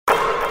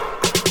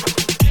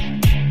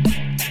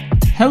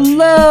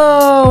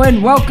Hello,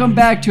 and welcome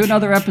back to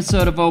another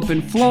episode of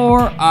Open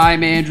Floor.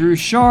 I'm Andrew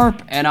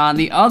Sharp, and on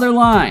the other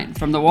line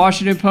from the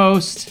Washington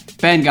Post,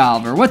 Ben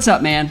Golliver. What's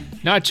up, man?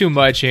 Not too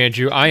much,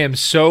 Andrew. I am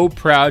so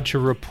proud to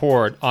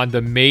report on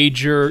the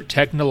major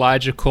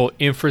technological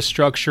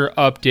infrastructure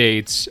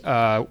updates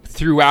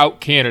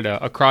throughout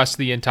Canada, across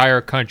the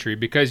entire country,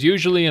 because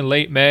usually in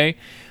late May,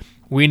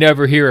 we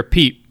never hear a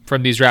peep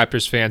from these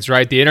Raptors fans,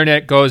 right? The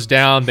internet goes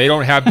down. They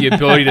don't have the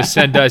ability to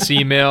send us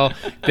email.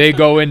 They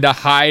go into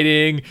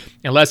hiding.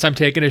 Unless I'm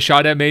taking a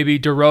shot at maybe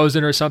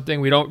DeRozan or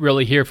something, we don't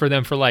really hear from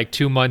them for like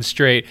 2 months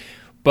straight.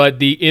 But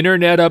the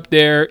internet up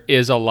there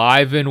is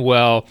alive and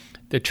well.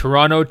 The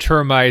Toronto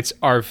Termites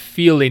are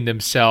feeling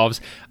themselves.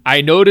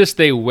 I noticed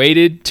they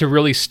waited to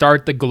really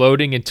start the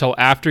gloating until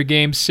after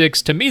Game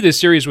 6. To me, the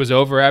series was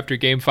over after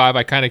Game 5.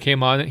 I kind of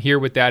came on here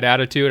with that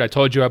attitude. I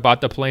told you I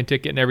bought the plane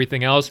ticket and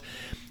everything else.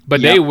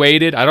 But They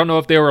waited. I don't know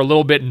if they were a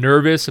little bit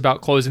nervous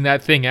about closing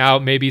that thing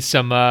out. Maybe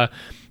some,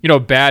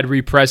 bad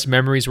repressed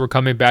memories were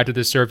coming back to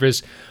the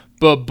surface.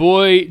 But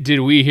boy, did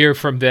we hear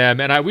from them.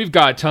 And we've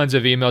got tons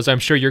of emails. I'm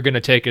sure you're going to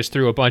take us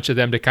through a bunch of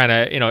them to kind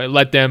of,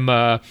 let them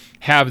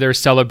have their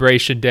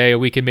celebration day.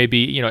 We can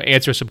maybe,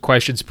 answer some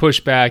questions,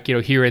 push back,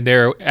 here and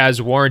there as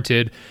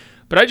warranted.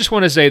 But I just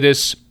want to say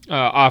this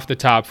off the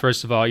top,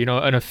 first of all,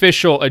 an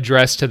official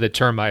address to the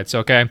Termites,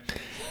 okay?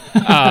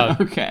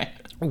 Okay.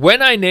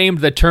 When I named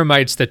the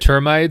Termites,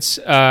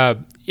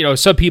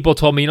 some people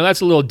told me,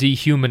 that's a little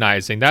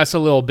dehumanizing. That's a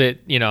little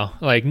bit,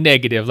 like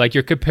negative. Like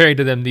you're comparing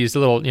to them these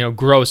little,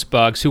 gross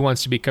bugs. Who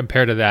wants to be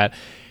compared to that?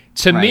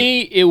 To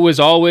me, it was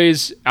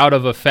always out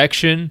of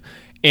affection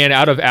and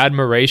out of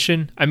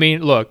admiration. I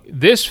mean, look,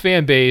 this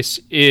fan base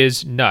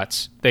is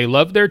nuts. They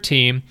love their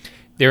team.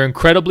 They're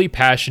incredibly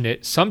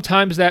passionate.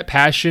 Sometimes that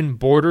passion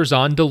borders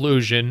on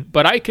delusion,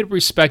 but I could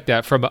respect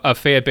that from a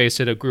fan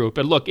base at a group.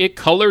 And look, it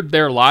colored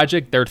their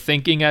logic, their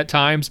thinking at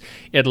times.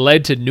 It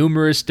led to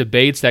numerous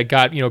debates that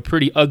got,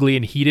 pretty ugly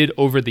and heated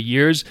over the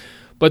years.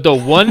 But the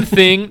one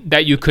thing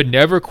that you could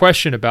never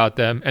question about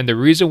them, and the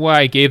reason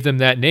why I gave them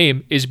that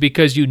name, is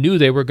because you knew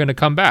they were going to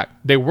come back.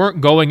 They weren't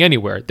going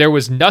anywhere. There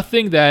was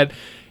nothing that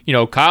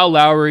Kyle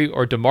Lowry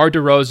or DeMar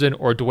DeRozan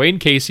or Dwayne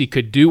Casey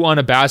could do on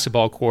a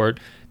basketball court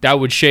that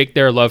would shake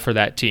their love for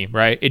that team,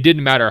 right? It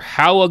didn't matter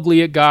how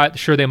ugly it got.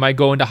 Sure, they might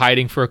go into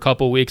hiding for a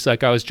couple weeks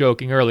like I was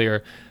joking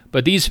earlier,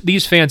 but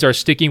these fans are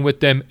sticking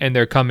with them and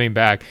they're coming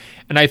back.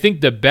 And I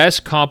think the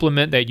best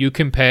compliment that you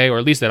can pay, or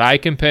at least that I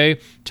can pay,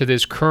 to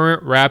this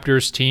current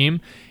Raptors team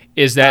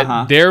is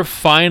that they're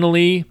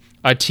finally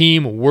a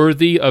team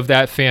worthy of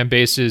that fan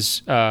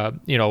base's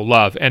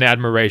love and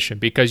admiration,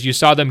 because you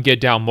saw them get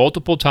down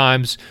multiple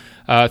times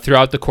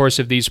throughout the course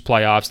of these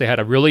playoffs. They had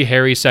a really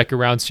hairy second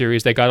round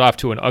series. They got off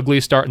to an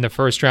ugly start in the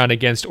first round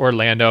against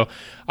Orlando.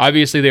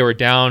 Obviously, they were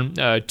down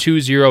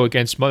 2-0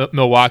 against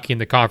Milwaukee in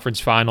the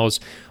conference finals.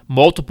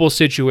 Multiple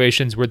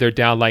situations where they're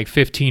down like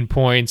 15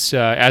 points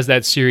as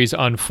that series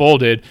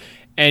unfolded.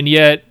 And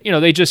yet,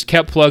 they just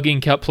kept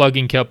plugging.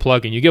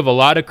 You give a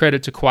lot of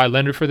credit to Kawhi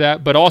Leonard for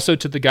that, but also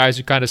to the guys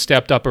who kind of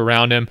stepped up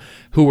around him,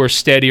 who were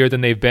steadier than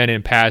they've been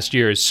in past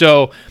years.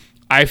 So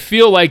I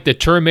feel like the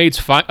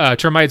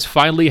Termites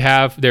finally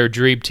have their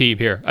dream team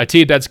here, a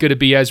team that's going to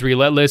be as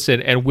relentless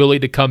and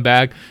willing to come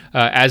back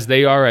as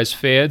they are as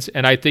fans.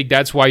 And I think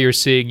that's why you're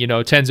seeing,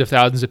 tens of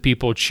thousands of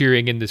people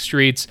cheering in the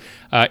streets.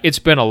 It's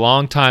been a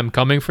long time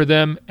coming for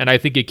them, and I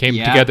think it came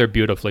together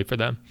beautifully for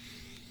them.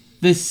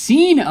 The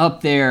scene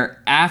up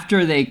there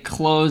after they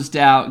closed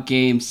out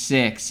Game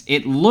 6,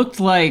 it looked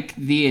like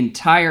the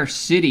entire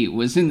city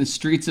was in the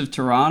streets of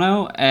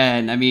Toronto.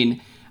 And I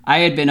mean, I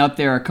had been up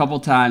there a couple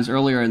times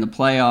earlier in the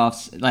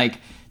playoffs. Like,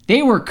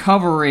 they were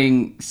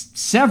covering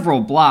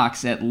several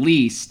blocks at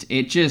least.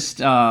 It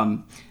just, I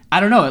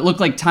don't know, it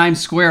looked like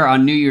Times Square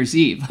on New Year's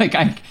Eve. Like,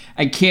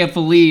 I can't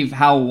believe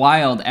how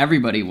wild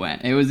everybody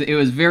went. It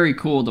was very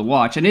cool to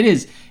watch. And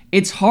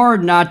it's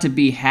hard not to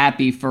be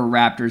happy for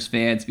Raptors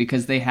fans,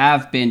 because they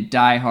have been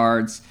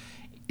diehards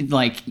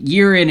like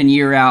year in and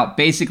year out,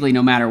 basically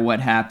no matter what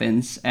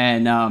happens.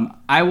 And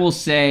I will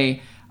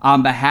say,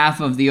 on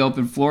behalf of the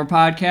Open Floor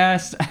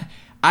podcast,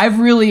 I've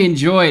really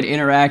enjoyed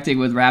interacting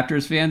with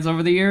Raptors fans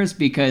over the years,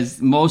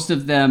 because most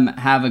of them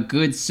have a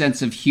good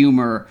sense of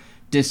humor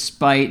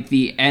despite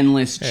the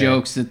endless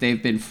jokes that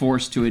they've been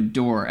forced to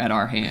endure at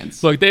our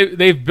hands. Look,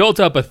 they've built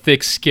up a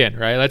thick skin,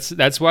 right?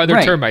 That's why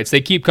they're termites.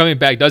 They keep coming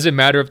back. Doesn't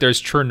matter if there's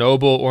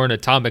Chernobyl or an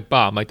atomic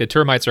bomb. Like, the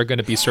termites are going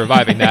to be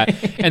surviving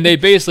that. And they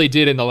basically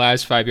did in the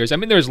last 5 years. I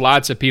mean, there's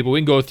lots of people.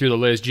 We can go through the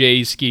list.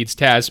 J.E. Skeets,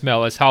 Taz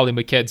Mellis, Holly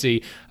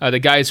McKenzie, the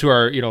guys who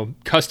are,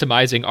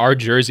 customizing our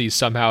jerseys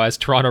somehow as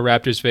Toronto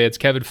Raptors fans,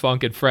 Kevin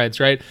Funk and friends,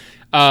 right?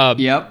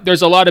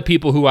 There's a lot of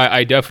people who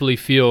I definitely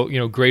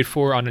feel great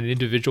for on an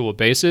individual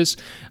basis.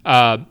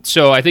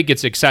 So I think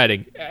it's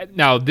exciting.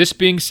 Now, this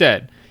being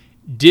said,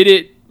 did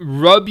it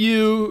rub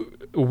you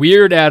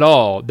weird at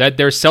all that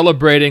they're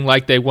celebrating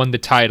like they won the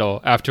title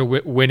after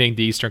winning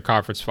the Eastern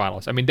Conference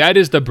Finals. I mean, that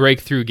is the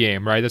breakthrough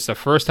game, right? That's the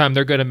first time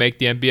they're going to make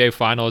the NBA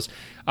Finals.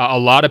 A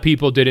lot of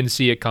people didn't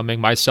see it coming,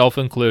 myself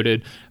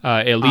included,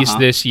 at least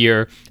this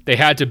year. They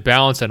had to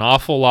balance an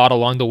awful lot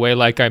along the way,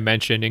 like I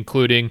mentioned,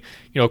 including,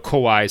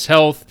 Kawhi's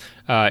health,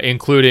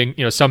 including,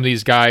 some of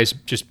these guys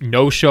just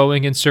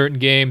no-showing in certain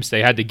games.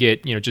 They had to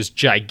get, just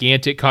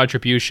gigantic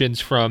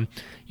contributions from,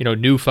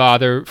 new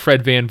father,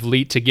 Fred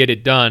VanVleet, to get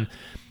it done.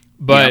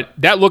 But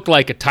that looked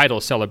like a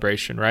title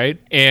celebration, right?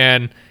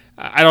 And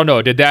I don't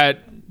know, did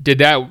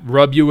that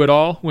rub you at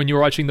all when you were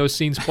watching those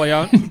scenes play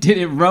out? Did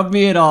it rub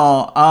me at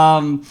all?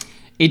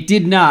 It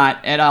did not,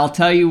 and I'll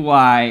tell you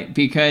why.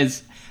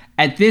 Because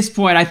at this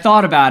point, I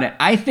thought about it.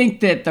 I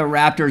think that the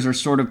Raptors are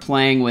sort of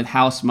playing with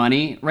house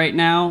money right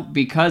now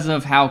because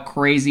of how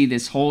crazy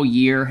this whole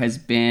year has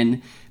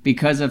been,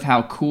 because of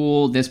how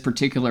cool this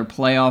particular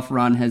playoff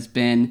run has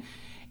been.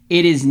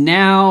 It is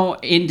now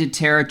into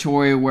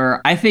territory where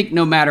I think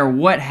no matter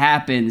what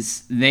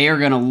happens, they are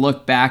going to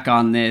look back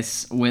on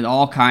this with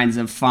all kinds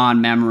of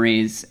fond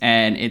memories.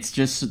 And it's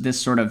just this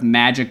sort of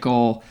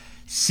magical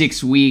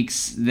 6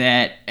 weeks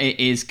that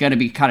is going to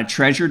be kind of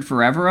treasured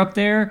forever up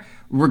there,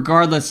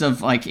 regardless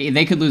of, like,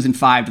 they could lose in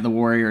 5 to the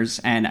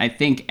Warriors. And I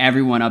think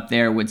everyone up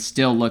there would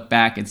still look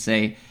back and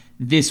say,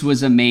 this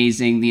was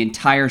amazing. The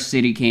entire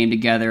city came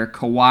together.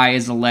 Kawhi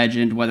is a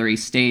legend, whether he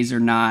stays or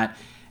not.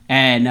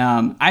 And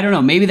I don't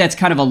know, maybe that's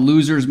kind of a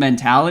loser's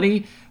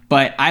mentality,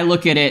 but I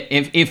look at it,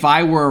 if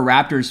I were a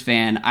Raptors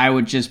fan, I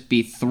would just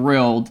be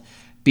thrilled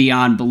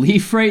beyond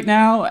belief right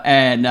now.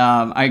 And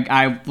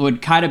I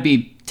would kind of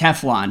be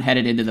Teflon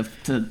headed into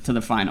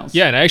the finals.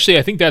 Yeah, and actually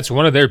I think that's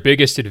one of their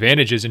biggest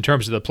advantages in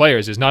terms of the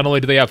players is not only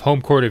do they have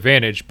home court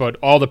advantage, but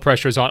all the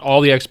pressure's on, all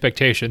the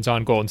expectations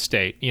on Golden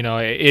State.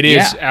 It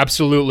is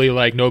absolutely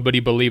like nobody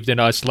believed in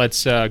us.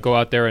 Let's go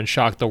out there and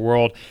shock the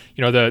world.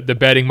 The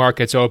betting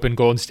market's open.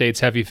 Golden State's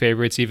heavy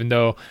favorites, even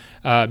though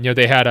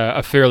they had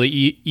a fairly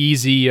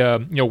easy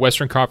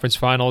Western Conference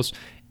Finals.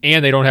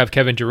 And they don't have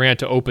Kevin Durant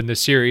to open the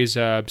series.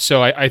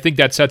 So I think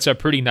that sets up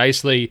pretty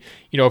nicely,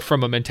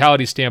 from a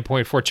mentality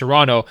standpoint for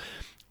Toronto.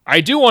 I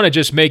do want to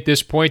just make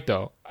this point,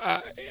 though.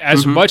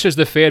 As much as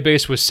the fan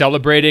base was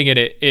celebrating, and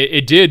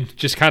it did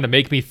just kind of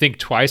make me think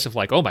twice of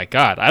like, oh my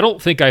God, I don't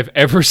think I've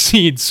ever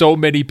seen so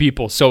many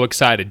people so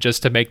excited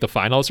just to make the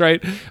finals,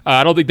 right?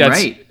 I don't think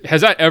has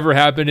that ever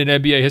happened in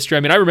NBA history? I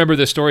mean, I remember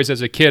the stories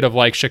as a kid of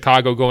like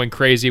Chicago going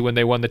crazy when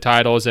they won the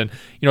titles and,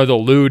 the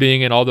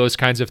looting and all those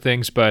kinds of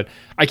things, but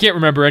I can't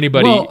remember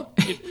anybody. Well,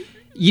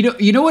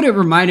 You know what it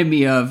reminded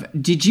me of?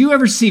 Did you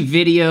ever see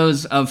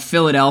videos of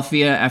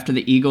Philadelphia after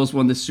the Eagles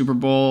won the Super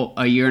Bowl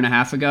a year and a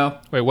half ago?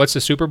 Wait, what's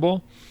the Super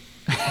Bowl?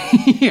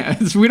 Yeah,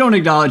 we don't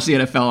acknowledge the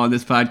NFL on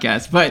this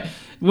podcast, but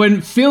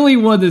when Philly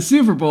won the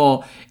Super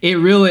Bowl, it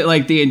really,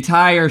 like, the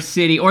entire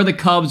city, or the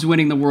Cubs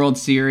winning the World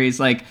Series,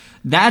 like,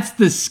 that's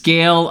the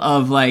scale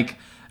of, like,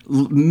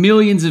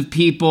 millions of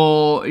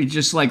people,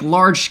 just, like,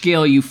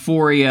 large-scale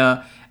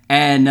euphoria.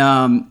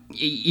 And,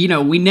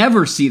 we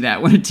never see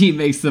that when a team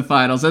makes the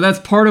finals. So that's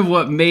part of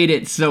what made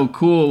it so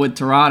cool with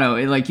Toronto.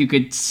 You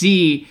could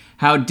see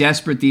how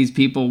desperate these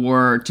people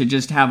were to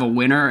just have a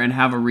winner and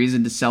have a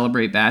reason to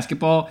celebrate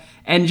basketball.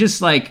 And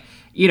just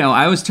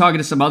I was talking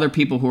to some other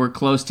people who are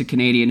close to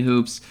Canadian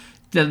hoops.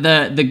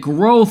 The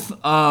growth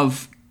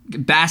of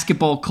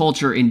basketball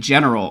culture in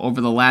general over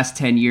the last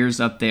 10 years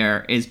up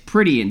there is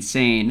pretty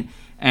insane.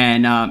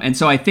 And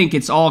so I think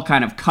it's all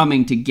kind of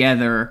coming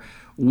together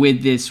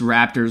with this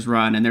Raptors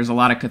run, and there's a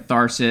lot of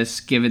catharsis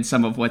given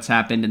some of what's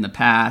happened in the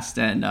past.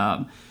 And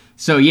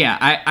so,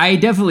 I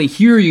definitely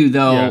hear you,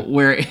 though,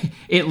 where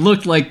it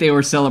looked like they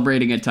were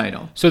celebrating a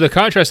title. So the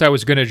contrast I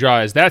was going to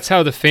draw is that's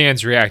how the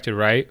fans reacted,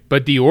 right?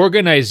 But the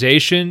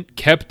organization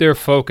kept their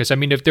focus. I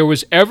mean, if there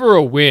was ever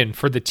a win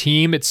for the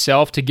team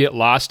itself to get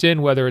lost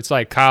in, whether it's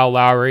like Kyle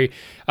Lowry,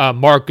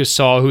 Marc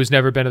Gasol, who's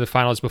never been to the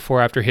finals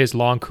before after his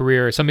long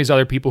career, some of these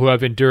other people who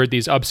have endured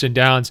these ups and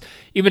downs,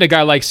 even a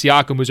guy like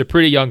Siakam, who's a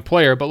pretty young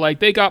player, but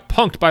they got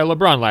punked by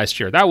LeBron last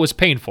year. That was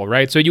painful,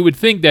 right? So you would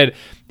think that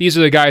these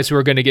are the guys who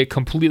are going to get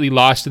completely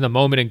lost in the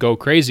moment and go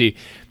crazy.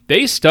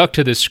 They stuck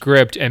to the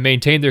script and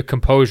maintained their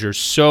composure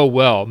so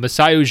well.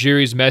 Masai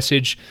Ujiri's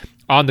message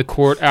on the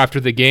court after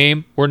the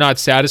game, we're not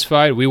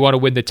satisfied. We want to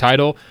win the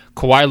title.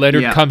 Kawhi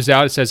Leonard comes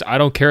out and says, I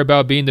don't care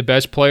about being the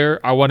best player.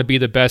 I want to be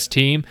the best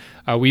team.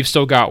 We've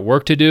still got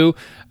work to do.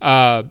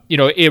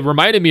 It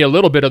reminded me a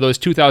little bit of those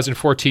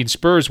 2014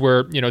 Spurs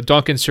where,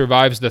 Duncan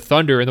survives the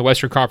Thunder in the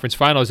Western Conference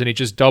Finals and he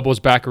just doubles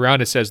back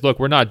around and says, look,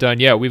 we're not done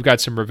yet. We've got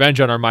some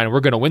revenge on our mind.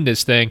 We're going to win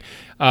this thing.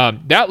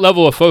 That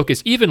level of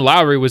focus, even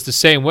Lowry was the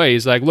same way.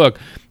 He's like, look,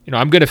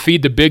 I'm going to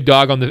feed the big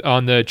dog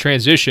on the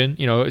transition,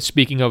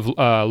 speaking of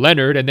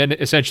Leonard, and then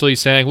essentially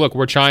saying, look,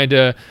 we're trying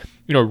to,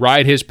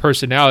 ride his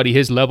personality,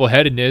 his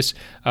level-headedness,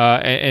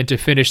 and to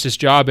finish this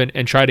job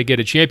and try to get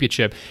a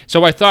championship.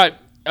 So I thought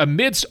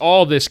amidst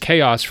all this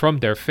chaos from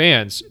their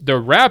fans, the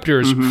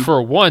Raptors,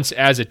 for once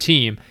as a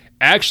team,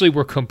 actually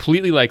were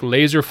completely like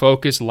laser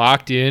focused,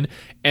 locked in,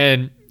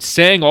 and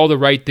saying all the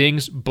right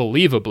things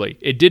believably.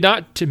 It did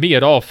not, to me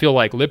at all, feel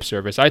like lip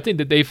service. I think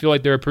that they feel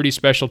like they're a pretty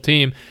special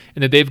team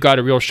and that they've got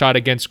a real shot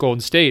against Golden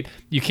State.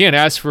 You can't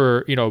ask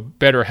for,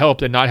 better help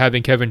than not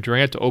having Kevin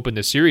Durant to open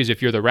the series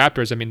if you're the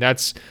Raptors. I mean,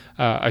 that's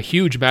a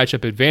huge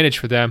matchup advantage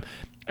for them.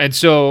 And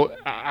so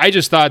I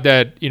just thought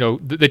that,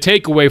 the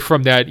takeaway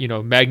from that,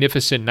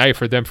 magnificent night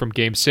for them from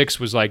Game 6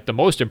 was like the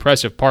most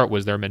impressive part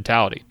was their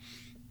mentality.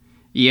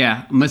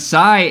 Yeah,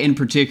 Masai in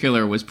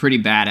particular was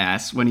pretty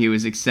badass when he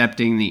was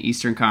accepting the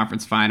Eastern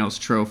Conference Finals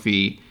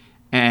trophy.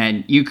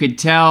 And you could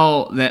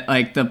tell that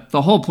like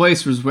the whole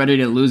place was ready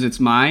to lose its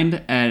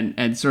mind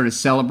and sort of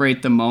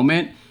celebrate the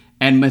moment.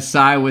 And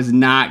Masai was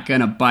not going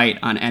to bite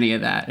on any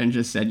of that and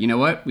just said, you know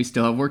what, we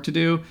still have work to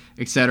do,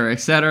 et cetera, et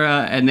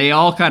cetera. And they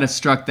all kind of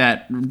struck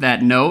that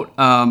note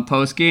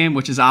post-game,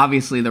 which is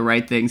obviously the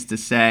right things to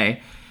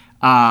say.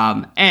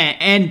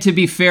 And to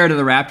be fair to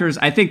the Raptors,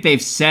 I think they've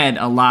said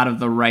a lot of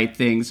the right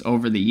things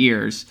over the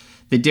years.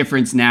 The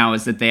difference now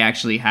is that they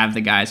actually have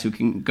the guys who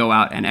can go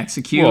out and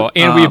execute. Well,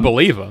 and we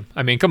believe them.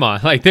 I mean, come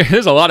on. Like,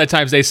 there's a lot of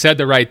times they said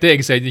the right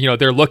things. They,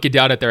 they're looking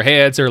down at their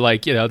heads or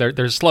like,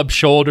 their slumped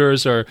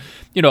shoulders or,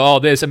 all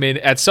this. I mean,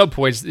 at some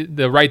points,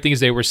 the right things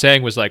they were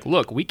saying was like,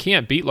 look, we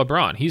can't beat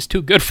LeBron. He's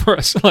too good for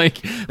us. Like,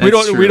 we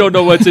don't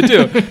know what to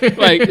do.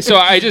 Like, so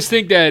I just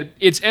think that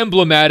it's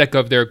emblematic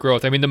of their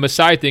growth. I mean, the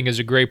Masai thing is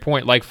a great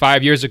point. Like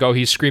 5 years ago,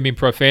 he's screaming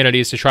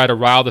profanities to try to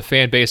rile the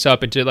fan base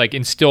up and to like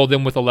instill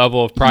them with a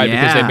level of pride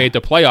because they made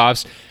the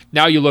playoffs.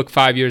 Now you look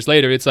 5 years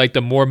later, it's like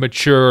the more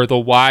mature, the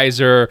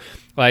wiser,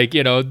 like,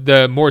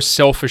 the more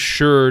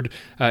self-assured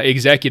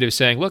executive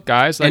saying, look,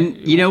 guys, like, and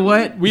you know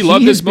what? We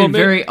love this moment. He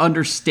has been very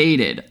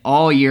understated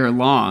all year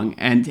long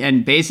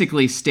and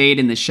basically stayed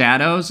in the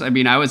shadows. I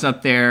mean, I was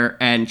up there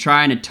and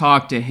trying to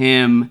talk to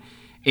him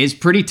is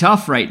pretty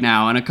tough right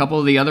now. And a couple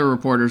of the other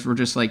reporters were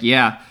just like,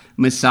 yeah,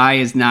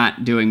 Masai is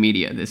not doing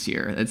media this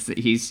year.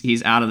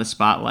 He's out of the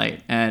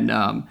spotlight. And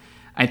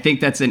I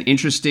think that's an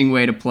interesting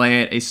way to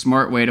play it, a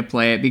smart way to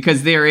play it,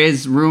 because there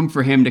is room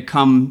for him to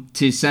come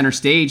to center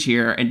stage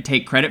here and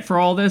take credit for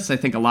all this. I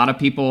think a lot of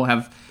people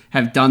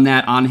have done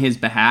that on his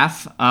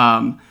behalf,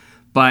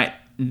 but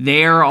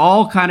they're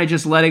all kind of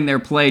just letting their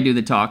play do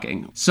the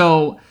talking.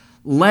 So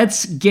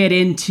let's get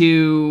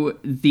into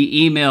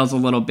the emails a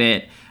little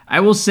bit. I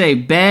will say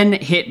Ben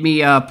hit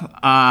me up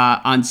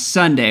on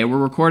Sunday. We're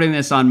recording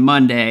this on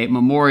Monday,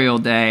 Memorial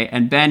Day,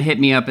 and Ben hit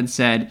me up and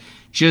said,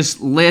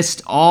 just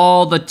list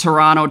all the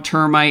Toronto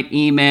Termite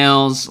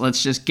emails.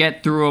 Let's just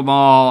get through them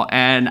all.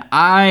 And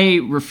I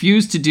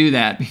refuse to do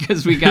that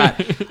because we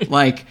got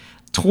like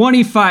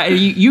 25.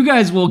 You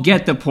guys will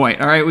get the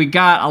point. All right. We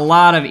got a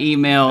lot of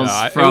emails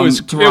from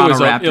Toronto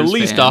Raptors at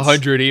least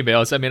 100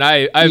 emails. I mean,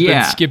 I've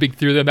been skipping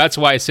through them. That's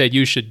why I said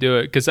you should do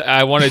it, because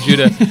I wanted you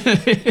to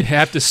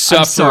have to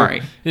suffer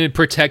and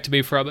protect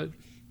me from it.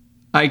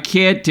 I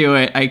can't do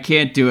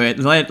it.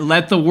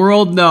 Let the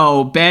world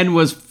know Ben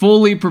was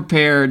fully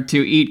prepared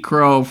to eat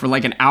crow for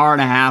like an hour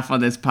and a half on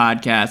this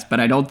podcast, but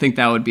I don't think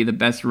that would be the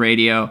best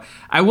radio.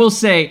 I will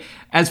say,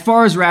 as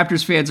far as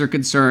Raptors fans are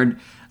concerned,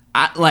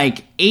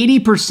 like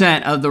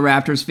 80% of the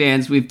Raptors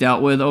fans we've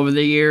dealt with over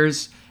the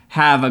years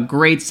have a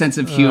great sense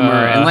of humor.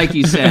 And like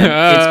you said,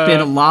 it's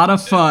been a lot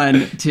of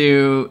fun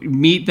to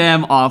meet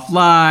them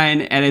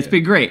offline, and it's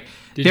been great.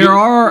 Did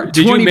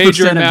you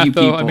major in math,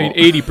 though? I mean,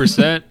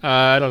 80%.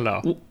 I don't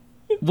know.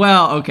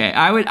 Well, okay.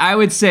 I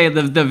would say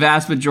the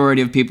vast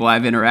majority of people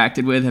I've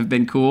interacted with have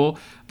been cool,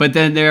 but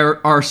then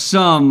there are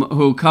some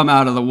who come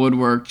out of the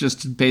woodwork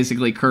just to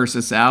basically curse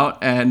us out,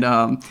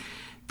 and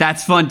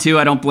that's fun too.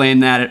 I don't blame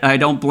that. I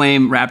don't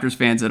blame Raptors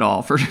fans at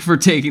all for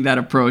taking that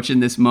approach in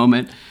this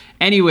moment.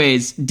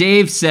 Anyways,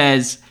 Dave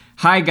says,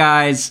 "Hi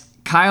guys.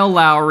 Kyle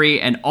Lowry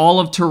and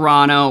all of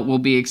Toronto will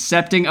be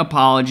accepting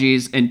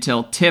apologies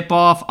until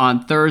tip-off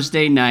on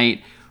Thursday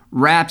night.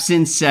 Raps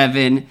in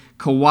 7.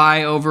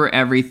 Kawhi over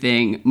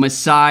everything.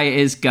 Masai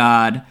is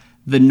God.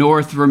 The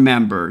North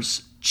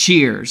remembers.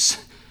 Cheers."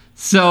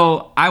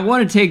 So I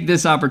want to take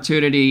this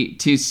opportunity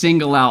to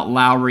single out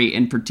Lowry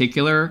in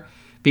particular,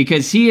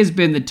 because he has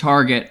been the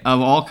target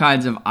of all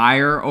kinds of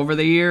ire over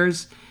the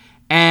years.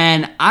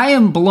 And I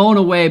am blown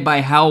away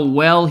by how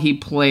well he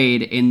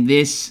played in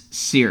this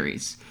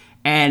series.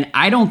 And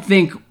I don't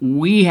think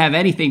we have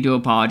anything to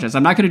apologize.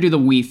 I'm not going to do the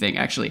we thing,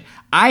 actually.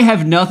 I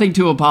have nothing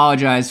to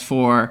apologize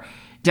for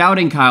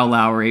doubting Kyle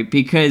Lowry,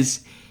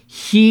 because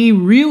he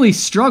really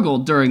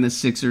struggled during the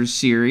Sixers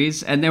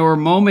series. And there were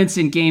moments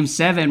in Game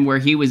 7 where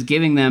he was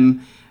giving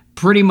them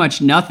pretty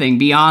much nothing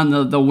beyond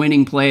the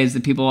winning plays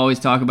that people always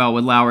talk about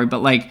with Lowry.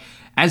 But like,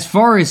 as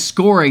far as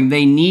scoring,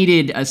 they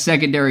needed a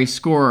secondary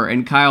scorer,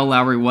 and Kyle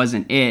Lowry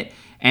wasn't it.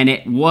 And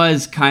it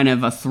was kind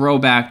of a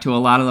throwback to a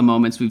lot of the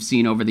moments we've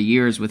seen over the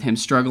years with him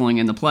struggling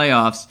in the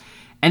playoffs.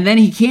 And then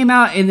he came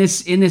out in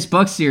this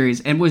Bucks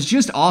series and was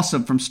just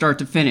awesome from start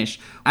to finish.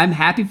 I'm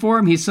happy for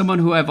him. He's someone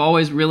who I've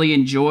always really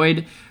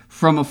enjoyed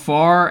from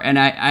afar, and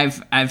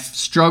I've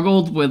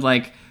struggled with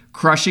like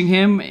crushing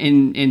him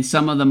in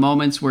some of the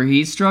moments where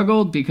he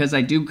struggled, because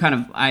I do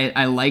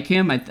I like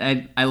him.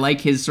 I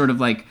like his sort of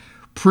like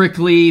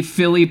prickly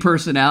Philly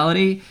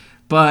personality.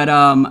 But,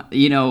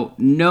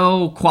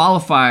 no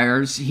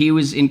qualifiers. He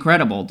was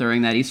incredible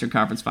during that Eastern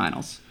Conference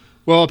Finals.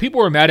 Well,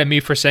 people were mad at me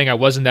for saying I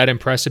wasn't that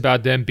impressed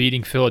about them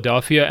beating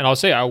Philadelphia, and I'll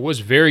say I was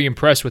very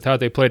impressed with how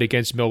they played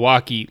against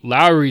Milwaukee.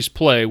 Lowry's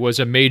play was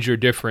a major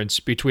difference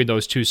between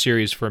those two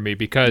series for me,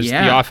 because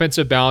the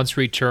offensive balance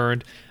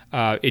returned.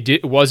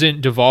 It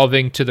wasn't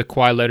devolving to the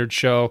Kawhi Leonard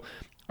show.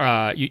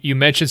 You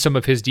mentioned some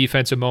of his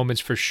defensive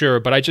moments for sure,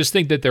 but I just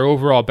think that their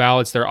overall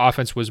balance, their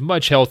offense was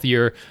much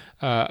healthier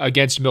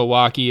against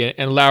Milwaukee,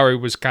 and Lowry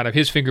was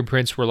his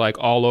fingerprints were like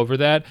all over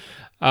that.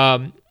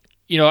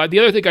 The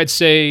other thing I'd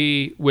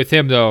say with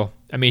him, though,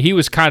 I mean, he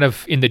was kind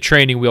of in the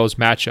training wheels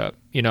matchup,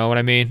 you know what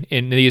I mean,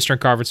 in the Eastern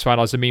Conference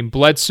Finals. I mean,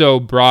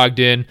 Bledsoe,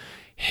 Brogdon,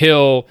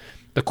 Hill,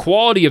 the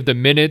quality of the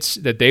minutes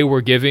that they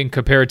were giving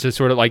compared to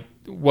sort of like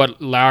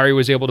what Lowry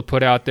was able to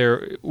put out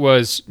there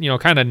was,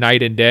 kind of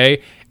night and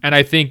day. And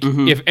I think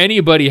if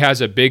anybody has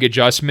a big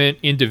adjustment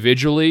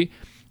individually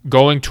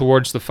going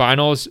towards the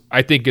finals,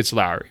 I think it's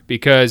Lowry,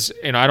 because,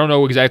 I don't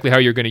know exactly how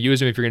you're going to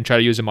use him, if you're going to try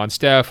to use him on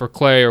Steph or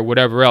Clay or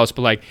whatever else,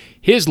 but like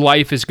his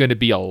life is going to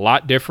be a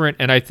lot different.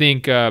 And I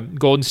think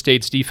Golden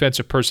State's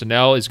defensive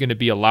personnel is going to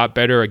be a lot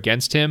better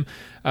against him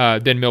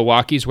than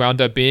Milwaukee's wound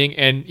up being.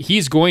 And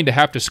he's going to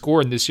have to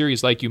score in this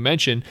series, like you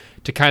mentioned,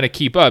 to kind of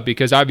keep up,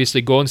 because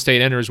obviously Golden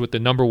State enters with the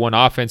number one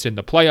offense in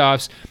the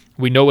playoffs.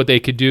 We know what they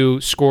could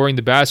do scoring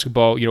the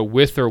basketball,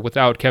 with or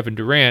without Kevin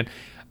Durant.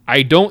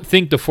 I don't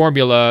think the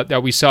formula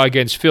that we saw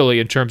against Philly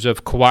in terms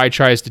of Kawhi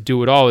tries to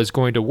do it all is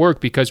going to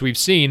work, because we've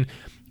seen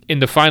in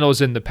the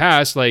finals in the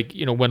past, when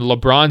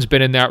LeBron's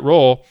been in that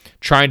role,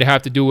 trying to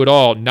have to do it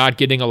all, not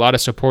getting a lot of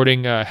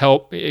supporting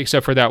help,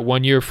 except for that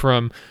 1 year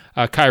from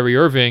Kyrie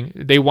Irving,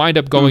 they wind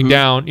up going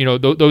down.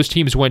 Those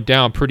teams went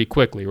down pretty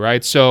quickly,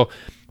 right? So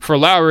for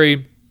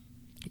Lowry,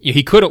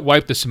 he couldn't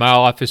wipe the smile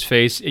off his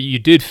face. You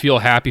did feel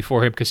happy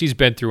for him, because he's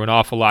been through an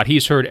awful lot.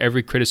 He's heard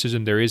every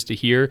criticism there is to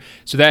hear.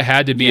 So that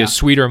had to be a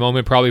sweeter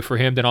moment probably for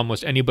him than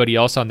almost anybody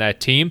else on that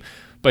team.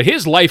 But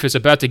his life is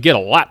about to get a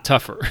lot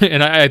tougher.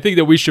 And I think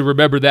that we should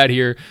remember that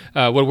here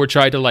when we're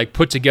trying to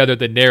put together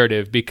the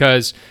narrative,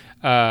 because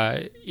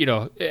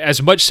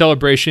as much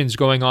celebration is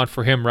going on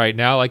for him right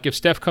now, if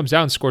Steph comes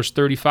out and scores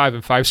 35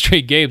 in 5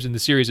 straight games and the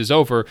series is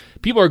over,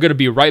 people are going to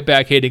be right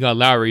back hating on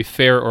Lowry,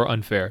 fair or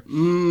unfair.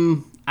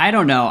 I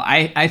don't know.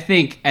 I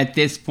think at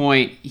this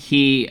point,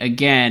 he,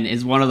 again,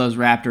 is one of those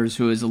Raptors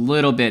who is a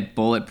little bit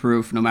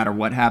bulletproof no matter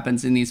what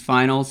happens in these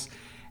finals.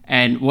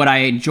 And what I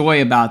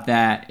enjoy about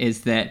that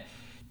is that,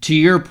 to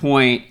your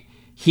point,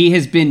 he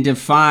has been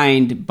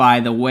defined by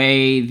the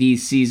way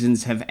these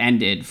seasons have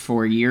ended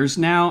for years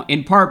now,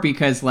 in part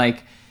because,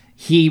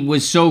 he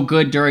was so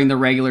good during the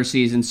regular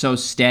season, so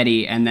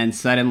steady, and then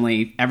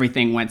suddenly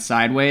everything went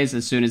sideways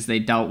as soon as they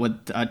dealt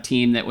with a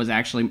team that was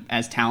actually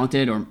as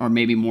talented, or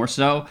maybe more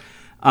so.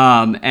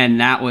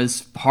 And that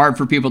was hard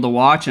for people to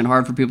watch and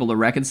hard for people to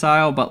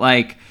reconcile. But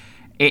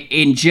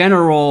in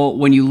general,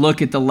 when you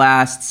look at the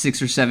last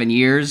 6 or 7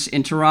 years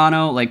in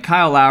Toronto,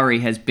 Kyle Lowry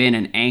has been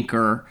an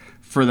anchor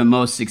for the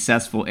most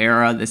successful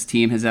era this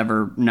team has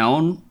ever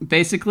known,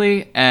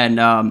 basically. And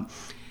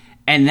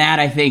that,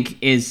 I think,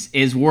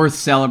 is worth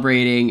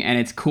celebrating. And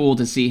it's cool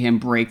to see him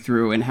break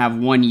through and have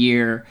 1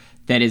 year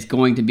that is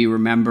going to be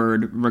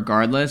remembered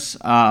regardless.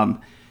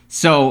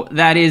 So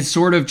that is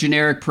sort of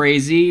generic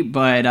praisey,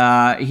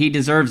 but he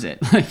deserves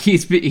it.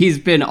 He's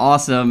been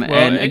awesome. Well,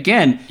 and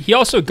again, he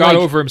also got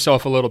over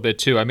himself a little bit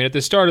too. I mean, at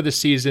the start of the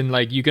season,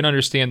 you can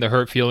understand the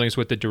hurt feelings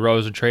with the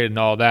DeRozan trade and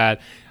all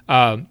that.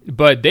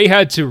 But they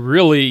had to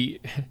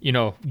really,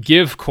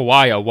 give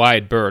Kawhi a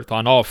wide berth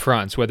on all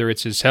fronts, whether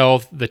it's his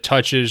health, the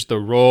touches, the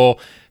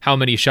role, how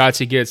many shots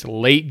he gets,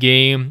 late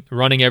game,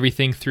 running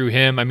everything through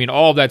him. I mean,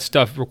 all of that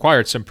stuff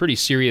required some pretty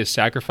serious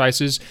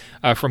sacrifices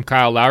from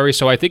Kyle Lowry.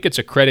 So I think it's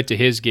a credit to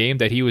his game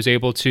that he was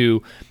able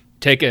to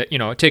take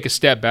a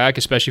step back,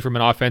 especially from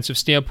an offensive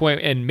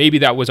standpoint. And maybe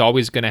that was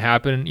always going to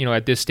happen,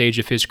 at this stage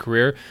of his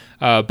career.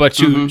 But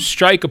to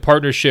strike a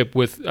partnership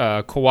with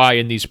Kawhi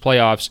in these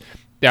playoffs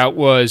that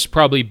was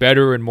probably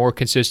better and more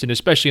consistent,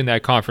 especially in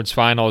that conference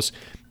finals,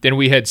 than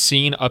we had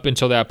seen up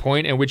until that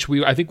point, and which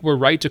I think we're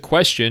right to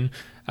question,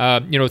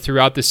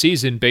 throughout the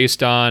season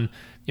based on,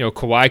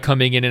 Kawhi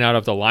coming in and out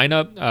of the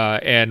lineup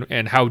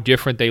and how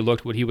different they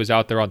looked when he was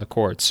out there on the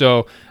court.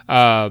 So,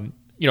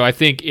 I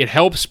think it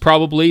helps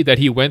probably that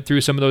he went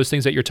through some of those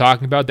things that you're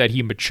talking about, that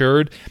he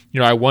matured.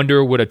 I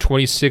wonder would a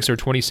 26 or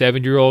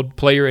 27-year-old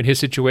player in his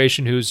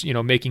situation who's,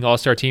 making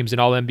all-star teams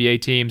and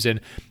all-NBA teams and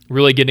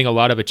really getting a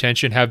lot of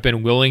attention have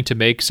been willing to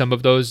make some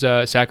of those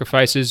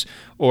sacrifices,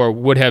 or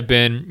would have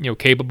been,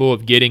 capable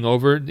of getting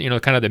over,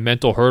 kind of the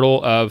mental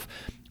hurdle of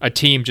a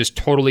team just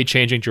totally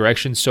changing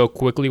direction so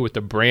quickly with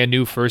a brand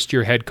new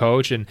first-year head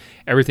coach and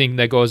everything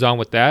that goes on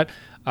with that.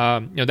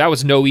 That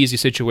was no easy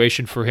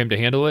situation for him to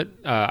handle it.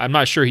 I'm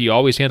not sure he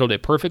always handled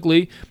it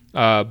perfectly,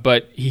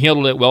 but he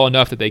handled it well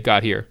enough that they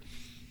got here.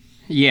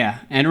 Yeah,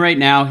 and right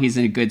now he's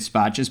in a good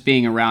spot. Just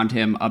being around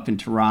him up in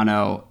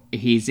Toronto,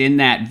 he's in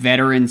that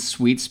veteran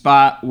sweet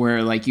spot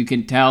where, like, you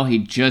can tell he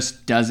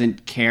just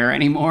doesn't care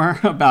anymore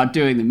about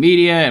doing the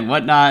media and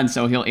whatnot, and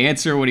so he'll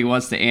answer what he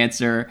wants to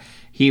answer.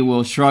 He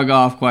will shrug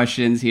off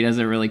questions he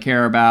doesn't really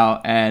care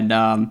about, and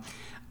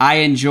I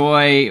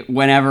enjoy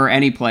whenever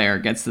any player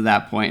gets to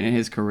that point in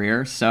his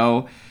career.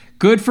 So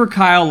good for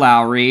Kyle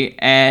Lowry.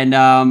 And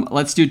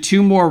let's do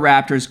 2 more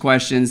Raptors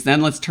questions.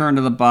 Then let's turn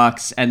to the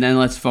Bucks, and then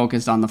let's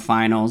focus on the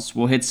finals.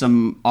 We'll hit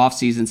some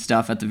offseason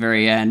stuff at the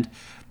very end.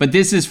 But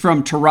this is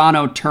from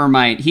Toronto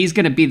Termite. He's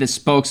going to be the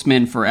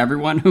spokesman for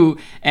everyone who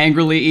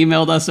angrily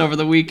emailed us over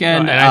the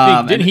weekend. And I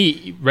think, didn't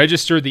he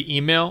register the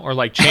email or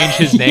like change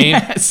his name?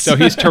 Yes. So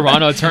he's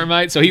Toronto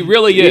Termite. So he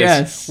really is.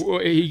 Yes.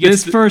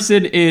 This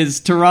person is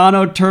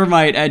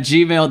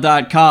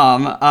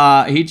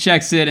torontotermite@gmail.com. He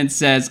checks in and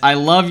says, I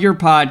love your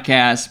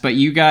podcast, but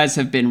you guys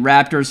have been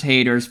Raptors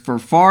haters for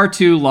far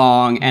too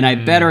long, and I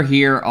better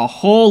hear a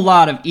whole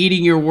lot of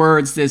eating your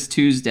words this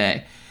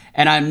Tuesday.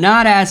 And I'm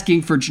not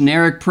asking for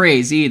generic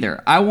praise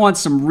either. I want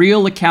some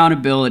real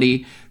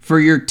accountability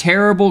for your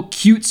terrible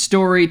cute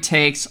story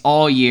takes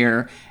all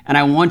year, and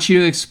I want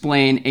you to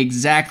explain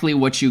exactly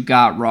what you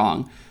got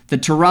wrong. The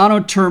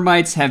Toronto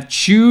Termites have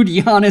chewed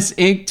Giannis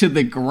Inc. to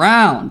the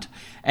ground,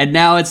 and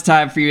now it's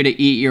time for you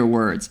to eat your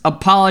words.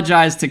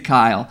 Apologize to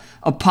Kyle.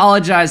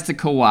 Apologize to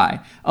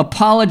Kawhi.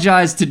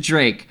 Apologize to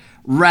Drake.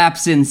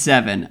 Raps in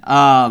 7.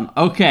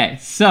 Okay,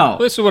 so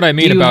this is what I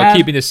mean about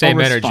keeping the same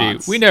energy.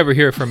 We never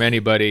hear from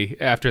anybody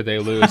after they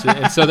lose,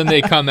 and so then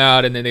they come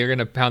out and then they're going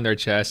to pound their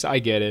chest. I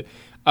get it.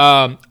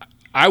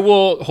 I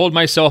will hold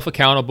myself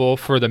accountable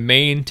for the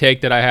main take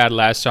that I had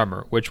last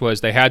summer, which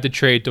was they had to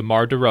trade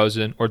DeMar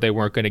DeRozan or they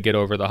weren't going to get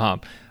over the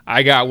hump.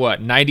 I got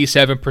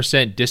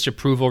 97%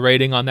 disapproval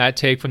rating on that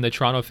take from the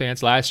Toronto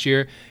fans last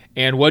year.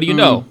 And what do you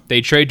know?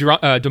 They trade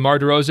DeMar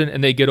DeRozan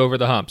and they get over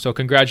the hump. So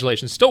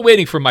congratulations. Still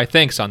waiting for my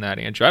thanks on that,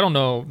 Andrew. I don't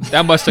know.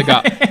 That must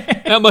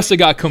have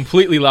got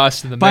completely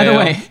lost in the mail. By the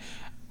way,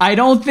 I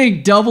don't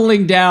think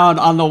doubling down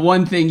on the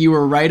one thing you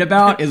were right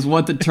about is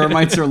what the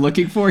Termites are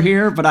looking for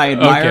here, but I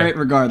admire it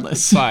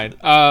regardless. Fine.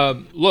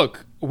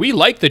 Look, we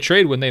liked the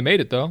trade when they made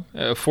it, though,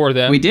 for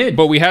them. We did.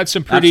 But we had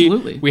some pretty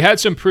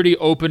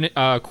open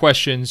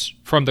questions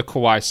from the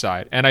Kawhi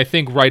side, and I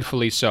think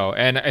rightfully so.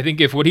 And I think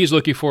if what he's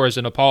looking for is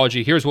an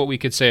apology, here's what we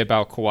could say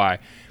about Kawhi.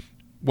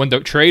 When the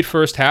trade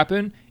first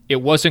happened, it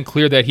wasn't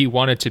clear that he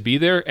wanted to be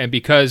there, and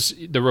because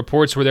the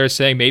reports were there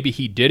saying maybe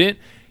he didn't,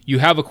 you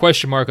have a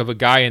question mark of a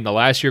guy in the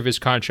last year of his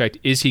contract.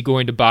 Is he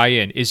going to buy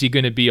in? Is he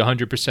going to be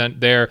 100%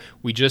 there?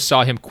 We just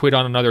saw him quit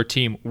on another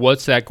team.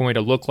 What's that going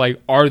to look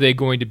like? Are they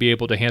going to be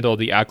able to handle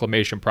the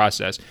acclimation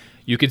process?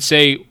 You could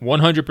say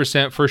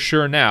 100% for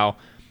sure now,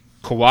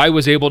 Kawhi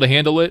was able to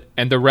handle it,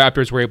 and the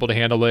Raptors were able to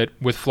handle it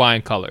with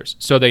flying colors.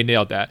 So they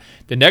nailed that.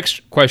 The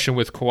next question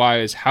with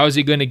Kawhi is, how is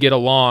he going to get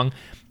along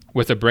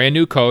with a brand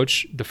new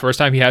coach, the first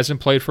time he hasn't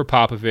played for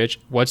Popovich?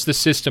 What's the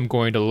system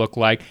going to look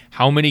like?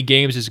 How many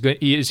games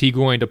is he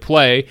going to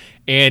play?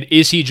 And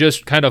is he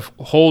just kind of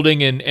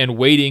holding and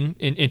waiting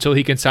until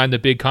he can sign the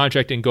big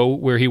contract and go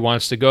where he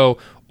wants to go?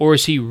 Or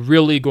is he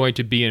really going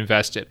to be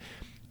invested?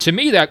 To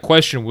me, that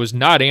question was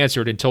not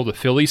answered until the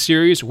Philly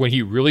series when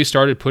he really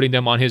started putting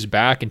them on his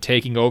back and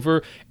taking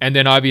over, and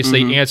then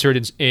obviously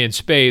answered in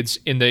spades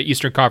in the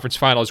Eastern Conference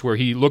Finals where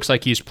he looks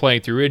like he's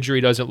playing through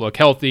injury, doesn't look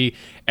healthy,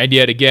 and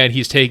yet again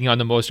he's taking on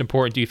the most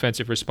important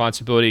defensive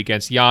responsibility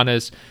against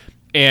Giannis,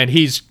 and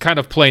he's kind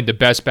of playing the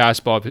best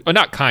basketball,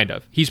 not kind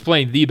of, he's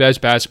playing the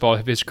best basketball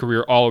of his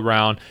career all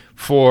around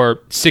for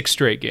 6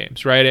 straight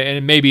games, right?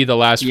 And maybe the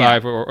last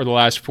 5 or the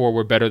last 4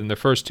 were better than the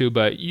first 2,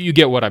 but you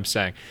get what I'm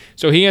saying.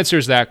 So he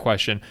answers that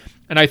question.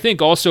 And I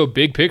think also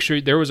big picture,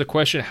 there was a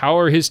question, how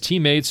are his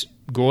teammates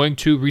going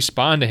to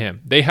respond to him?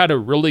 They had a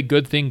really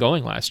good thing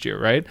going last year,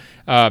 right?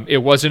 It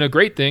wasn't a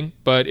great thing,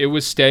 but it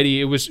was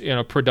steady. It was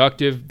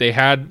productive. They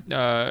had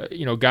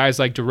guys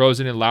like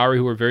DeRozan and Lowry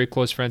who were very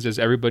close friends, as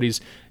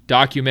everybody's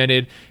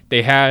documented.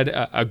 They had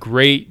a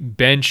great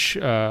bench.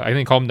 I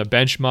think call them the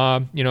bench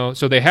mob.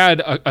 So they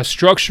had a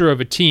structure of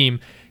a team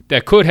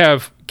that could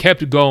have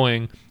kept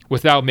going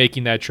without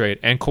making that trade.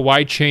 And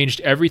Kawhi changed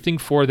everything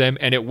for them,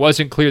 and it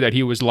wasn't clear that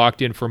he was locked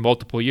in for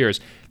multiple years.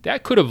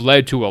 That could have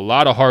led to a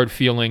lot of hard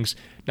feelings,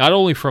 not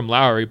only from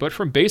Lowry, but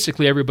from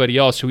basically everybody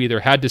else who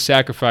either had to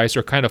sacrifice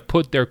or kind of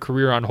put their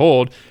career on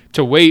hold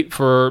to wait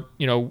for,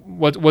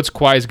 what's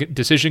Kawhi's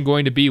decision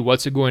going to be,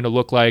 what's it going to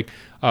look like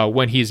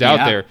when he's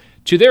out there.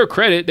 To their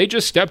credit, they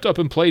just stepped up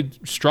and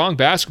played strong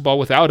basketball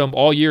without him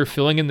all year,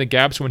 filling in the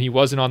gaps when he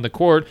wasn't on the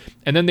court,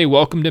 and then they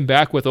welcomed him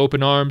back with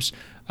open arms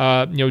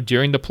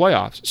during the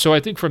playoffs. So I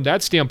think from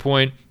that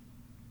standpoint,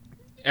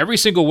 every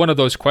single one of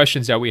those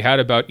questions that we had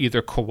about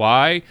either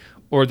Kawhi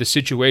or the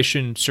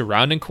situation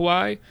surrounding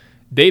Kawhi,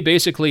 they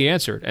basically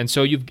answered. And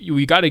so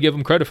you got to give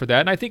them credit for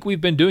that. And I think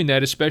we've been doing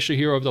that, especially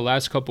here over the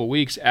last couple of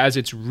weeks as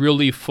it's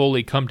really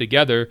fully come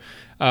together.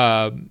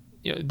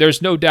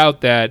 There's no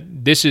doubt that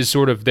this is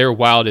sort of their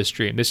wildest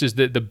dream. This is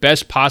the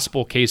best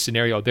possible case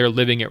scenario. They're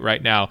living it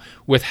right now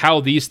with how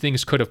these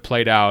things could have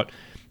played out.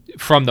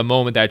 from the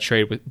moment that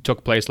trade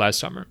took place last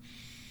summer.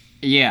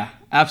 Yeah,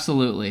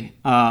 absolutely.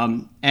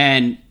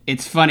 And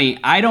it's funny,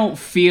 I don't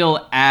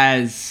feel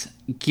as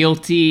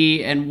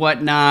guilty and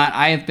whatnot.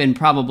 I have been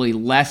probably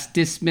less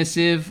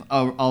dismissive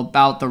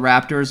about the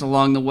Raptors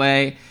along the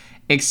way,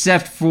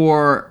 except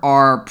for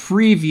our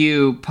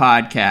preview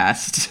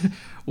podcast,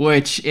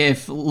 which,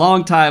 if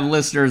longtime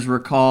listeners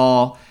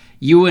recall,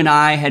 you and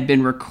I had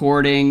been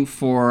recording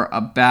for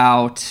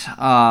about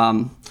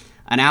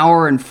an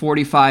hour and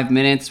 45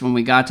 minutes when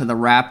we got to the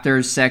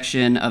Raptors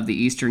section of the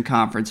Eastern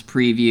Conference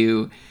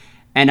preview.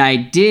 And I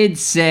did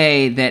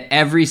say that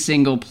every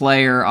single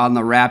player on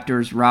the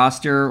Raptors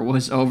roster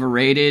was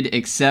overrated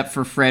except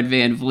for Fred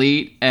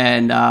VanVleet.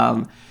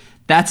 And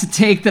that's a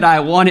take that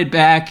I wanted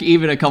back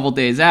even a couple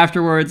days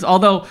afterwards.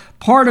 Although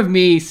part of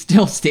me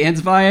still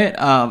stands by it.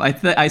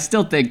 I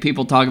still think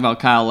people talk about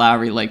Kyle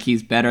Lowry like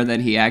he's better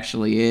than he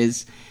actually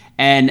is.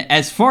 And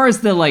as far as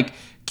the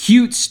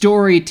cute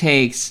story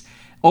takes,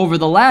 over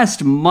the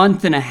last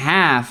month and a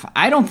half,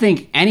 I don't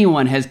think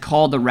anyone has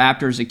called the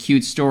Raptors a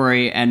cute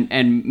story,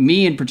 and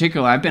me in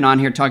particular. I've been on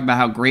here talking about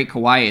how great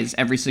Kawhi is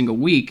every single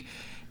week.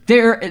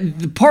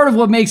 Part of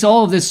what makes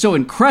all of this so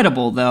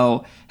incredible,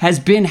 though, has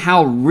been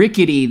how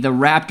rickety the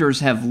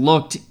Raptors have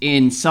looked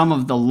in some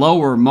of the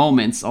lower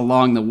moments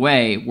along the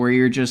way, where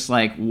you're just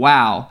like,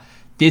 wow,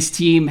 this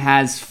team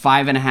has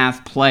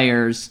 5.5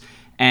 players,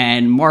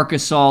 and Marc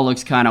Gasol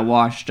looks kind of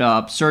washed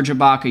up. Serge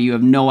Ibaka, you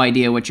have no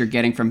idea what you're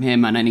getting from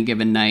him on any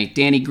given night.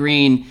 Danny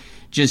Green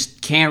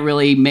just can't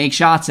really make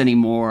shots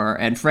anymore.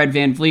 And Fred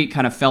VanVleet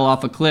kind of fell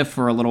off a cliff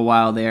for a little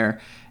while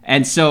there.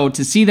 And so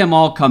to see them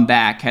all come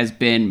back has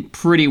been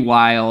pretty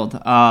wild.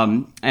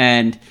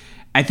 And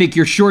I think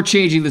you're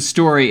shortchanging the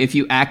story if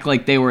you act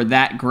like they were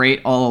that great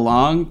all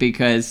along,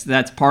 because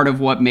that's part of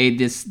what made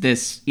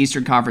this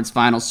Eastern Conference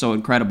Finals so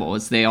incredible,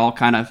 is they all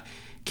kind of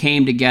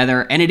came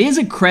together. And it is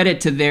a credit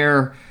to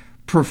their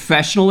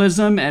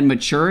professionalism and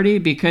maturity,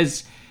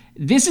 because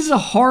this is a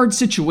hard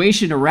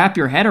situation to wrap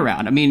your head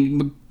around. I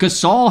mean,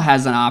 Gasol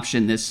has an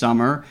option this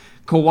summer.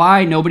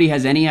 Kawhi, nobody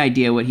has any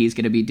idea what he's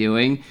going to be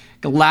doing.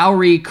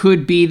 Lowry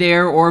could be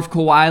there, or if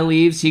Kawhi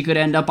leaves, he could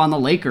end up on the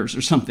Lakers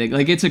or something.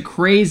 It's a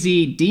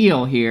crazy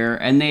deal here,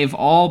 and they've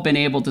all been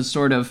able to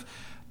sort of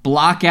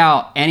block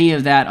out any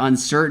of that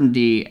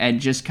uncertainty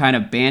and just kind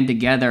of band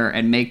together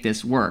and make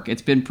this work.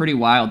 It's been pretty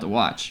wild to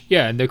watch.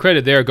 Yeah, and the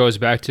credit there goes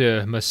back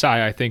to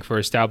Masai, I think, for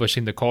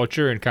establishing the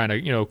culture and kind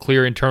of,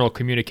 clear internal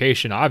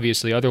communication.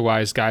 Obviously,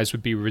 otherwise guys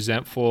would be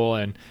resentful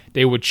and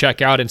they would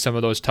check out in some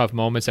of those tough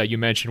moments that you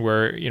mentioned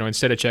where,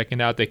 instead of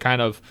checking out, they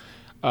kind of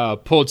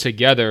pulled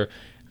together.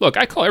 Look,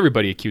 I call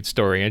everybody a cute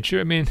story, ain't you?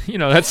 I mean,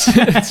 that's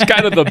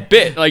kind of the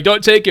bit.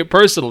 Don't take it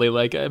personally.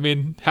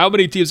 How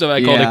many teams have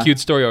I called a cute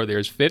story over there?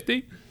 Is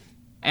 50?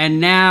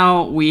 And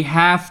now we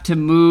have to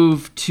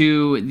move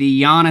to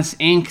the Giannis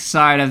Inc.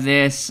 side of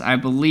this. I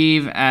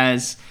believe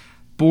as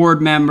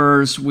board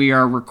members, we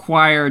are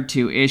required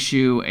to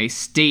issue a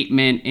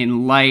statement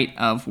in light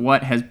of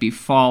what has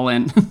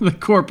befallen the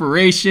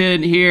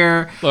corporation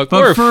here. Look,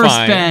 but we're first,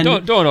 fine. Ben,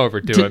 don't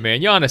overdo it, man.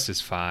 Giannis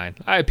is fine.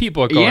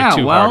 People are going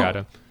too hard at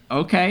him.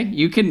 Okay,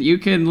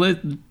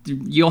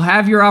 you'll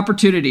have your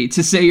opportunity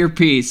to say your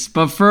piece.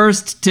 But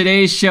first,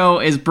 today's show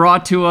is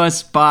brought to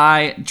us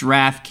by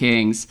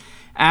DraftKings.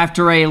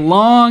 After a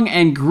long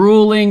and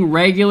grueling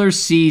regular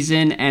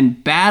season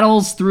and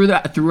battles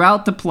throughout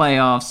the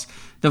playoffs,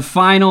 the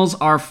finals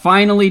are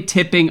finally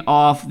tipping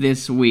off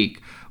this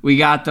week. We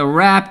got the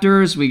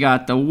Raptors, we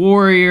got the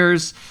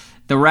Warriors.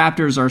 The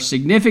Raptors are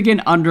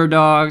significant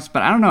underdogs,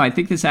 but I don't know, I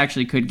think this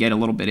actually could get a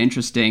little bit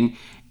interesting.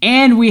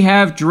 And we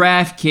have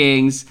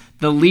DraftKings,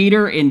 the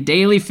leader in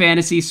daily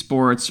fantasy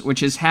sports,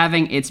 which is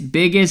having its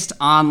biggest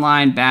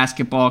online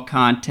basketball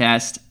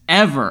contest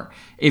ever.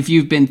 If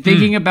you've been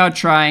thinking about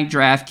trying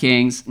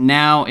DraftKings,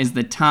 now is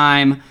the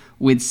time.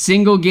 With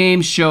Single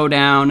Game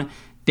Showdown,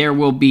 there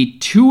will be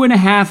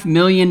 $2.5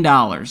 million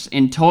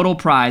in total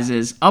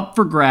prizes up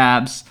for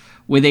grabs,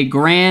 with a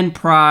grand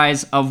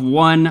prize of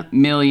 $1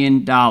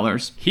 million.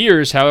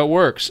 Here's how it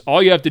works.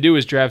 All you have to do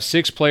is draft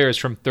 6 players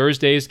from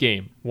Thursday's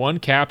game, 1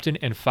 captain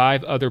and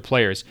 5 other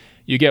players.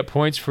 You get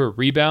points for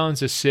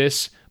rebounds,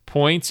 assists,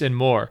 points, and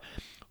more,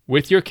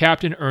 with your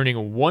captain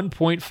earning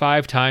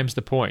 1.5 times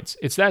the points.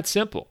 It's that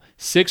simple.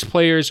 6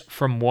 players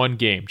from 1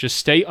 game. Just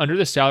stay under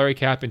the salary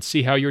cap and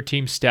see how your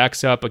team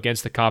stacks up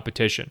against the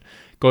competition.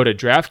 Go to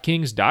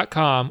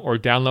DraftKings.com or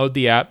download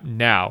the app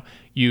now.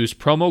 Use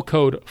promo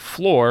code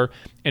FLOOR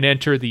and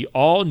enter the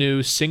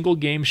all-new Single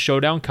Game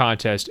Showdown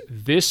contest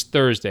this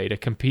Thursday to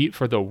compete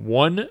for the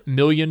 $1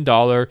 million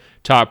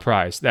top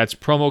prize. That's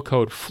promo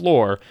code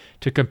FLOOR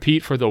to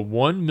compete for the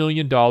 $1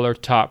 million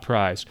top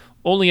prize.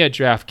 Only at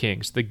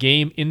DraftKings, the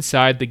game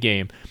inside the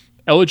game.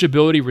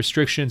 Eligibility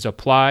restrictions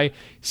apply.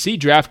 See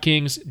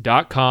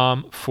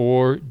DraftKings.com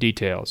for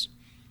details.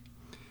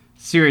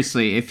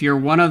 Seriously, if you're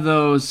one of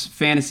those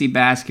fantasy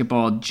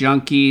basketball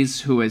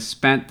junkies who has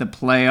spent the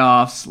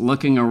playoffs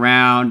looking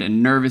around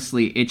and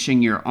nervously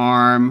itching your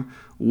arm,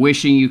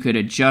 wishing you could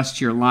adjust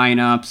your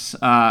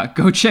lineups.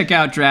 Go check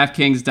out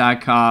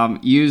DraftKings.com,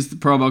 use the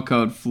promo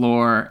code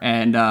FLOOR,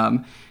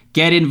 and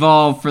get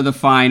involved for the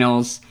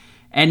finals.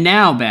 And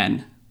now,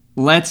 Ben,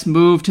 let's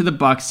move to the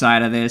Bucks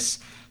side of this.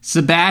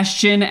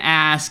 Sebastian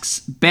asks,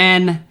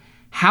 Ben,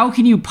 how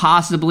can you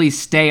possibly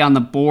stay on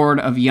the board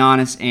of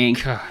Giannis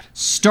Inc? God.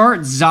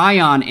 Start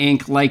Zion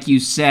Inc. like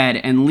you said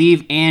and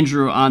leave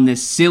Andrew on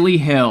this silly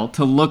hill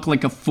to look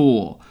like a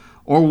fool.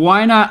 Or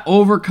why not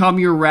overcome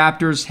your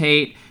Raptors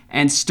hate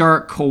and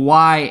start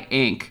Kawhi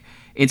Inc?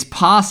 It's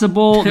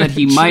possible that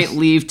he might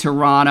leave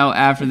Toronto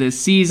after this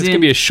season. It's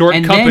gonna be a short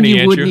and company, then you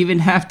Andrew. wouldn't even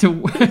have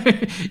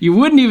to you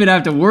wouldn't even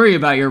have to worry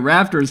about your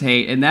Raptors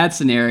hate in that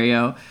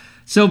scenario.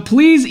 So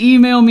please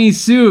email me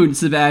soon,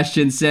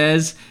 Sebastian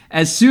says,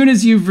 as soon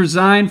as you've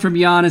resigned from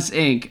Giannis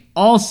Inc.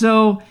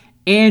 Also,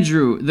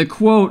 Andrew, the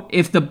quote,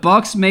 if the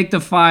Bucks make the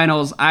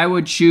finals, I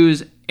would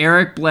choose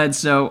Eric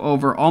Bledsoe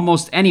over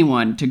almost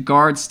anyone to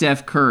guard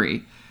Steph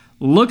Curry.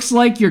 Looks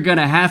like you're going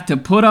to have to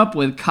put up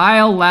with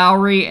Kyle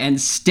Lowry and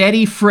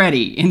Steady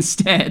Freddy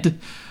instead.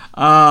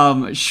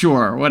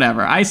 Sure,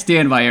 whatever. I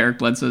stand by Eric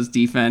Bledsoe's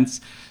defense.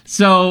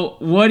 So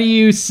what do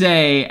you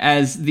say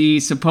as the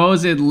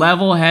supposed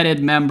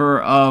level-headed member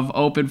of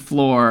Open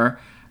Floor?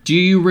 Do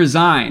you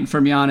resign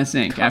from Giannis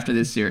Inc. after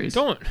this series?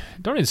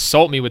 Don't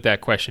insult me with that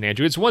question,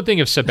 Andrew. It's one thing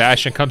if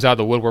Sebastian comes out of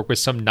the woodwork with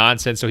some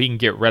nonsense so he can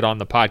get read on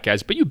the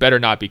podcast, but you better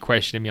not be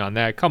questioning me on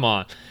that. Come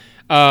on.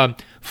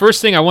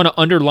 First thing, I want to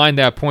underline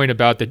that point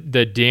about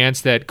the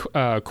dance that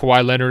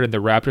Kawhi Leonard and the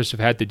Raptors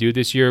have had to do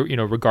this year,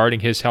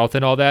 regarding his health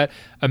and all that.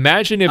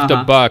 Imagine if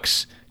the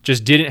Bucks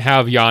just didn't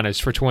have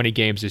Giannis for 20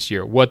 games this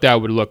year, what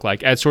that would look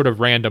like at sort of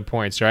random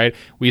points, right?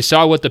 We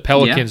saw what the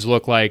Pelicans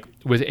look like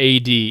with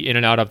AD in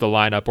and out of the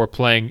lineup or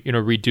playing,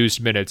 reduced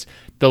minutes.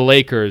 The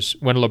Lakers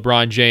when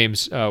LeBron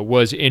James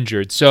was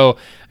injured. So,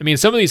 I mean,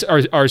 some of these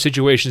are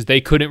situations they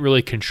couldn't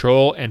really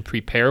control and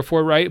prepare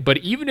for, right? But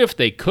even if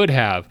they could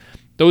have,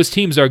 those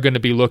teams are going to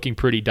be looking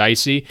pretty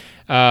dicey.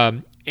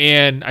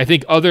 And I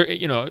think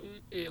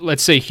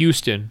let's say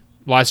Houston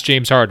lost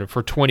James Harden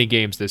for 20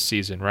 games this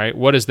season, right?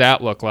 What does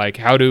that look like?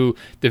 How do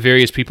the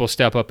various people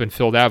step up and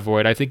fill that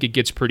void? I think it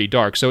gets pretty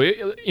dark. So,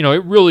 it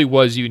really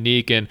was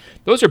unique, and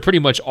those are pretty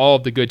much all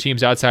of the good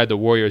teams outside the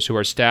Warriors who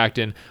are stacked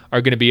and are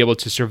going to be able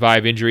to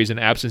survive injuries and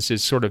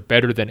absences sort of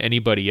better than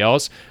anybody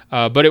else.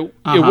 But it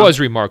was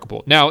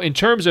remarkable. Now, in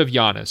terms of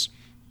Giannis,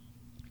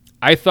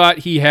 I thought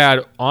he had,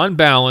 on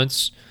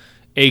balance,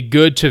 a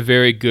good to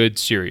very good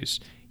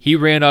series. He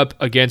ran up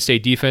against a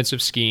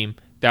defensive scheme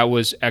that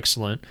was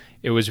excellent.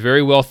 It was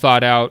very well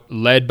thought out,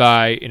 led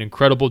by an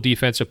incredible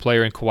defensive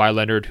player in Kawhi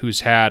Leonard,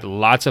 who's had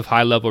lots of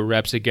high-level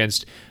reps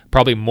against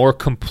probably more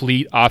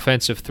complete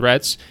offensive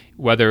threats,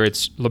 whether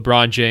it's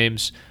LeBron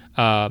James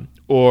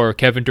or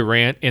Kevin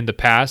Durant in the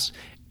past,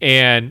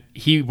 and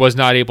he was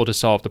not able to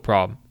solve the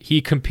problem.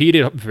 He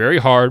competed very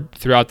hard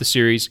throughout the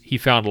series. He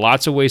found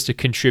lots of ways to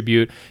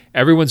contribute.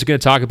 Everyone's going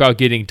to talk about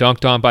getting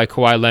dunked on by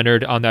Kawhi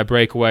Leonard on that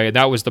breakaway, and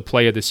that was the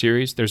play of the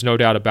series. There's no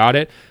doubt about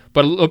it.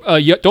 But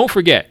don't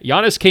forget,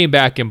 Giannis came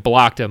back and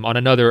blocked him on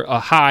another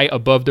high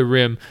above the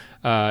rim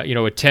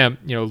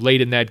attempt late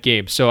in that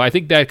game. So I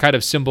think that kind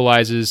of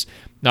symbolizes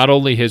not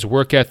only his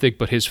work ethic,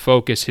 but his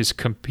focus, his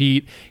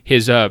compete,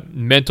 his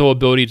mental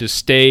ability to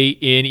stay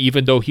in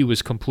even though he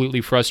was completely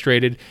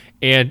frustrated,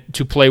 and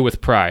to play with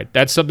pride.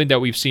 That's something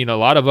that we've seen a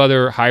lot of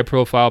other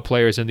high-profile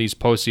players in these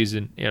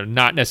postseason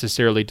not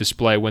necessarily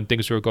display when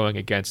things were going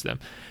against them.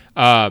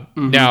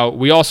 Now,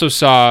 we also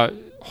saw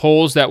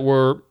holes that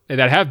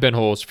have been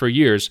holes for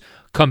years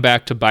come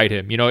back to bite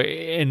him.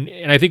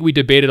 And I think we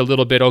debated a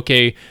little bit,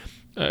 okay,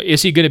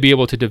 is he going to be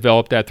able to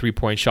develop that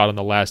three-point shot on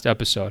the last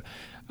episode?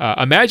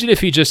 Imagine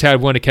if he just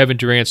had one of Kevin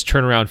Durant's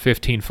turnaround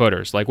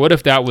 15-footers. Like, what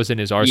if that was in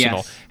his arsenal?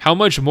 Yes. How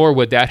much more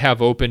would that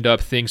have opened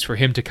up things for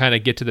him to kind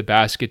of get to the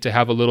basket, to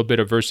have a little bit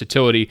of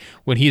versatility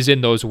when he's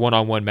in those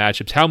one-on-one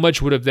matchups? How much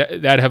would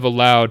that have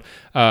allowed,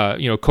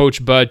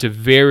 Coach Bud to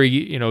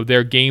vary,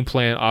 their game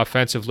plan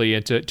offensively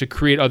and to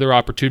create other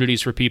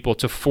opportunities for people,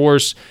 to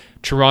force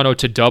Toronto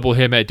to double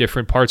him at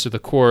different parts of the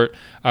court,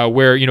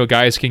 where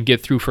guys can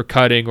get through for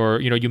cutting, or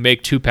you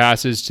make two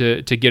passes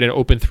to get an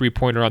open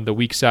three-pointer on the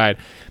weak side.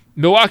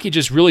 Milwaukee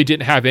just really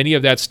didn't have any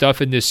of that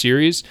stuff in this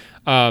series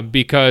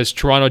because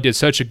Toronto did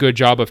such a good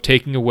job of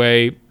taking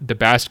away the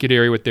basket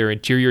area with their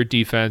interior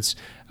defense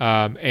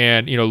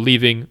and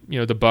leaving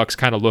the Bucks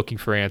kind of looking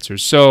for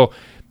answers. So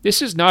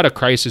this is not a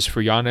crisis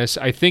for Giannis.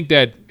 I think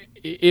that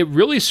it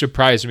really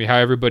surprised me how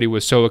everybody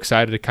was so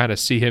excited to kind of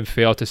see him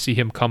fail, to see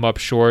him come up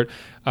short.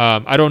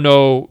 I don't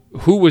know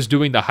who was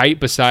doing the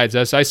hype besides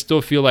us. I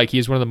still feel like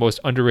he's one of the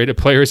most underrated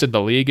players in the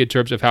league in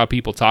terms of how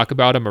people talk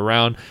about him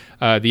around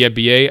the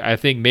NBA. I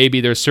think maybe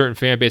there's certain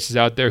fan bases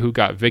out there who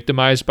got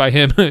victimized by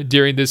him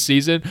during this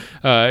season.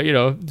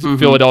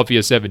 Philadelphia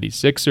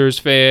 76ers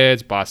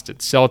fans, Boston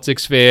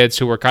Celtics fans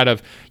who were kind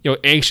of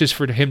anxious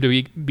for him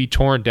to be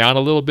torn down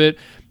a little bit.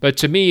 But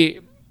to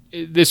me,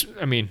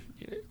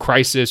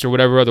 crisis or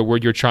whatever other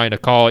word you're trying to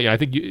call it. I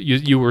think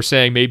you were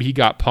saying maybe he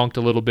got punked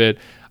a little bit.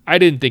 I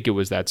didn't think it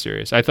was that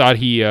serious. I thought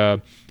he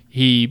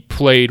he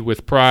played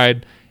with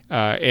pride,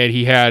 and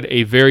he had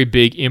a very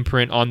big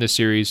imprint on the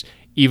series,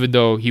 even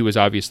though he was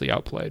obviously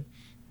outplayed.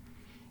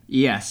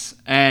 Yes,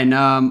 and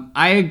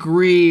I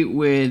agree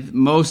with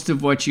most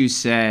of what you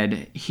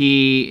said.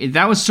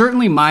 That was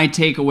certainly my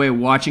takeaway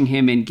watching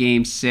him in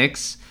Game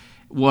 6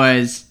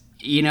 was,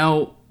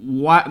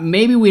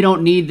 maybe we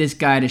don't need this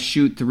guy to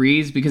shoot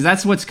threes, because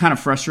that's what's kind of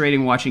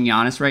frustrating watching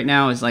Giannis right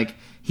now is like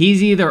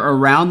he's either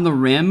around the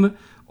rim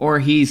or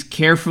he's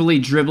carefully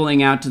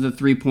dribbling out to the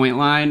three-point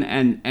line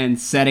and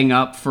setting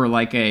up for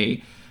like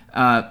a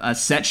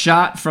set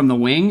shot from the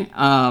wing.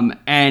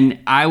 And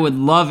I would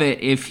love it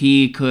if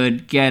he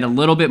could get a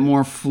little bit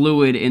more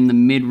fluid in the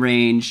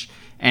mid-range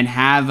and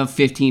have a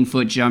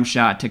 15-foot jump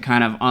shot to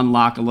kind of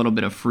unlock a little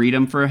bit of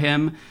freedom for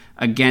him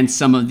against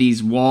some of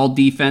these wall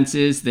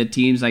defenses that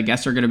teams, I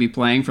guess, are going to be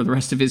playing for the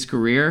rest of his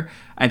career.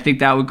 I think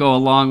that would go a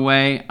long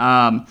way.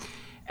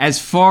 As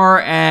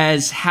far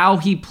as how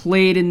he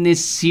played in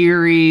this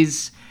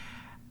series,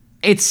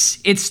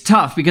 it's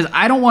tough because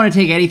I don't want to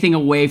take anything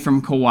away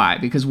from Kawhi,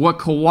 because what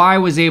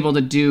Kawhi was able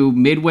to do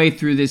midway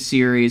through this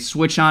series,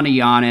 switch on to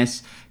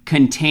Giannis,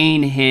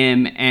 contain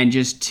him, and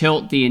just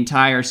tilt the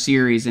entire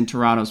series in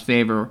Toronto's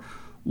favor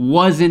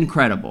was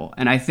incredible.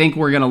 And I think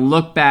we're going to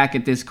look back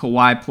at this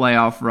Kawhi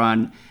playoff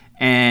run,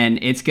 and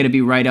it's going to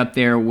be right up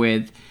there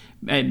with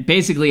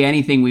basically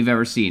anything we've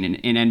ever seen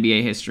in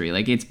NBA history.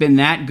 Like, it's been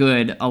that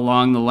good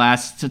along the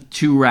last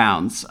two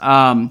rounds.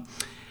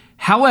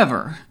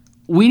 However,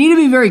 we need to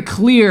be very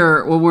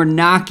clear when we're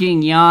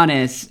knocking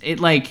Giannis.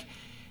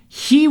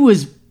 He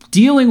was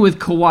dealing with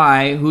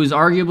Kawhi, who's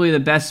arguably the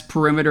best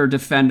perimeter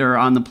defender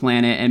on the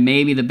planet and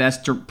maybe the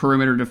best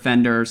perimeter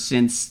defender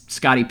since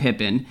Scottie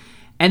Pippen.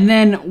 And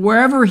then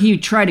wherever he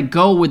tried to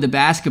go with the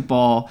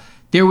basketball,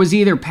 there was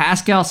either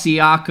Pascal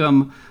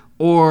Siakam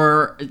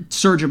or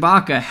Serge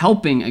Ibaka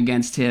helping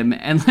against him.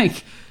 And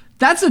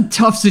that's a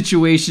tough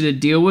situation to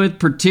deal with,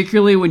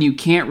 particularly when you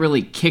can't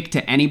really kick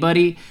to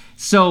anybody.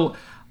 So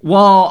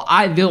while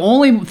the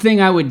only thing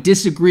I would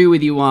disagree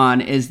with you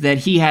on is that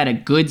he had a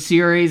good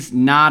series,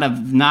 not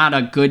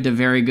a good to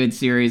very good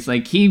series.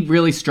 He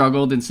really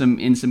struggled in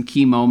some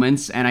key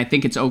moments, and I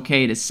think it's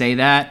okay to say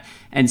that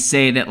and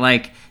say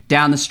that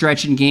down the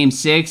stretch in Game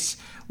 6,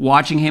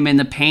 watching him in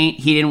the paint,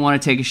 he didn't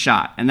want to take a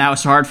shot, and that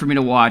was hard for me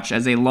to watch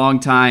as a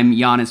longtime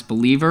Giannis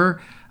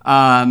believer.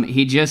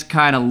 He just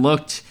kind of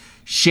looked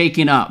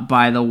shaken up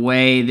by the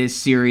way this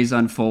series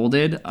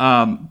unfolded.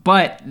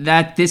 But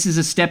this is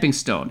a stepping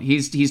stone.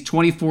 He's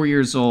 24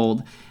 years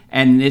old,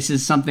 and this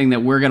is something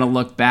that we're going to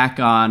look back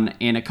on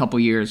in a couple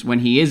years when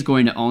he is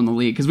going to own the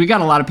league. Because we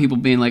got a lot of people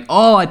being like,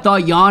 oh, I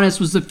thought Giannis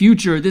was the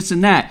future, this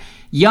and that.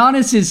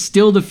 Giannis is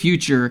still the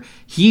future.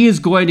 He is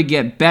going to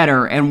get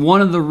better, and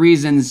one of the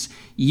reasons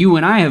you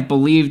and I have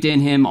believed in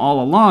him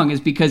all along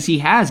is because he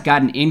has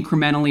gotten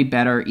incrementally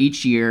better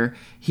each year.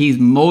 He's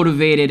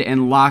motivated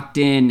and locked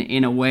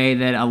in a way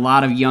that a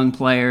lot of young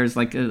players,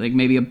 like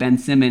maybe a Ben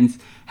Simmons,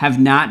 have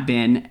not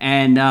been.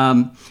 And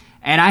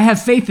I have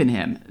faith in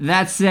him.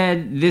 That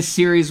said, this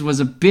series was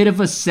a bit of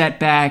a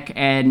setback,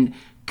 and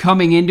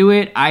coming into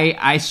it,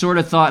 I sort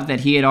of thought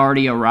that he had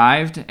already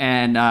arrived,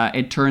 and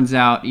it turns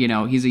out,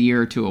 he's a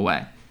year or two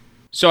away.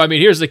 So,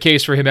 here's the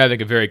case for him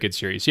having a very good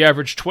series. He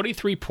averaged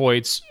 23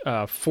 points,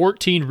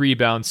 14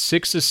 rebounds,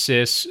 6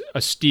 assists,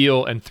 a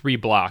steal, and 3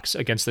 blocks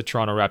against the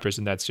Toronto Raptors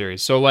in that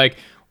series. So,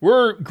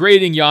 we're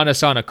grading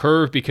Giannis on a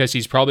curve because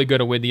he's probably going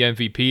to win the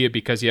MVP,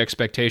 because the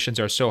expectations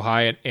are so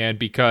high, and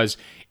because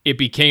it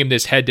became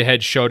this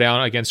head-to-head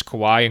showdown against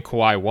Kawhi, and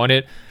Kawhi won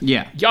it.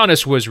 Yeah.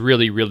 Giannis was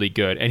really, really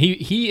good. And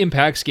he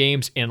impacts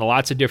games in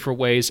lots of different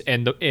ways.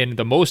 And in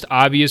the most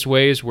obvious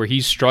ways where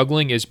he's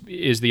struggling is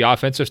the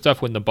offensive stuff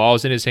when the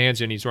ball's in his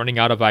hands and he's running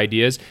out of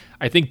ideas.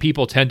 I think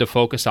people tend to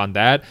focus on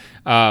that.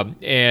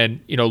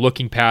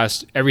 Looking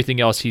past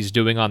everything else he's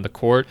doing on the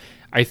court.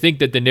 I think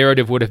that the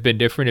narrative would have been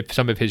different if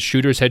some of his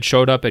shooters had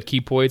showed up at key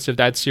points of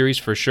that series,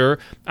 for sure.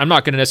 I'm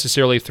not going to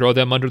necessarily throw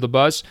them under the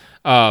bus,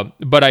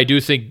 but I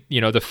do think,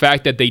 the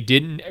fact that they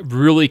didn't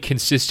really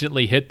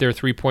consistently hit their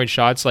three-point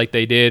shots like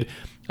they did,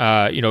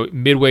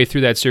 midway through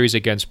that series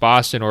against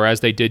Boston, or as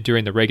they did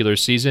during the regular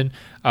season,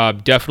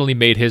 definitely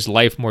made his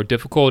life more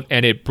difficult,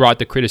 and it brought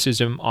the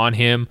criticism on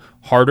him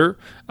harder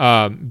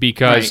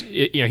because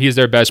right. He's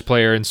their best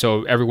player, and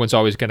so everyone's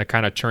always going to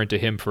kind of turn to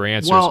him for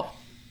answers. Well,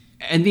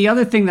 and the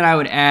other thing that I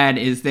would add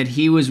is that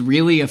he was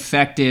really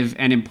effective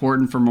and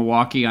important for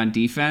Milwaukee on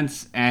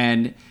defense.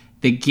 And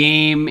the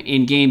game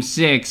in Game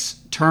 6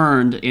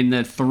 turned in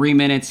the 3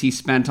 minutes he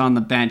spent on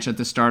the bench at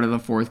the start of the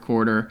fourth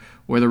quarter,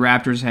 where the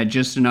Raptors had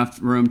just enough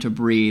room to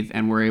breathe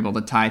and were able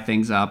to tie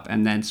things up.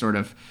 And then sort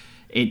of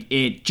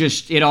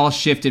it all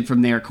shifted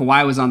from there.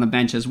 Kawhi was on the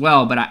bench as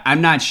well, but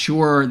I'm not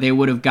sure they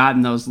would have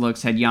gotten those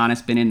looks had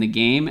Giannis been in the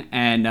game.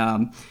 And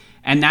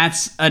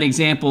that's an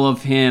example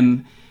of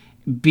him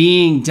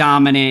being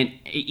dominant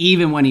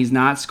even when he's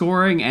not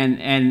scoring,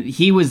 and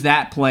he was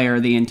that player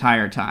the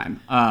entire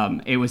time.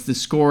 It was the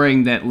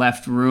scoring that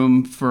left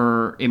room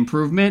for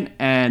improvement,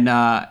 and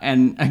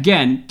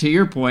again, to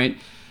your point,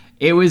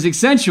 it was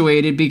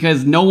accentuated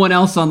because no one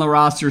else on the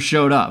roster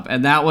showed up.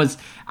 And that was,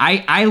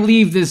 I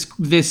leave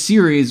this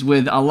series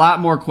with a lot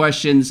more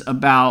questions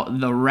about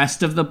the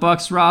rest of the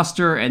Bucks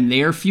roster and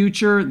their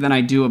future than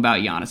I do about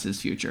Giannis's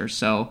future.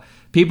 So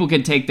people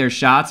can take their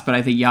shots, but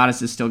I think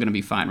Giannis is still going to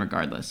be fine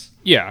regardless.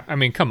 Yeah, I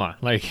mean, come on.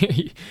 Like,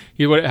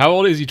 how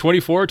old is he?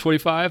 24,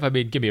 25? I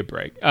mean, give me a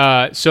break.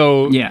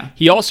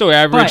 He also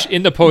averaged,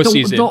 in the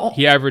postseason,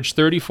 he averaged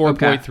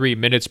 34.3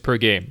 minutes per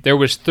game. There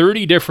was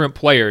 30 different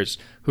players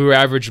who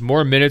averaged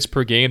more minutes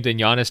per game than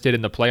Giannis did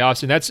in the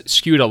playoffs, and that's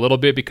skewed a little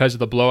bit because of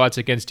the blowouts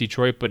against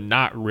Detroit, but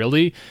not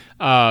really.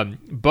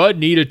 Bud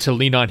needed to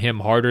lean on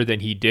him harder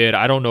than he did.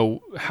 I don't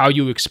know how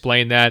you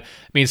explain that.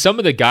 I mean, some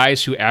of the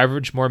guys who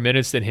averaged more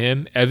minutes than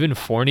him, Evan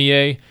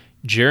Fournier,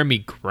 Jeremy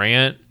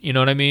Grant, you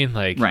know what I mean?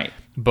 Like, right.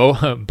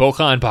 Bojan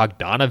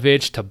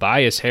Bogdanovic,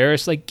 Tobias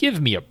Harris, like,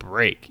 give me a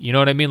break. You know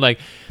what I mean? Like,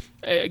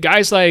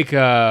 guys like,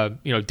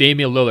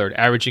 Damian Lillard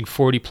averaging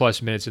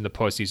 40-plus minutes in the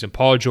postseason.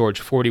 Paul George,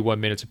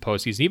 41 minutes in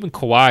postseason. Even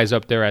Kawhi is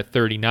up there at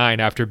 39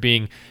 after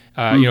being,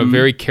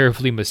 very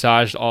carefully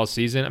massaged all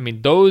season. I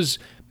mean, those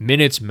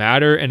minutes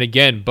matter. And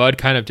again, Bud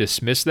kind of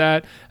dismissed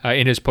that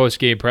in his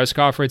post-game press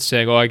conference,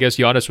 saying, I guess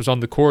Giannis was on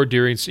the court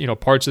during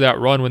parts of that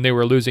run when they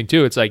were losing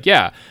too. It's like,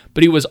 yeah,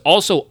 but he was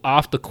also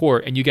off the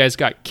court, and you guys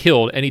got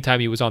killed anytime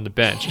he was on the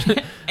bench.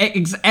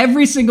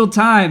 Every single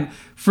time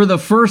for the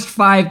first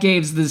 5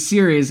 games of the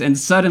series, and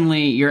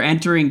suddenly you're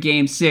entering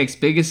Game 6,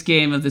 biggest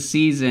game of the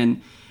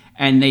season,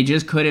 and they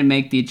just couldn't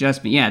make the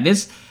adjustment. Yeah,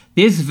 this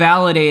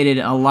validated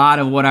a lot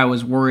of what I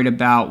was worried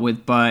about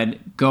with Bud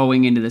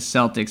going into the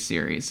Celtics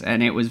series,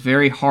 and it was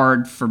very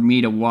hard for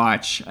me to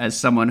watch as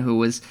someone who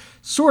was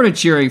sort of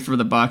cheering for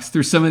the Bucks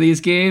through some of these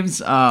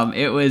games.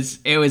 It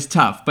was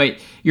tough, but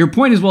your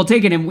point is well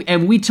taken,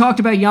 and we talked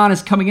about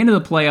Giannis coming into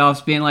the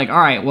playoffs being like,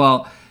 all right,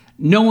 well,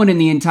 no one in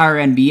the entire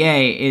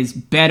NBA is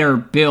better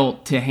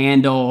built to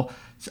handle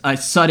a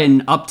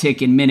sudden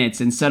uptick in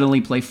minutes and suddenly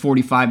play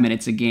 45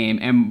 minutes a game,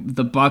 and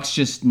the Bucks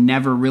just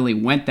never really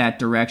went that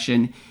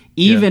direction.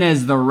 Even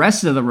as the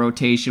rest of the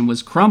rotation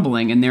was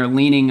crumbling, and they're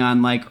leaning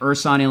on like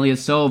Ersan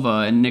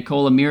Ilyasova and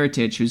Nikola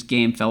Mirotic, whose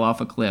game fell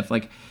off a cliff.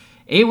 Like,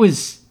 it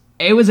was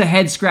a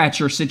head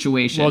scratcher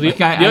situation. Well,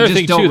 I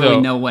just don't really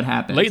know what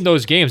happened. Late in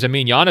those games, I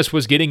mean, Giannis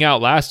was getting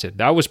outlasted.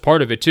 That was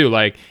part of it too.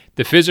 Like,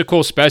 the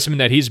physical specimen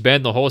that he's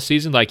been the whole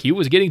season, like, he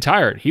was getting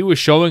tired. He was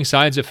showing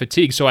signs of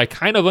fatigue. So I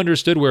kind of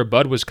understood where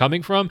Bud was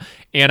coming from,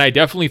 and I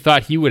definitely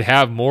thought he would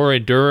have more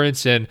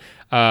endurance and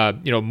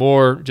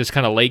more just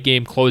kind of late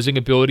game closing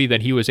ability than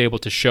he was able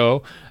to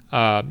show,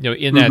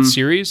 in that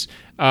series.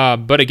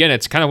 But again,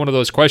 it's kind of one of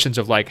those questions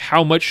of like,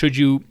 how much should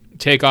you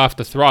take off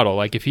the throttle?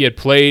 Like, if he had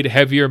played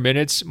heavier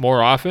minutes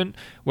more often,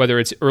 whether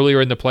it's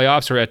earlier in the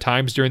playoffs or at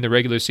times during the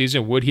regular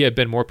season, would he have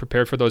been more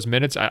prepared for those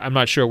minutes? I'm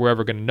not sure we're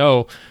ever going to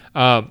know.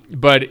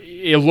 But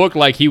it looked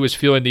like he was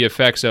feeling the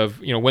effects of,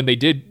 when they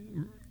did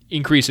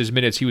increase his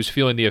minutes, he was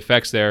feeling the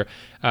effects there.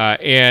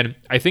 And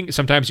I think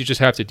sometimes you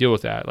just have to deal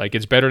with that. Like,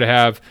 it's better to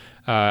have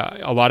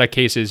a lot of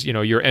cases,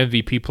 your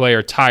MVP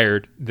player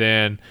tired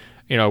than,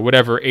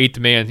 whatever eighth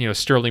man,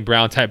 Sterling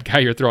Brown type guy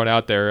you're throwing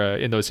out there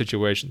in those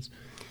situations.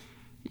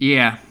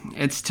 Yeah,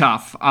 it's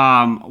tough.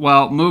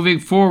 Well, moving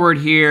forward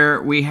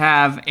here, we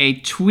have a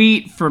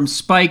tweet from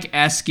Spike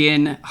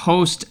Eskin,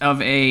 host of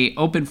a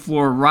Open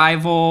Floor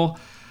Rival,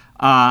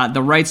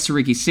 the Rights to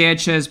Ricky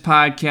Sanchez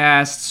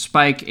podcast.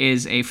 Spike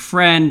is a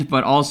friend,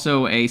 but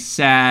also a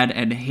sad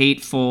and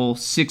hateful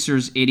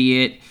Sixers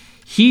idiot.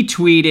 He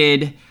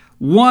tweeted,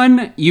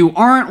 1, you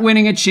aren't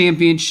winning a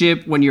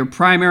championship when your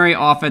primary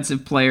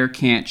offensive player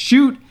can't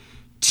shoot.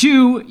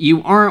 2,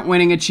 you aren't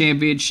winning a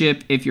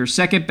championship if your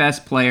second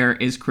best player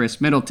is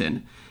Khris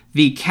Middleton.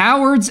 The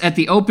cowards at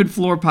the Open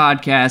Floor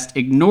podcast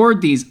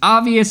ignored these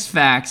obvious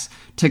facts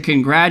to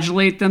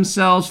congratulate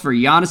themselves for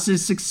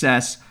Giannis's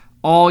success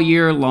all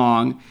year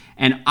long,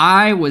 and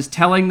I was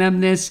telling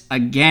them this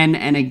again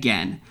and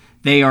again.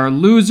 They are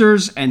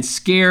losers and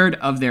scared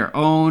of their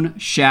own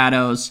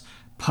shadows.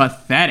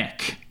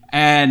 Pathetic.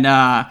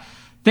 And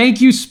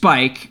thank you,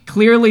 Spike.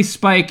 Clearly,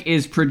 Spike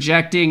is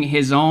projecting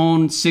his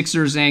own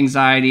Sixers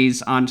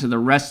anxieties onto the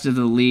rest of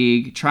the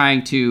league,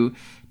 trying to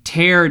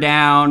tear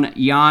down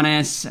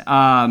Giannis,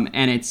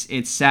 and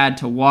it's sad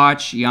to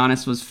watch.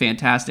 Giannis was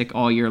fantastic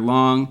all year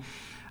long.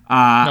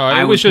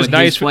 It was just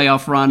nice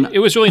playoff run. It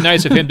was really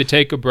nice of him to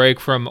take a break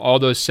from all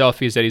those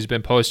selfies that he's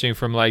been posting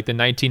from like the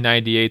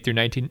 1998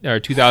 through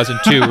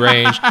 2002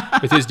 range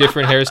with his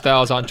different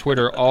hairstyles on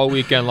Twitter all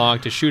weekend long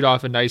to shoot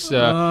off a nice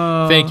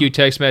thank you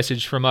text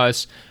message from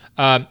us.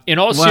 In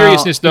all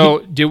seriousness,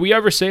 though, did we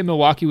ever say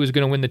Milwaukee was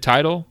going to win the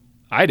title?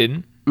 I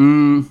didn't.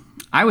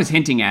 I was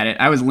hinting at it.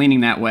 I was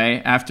leaning that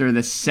way after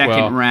the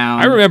second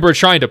round. I remember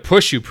trying to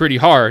push you pretty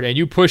hard, and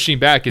you pushing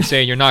back and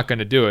saying you're not going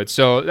to do it.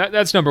 So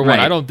that's number one. Right.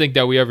 I don't think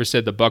that we ever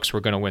said the Bucks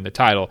were going to win the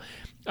title.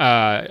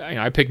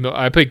 I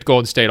picked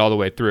Golden State all the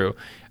way through.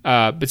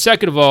 But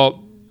second of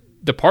all,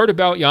 the part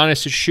about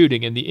Giannis'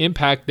 shooting and the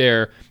impact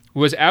there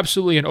was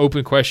absolutely an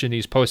open question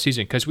these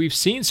postseason, because we've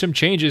seen some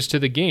changes to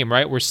the game,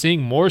 right? We're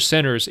seeing more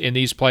centers in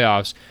these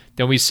playoffs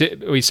than we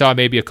saw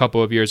maybe a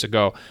couple of years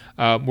ago.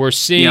 We're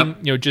seeing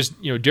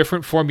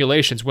different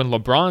formulations. When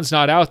LeBron's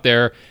not out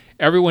there,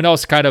 everyone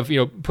else kind of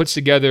puts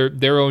together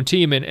their own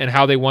team and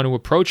how they want to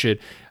approach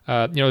it.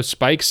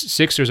 Spike's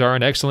Sixers are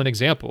an excellent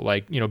example.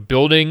 Like,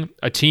 building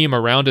a team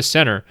around a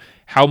center.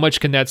 How much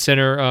can that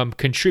center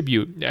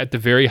contribute at the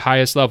very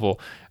highest level?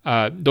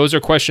 Those are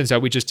questions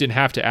that we just didn't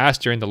have to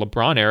ask during the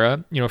LeBron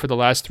era, for the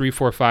last 3,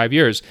 4, 5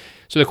 years.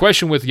 So the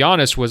question with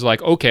Giannis was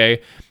like,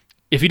 okay,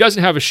 if he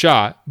doesn't have a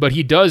shot, but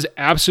he does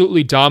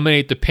absolutely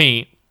dominate the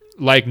paint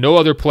like no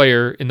other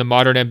player in the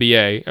modern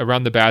NBA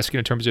around the basket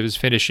in terms of his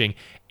finishing,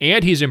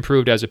 and he's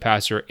improved as a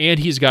passer, and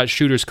he's got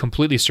shooters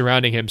completely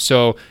surrounding him,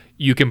 so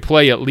you can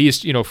play at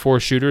least 4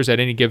 shooters at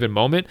any given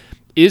moment.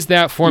 Is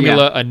that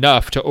formula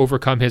enough to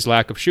overcome his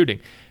lack of shooting?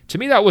 To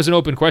me, that was an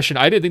open question.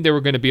 I didn't think they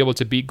were going to be able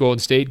to beat Golden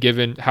State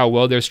given how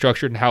well they're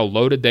structured and how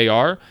loaded they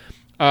are.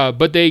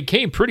 But they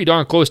came pretty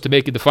darn close to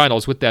making the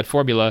finals with that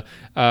formula,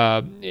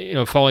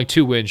 falling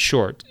 2 wins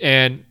short.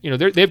 And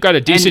they've got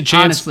a decent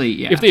chance.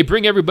 Honestly, if they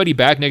bring everybody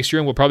back next year,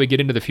 and we'll probably get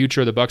into the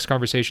future of the Bucks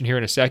conversation here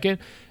in a second,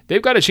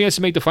 they've got a chance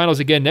to make the finals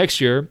again next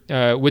year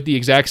with the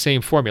exact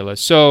same formula.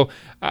 So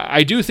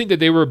I do think that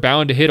they were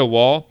bound to hit a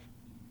wall,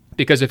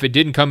 because if it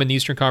didn't come in the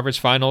Eastern Conference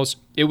Finals,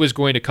 it was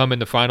going to come in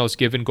the finals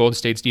given Golden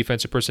State's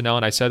defensive personnel.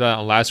 And I said that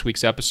on last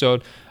week's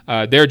episode.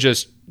 They're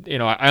just,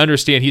 I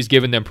understand he's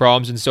given them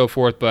problems and so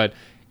forth, but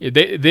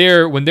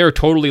when they're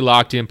totally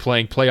locked in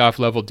playing playoff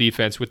level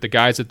defense with the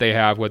guys that they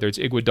have, whether it's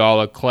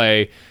Iguodala,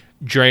 Clay,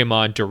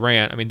 Draymond,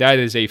 Durant, I mean, that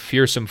is a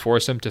fearsome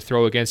foursome to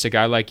throw against a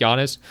guy like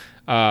Giannis.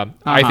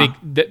 I think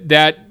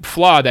that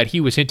flaw that he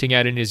was hinting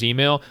at in his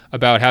email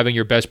about having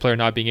your best player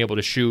not being able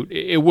to shoot,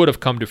 it would have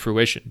come to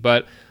fruition.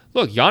 But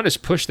look,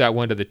 Giannis pushed that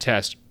one to the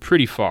test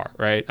pretty far,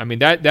 right? I mean,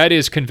 that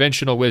is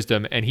conventional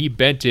wisdom, and he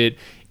bent it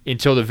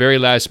until the very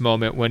last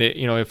moment when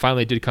it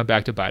finally did come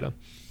back to bite him.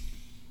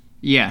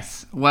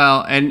 Yes.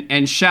 Well,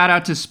 and shout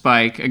out to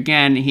Spike.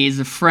 Again, he's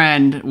a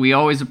friend. We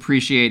always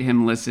appreciate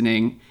him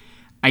listening.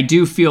 I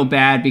do feel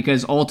bad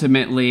because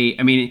ultimately,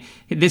 I mean,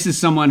 this is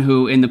someone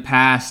who in the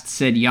past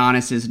said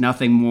Giannis is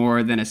nothing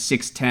more than a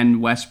 6'10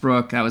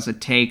 Westbrook. That was a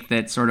take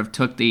that sort of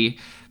took the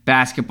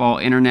basketball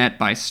internet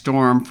by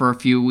storm for a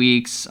few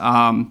weeks.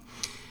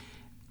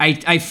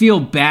 I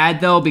feel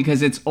bad, though,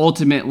 because it's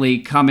ultimately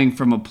coming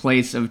from a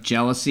place of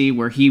jealousy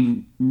where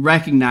he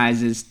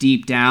recognizes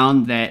deep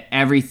down that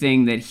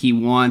everything that he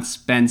wants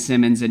Ben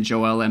Simmons and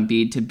Joel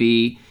Embiid to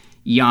be,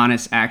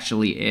 Giannis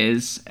actually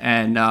is.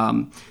 And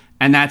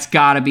that's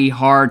got to be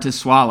hard to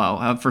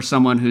swallow for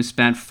someone who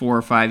spent 4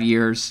 or 5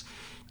 years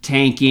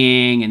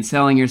tanking and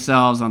selling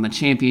yourselves on the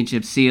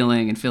championship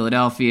ceiling in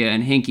Philadelphia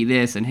and hinky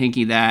this and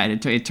hinky that.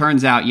 It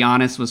turns out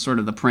Giannis was sort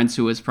of the prince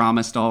who was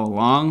promised all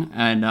along.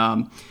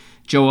 And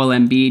Joel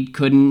Embiid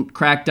couldn't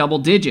crack double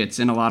digits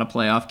in a lot of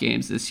playoff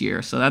games this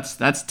year. So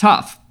that's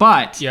tough.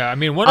 But yeah, I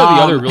mean, one of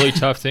the other really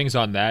tough things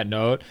on that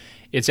note,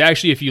 it's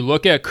actually, if you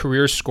look at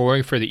career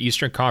scoring for the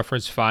Eastern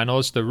Conference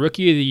Finals, the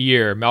Rookie of the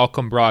Year,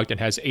 Malcolm Brogdon,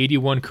 has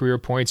 81 career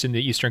points in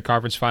the Eastern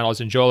Conference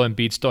Finals, and Joel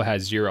Embiid still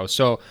has 0.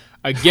 So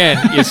again,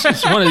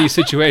 it's one of these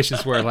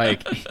situations where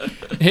like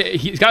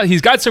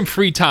he's got some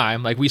free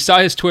time. Like we saw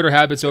his Twitter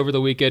habits over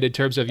the weekend in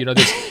terms of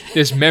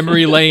this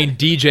memory lane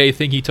DJ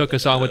thing he took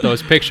us on with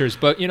those pictures.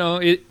 But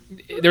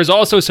there's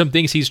also some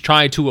things he's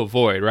trying to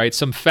avoid, right?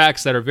 Some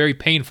facts that are very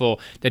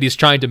painful that he's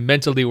trying to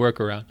mentally work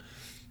around.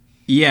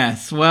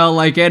 Yes, well,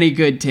 like any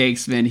good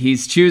takesman,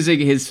 he's choosing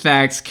his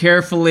facts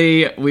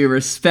carefully. We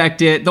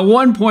respect it. The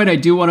one point I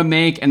do want to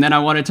make, and then I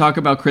want to talk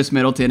about Khris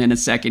Middleton in a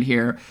second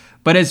here,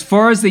 but as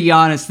far as the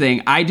Giannis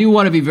thing, I do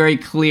want to be very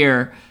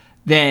clear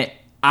that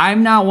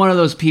I'm not one of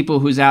those people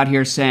who's out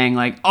here saying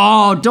like,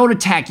 oh, don't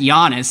attack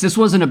Giannis. This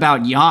wasn't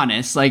about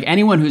Giannis. Like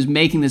anyone who's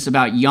making this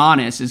about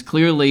Giannis is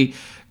clearly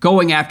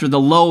going after the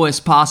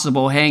lowest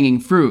possible hanging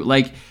fruit.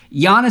 Like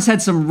Giannis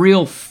had some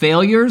real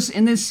failures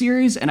in this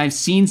series, and I've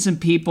seen some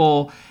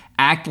people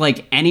act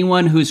like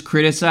anyone who's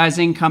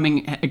criticizing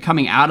coming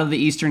out of the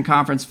Eastern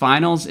Conference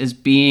Finals is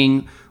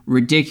being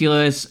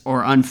ridiculous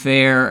or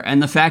unfair.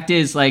 And the fact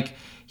is, like,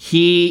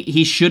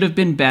 he should have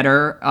been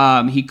better.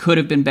 He could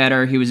have been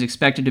better. He was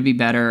expected to be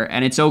better,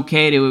 and it's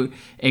okay to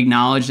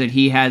acknowledge that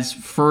he has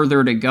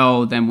further to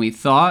go than we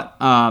thought.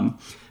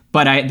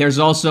 But there's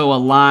also a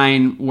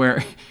line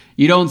where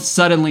you don't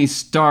suddenly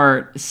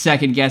start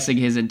second-guessing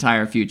his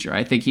entire future.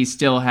 I think he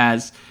still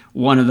has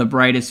one of the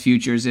brightest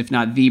futures, if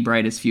not the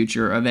brightest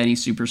future, of any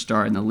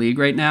superstar in the league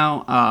right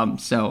now.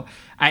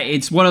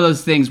 It's one of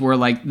those things where,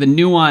 like, the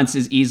nuance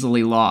is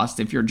easily lost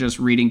if you're just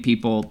reading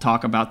people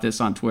talk about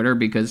this on Twitter,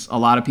 because a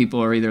lot of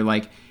people are either,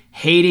 like,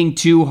 hating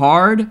too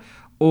hard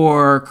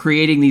or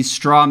creating these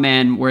straw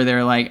men where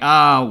they're like,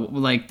 oh,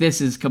 like,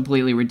 this is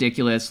completely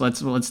ridiculous.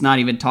 Let's not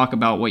even talk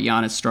about what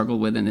Giannis struggled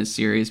with in this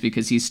series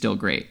because he's still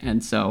great.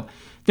 And so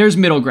there's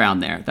middle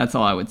ground there. That's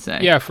all I would say.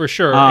 Yeah, for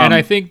sure. And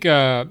I think,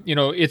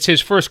 it's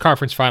his first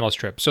conference finals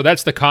trip. So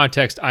that's the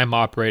context I'm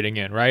operating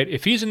in, right?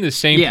 If he's in the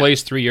same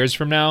place 3 years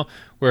from now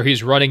where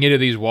he's running into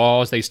these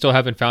walls, they still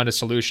haven't found a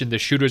solution. The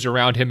shooters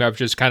around him have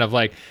just kind of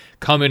like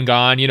come and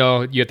gone. You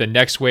have the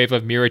next wave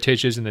of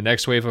Mirotiches and the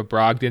next wave of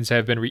Brogdons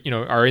have been,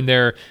 are in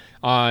there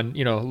on,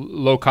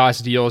 low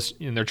cost deals,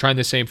 and they're trying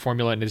the same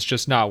formula and it's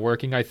just not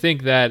working. I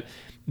think that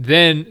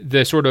then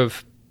the sort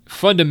of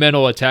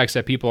fundamental attacks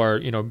that people are,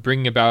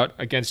 bringing about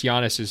against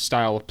Giannis's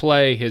style of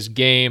play, his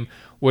game,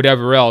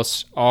 whatever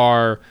else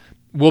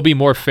will be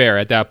more fair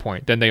at that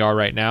point than they are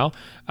right now.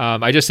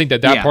 I just think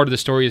that part of the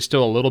story is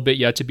still a little bit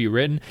yet to be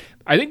written.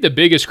 I think the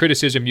biggest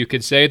criticism you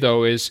could say,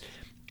 though, is,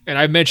 and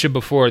I've mentioned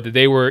before that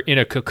they were in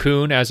a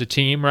cocoon as a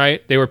team,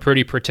 right? They were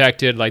pretty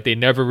protected. Like, they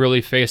never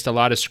really faced a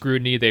lot of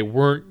scrutiny. They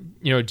weren't,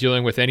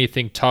 dealing with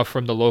anything tough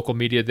from the local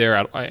media there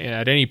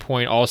at any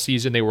point all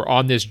season. They were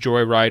on this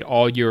joyride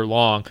all year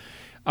long.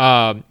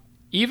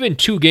 Even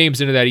 2 games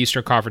into that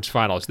Eastern Conference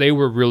Finals, they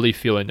were really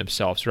feeling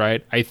themselves,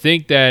 right? I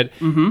think that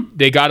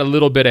they got a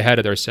little bit ahead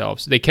of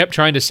themselves. They kept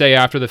trying to say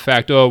after the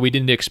fact, we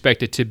didn't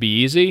expect it to be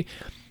easy.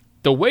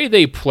 The way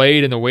they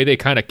played and the way they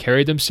kind of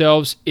carried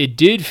themselves, it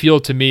did feel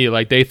to me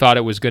like they thought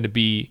it was going to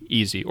be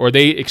easy, or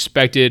they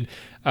expected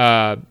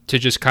to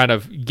just kind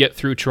of get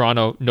through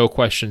Toronto, no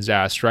questions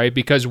asked, right?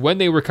 Because when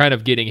they were kind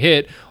of getting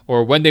hit,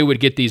 or when they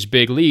would get these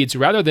big leads,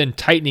 rather than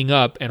tightening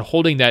up and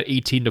holding that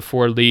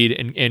 18-4 lead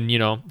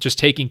and just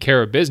taking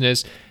care of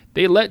business,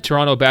 they let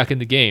Toronto back in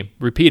the game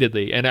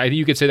repeatedly. And I think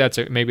you could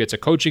say maybe it's a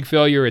coaching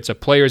failure, it's a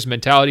player's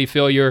mentality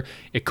failure.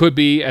 It could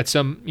be at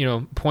some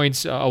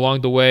points along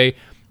the way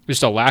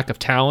just a lack of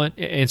talent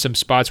in some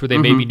spots where they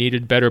maybe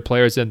needed better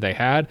players than they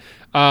had.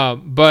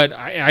 But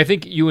I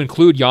think you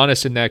include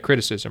Giannis in that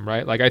criticism,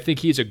 right? Like, I think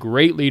he's a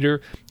great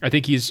leader. I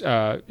think he's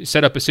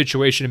set up a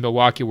situation in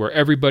Milwaukee where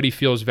everybody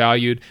feels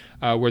valued,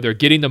 where they're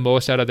getting the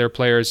most out of their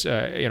players,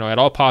 at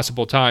all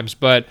possible times.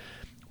 But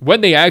when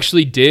they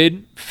actually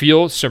did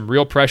feel some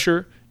real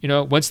pressure,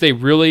 once they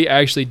really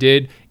actually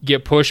did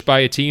get pushed by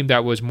a team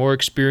that was more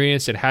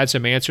experienced and had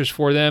some answers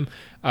for them,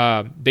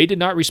 they did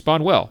not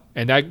respond well.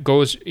 And that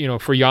goes,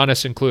 for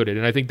Giannis included.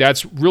 And I think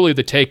that's really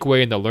the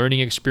takeaway and the learning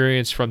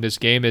experience from this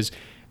game is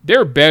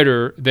they're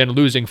better than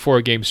losing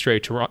 4 games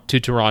straight to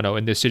Toronto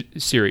in this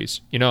series.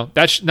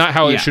 That's not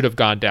how it should have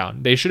gone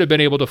down. They should have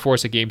been able to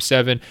force a Game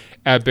 7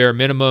 at bare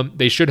minimum.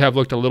 They should have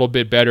looked a little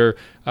bit better,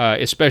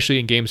 especially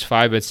in Games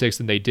 5 and 6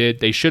 than they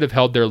did. They should have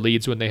held their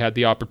leads when they had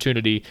the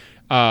opportunity,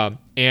 and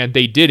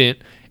they didn't.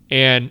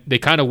 And they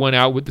kind of went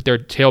out with their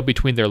tail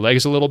between their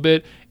legs a little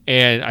bit.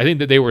 And I think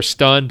that they were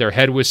stunned. Their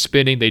head was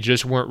spinning. They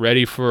just weren't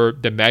ready for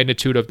the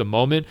magnitude of the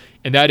moment.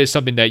 And that is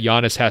something that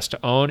Giannis has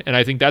to own. And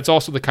I think that's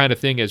also the kind of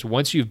thing is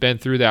once you've been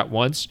through that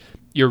once,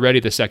 you're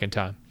ready the second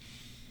time.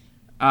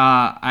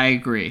 I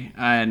agree.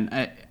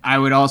 And I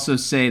would also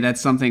say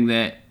that's something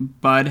that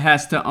Bud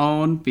has to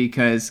own,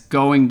 because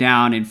going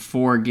down in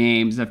 4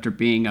 games after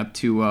being up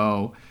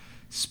 2-0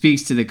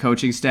 speaks to the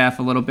coaching staff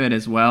a little bit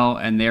as well,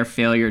 and their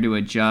failure to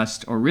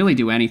adjust or really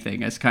do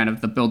anything as kind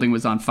of the building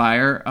was on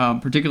fire,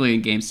 particularly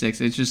in Game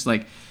 6. It's just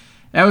like,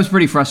 that was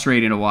pretty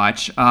frustrating to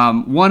watch.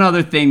 One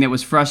other thing that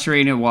was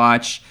frustrating to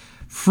watch,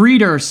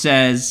 Frieder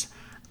says,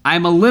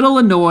 I'm a little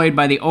annoyed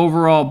by the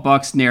overall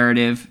Bucks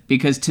narrative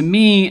because to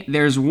me,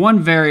 there's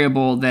one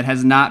variable that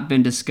has not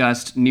been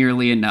discussed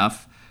nearly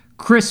enough,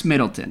 Khris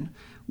Middleton.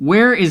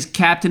 Where is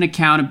captain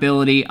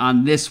accountability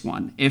on this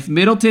one? If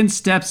Middleton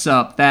steps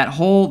up, that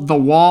whole the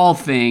wall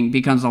thing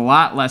becomes a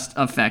lot less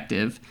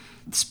effective.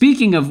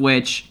 Speaking of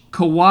which,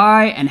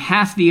 Kawhi and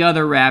half the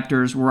other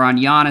Raptors were on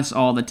Giannis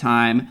all the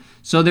time,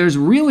 so there's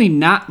really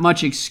not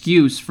much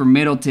excuse for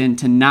Middleton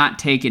to not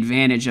take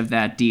advantage of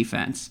that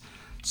defense.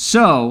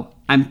 So,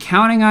 I'm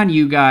counting on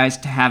you guys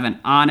to have an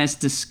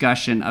honest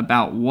discussion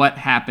about what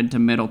happened to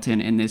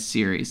Middleton in this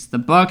series. The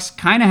Bucks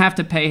kind of have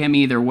to pay him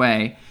either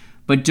way,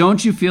 but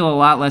don't you feel a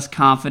lot less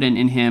confident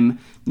in him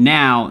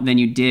now than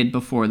you did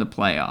before the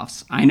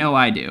playoffs? I know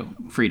I do,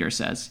 Frieder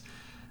says.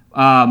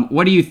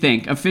 What do you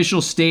think?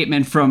 Official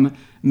statement from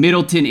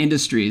Middleton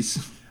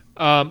Industries.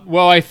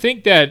 Well, I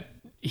think that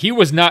he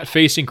was not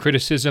facing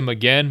criticism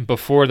again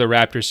before the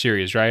Raptors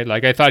series, right?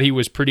 Like, I thought he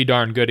was pretty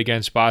darn good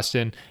against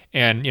Boston,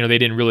 and, they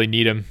didn't really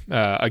need him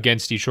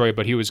against Detroit,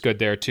 but he was good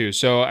there too.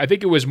 So I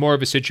think it was more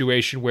of a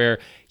situation where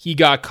he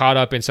got caught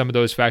up in some of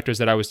those factors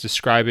that I was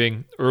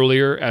describing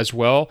earlier as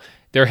well.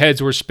 Their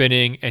heads were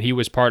spinning, and he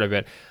was part of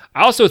it.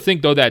 I also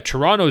think, though, that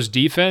Toronto's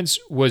defense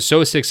was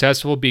so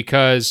successful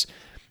because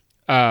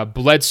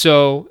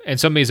Bledsoe and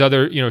some of these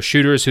other,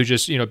 shooters who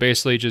just,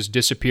 basically just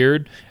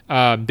disappeared.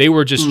 They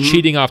were just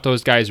cheating off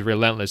those guys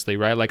relentlessly,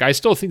 right? Like, I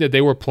still think that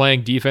they were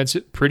playing defense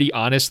pretty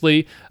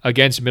honestly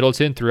against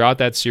Middleton throughout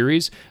that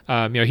series.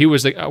 He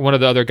was one of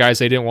the other guys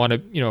they didn't want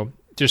to,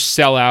 just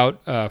sell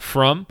out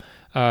from.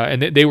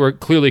 And they were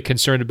clearly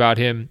concerned about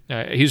him.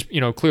 He's,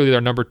 clearly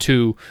their number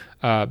 2,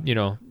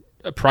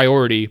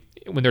 priority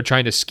when they're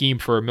trying to scheme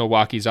for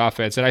Milwaukee's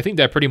offense. And I think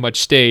that pretty much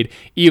stayed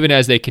even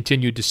as they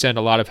continued to send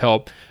a lot of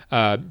help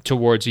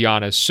towards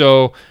Giannis.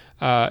 So,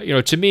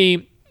 to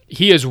me,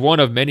 he is one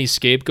of many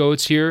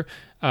scapegoats here.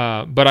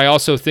 But I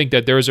also think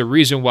that there's a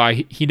reason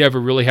why he never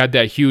really had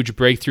that huge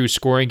breakthrough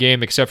scoring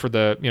game, except for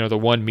the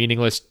one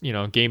meaningless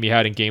game he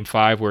had in Game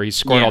 5 where he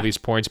scored all these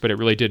points, but it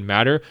really didn't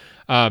matter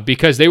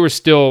because they were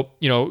still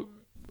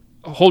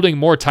holding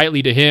more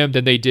tightly to him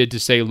than they did to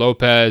say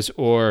Lopez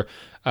or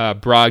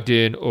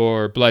Brogdon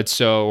or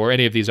Bledsoe or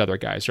any of these other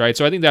guys, right?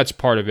 So I think that's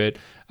part of it.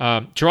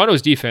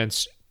 Toronto's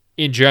defense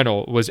in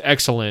general was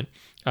excellent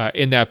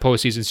in that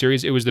postseason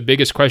series. It was the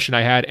biggest question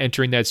I had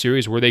entering that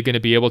series. Were they going to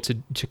be able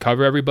to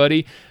cover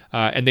everybody?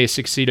 And they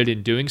succeeded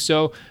in doing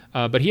so.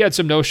 But he had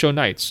some no-show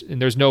nights,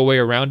 and there's no way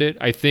around it.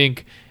 I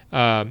think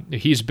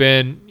he's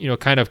been,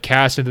 kind of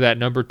cast into that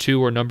number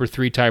 2 or number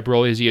 3 type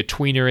role. Is he a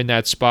tweener in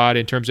that spot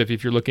in terms of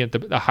if you're looking at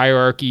the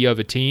hierarchy of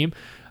a team?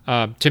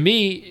 To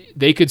me,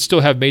 they could still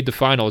have made the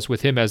finals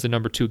with him as the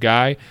number 2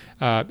 guy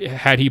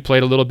had he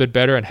played a little bit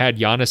better and had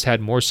Giannis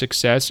had more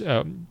success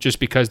just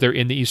because they're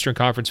in the Eastern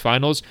Conference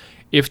Finals.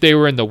 If they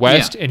were in the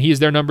West and he's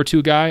their number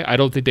 2 guy, I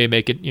don't think they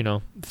make it,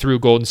 through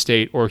Golden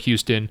State or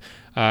Houston.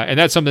 And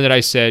that's something that I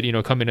said,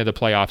 coming into the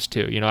playoffs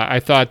too. I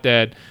thought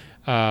that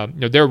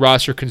their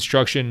roster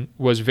construction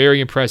was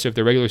very impressive.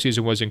 The regular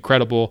season was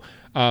incredible,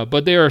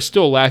 but they are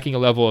still lacking a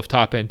level of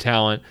top-end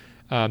talent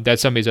that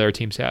some of these other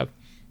teams have.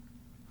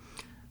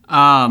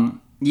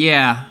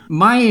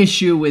 My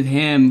issue with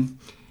him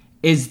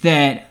is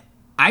that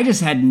I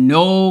just had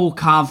no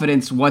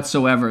confidence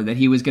whatsoever that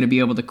he was going to be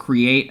able to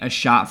create a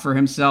shot for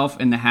himself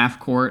in the half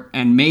court.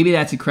 And maybe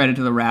that's a credit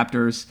to the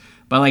Raptors.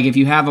 But if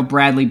you have a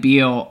Bradley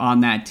Beal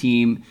on that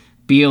team,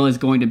 Beal is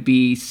going to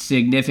be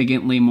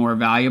significantly more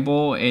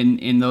valuable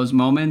in those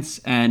moments.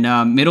 And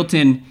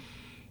Middleton,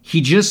 he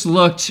just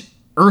looked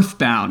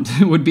earthbound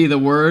would be the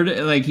word.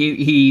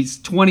 He's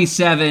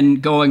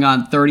 27 going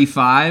on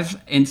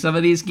 35 in some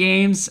of these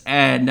games.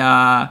 And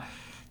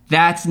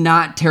that's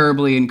not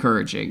terribly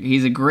encouraging.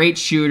 He's a great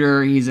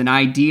shooter. He's an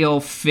ideal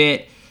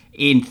fit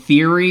in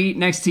theory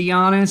next to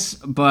Giannis,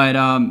 but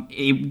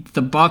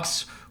the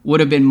Bucks would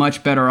have been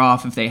much better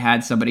off if they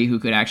had somebody who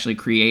could actually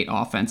create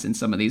offense in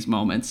some of these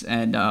moments.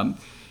 And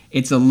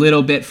it's a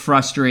little bit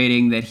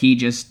frustrating that he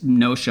just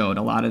no-showed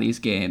a lot of these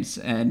games.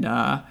 And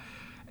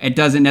it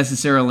doesn't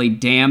necessarily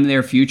damn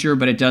their future,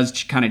 but it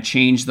does kind of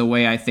change the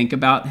way I think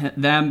about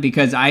them,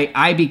 because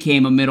I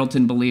became a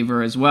Middleton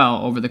believer as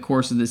well over the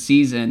course of the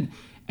season.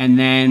 And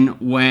then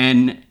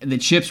when the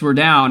chips were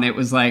down, it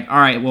was like, all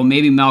right, well,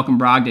 maybe Malcolm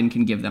Brogdon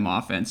can give them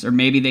offense, or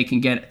maybe they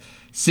can get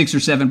 6 or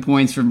 7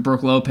 points from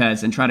Brook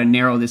Lopez and try to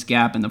narrow this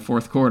gap in the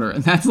fourth quarter.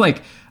 And that's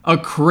a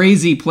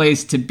crazy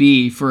place to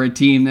be for a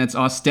team that's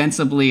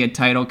ostensibly a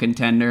title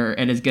contender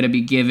and is going to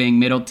be giving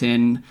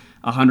Middleton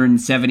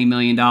 $170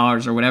 million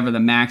or whatever the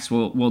max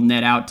will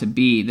net out to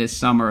be this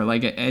summer.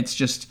 It's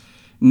just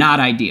not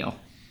ideal.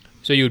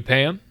 So you would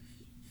pay him?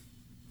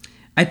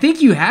 I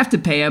think you have to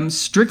pay him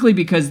strictly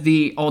because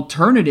the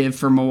alternative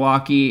for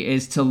Milwaukee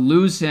is to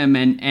lose him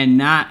and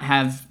not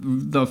have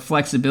the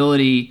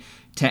flexibility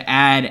to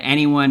add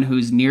anyone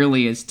who's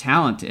nearly as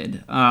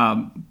talented.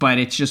 But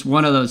it's just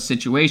one of those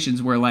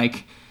situations where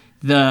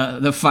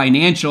the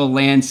financial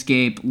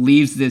landscape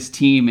leaves this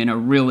team in a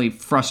really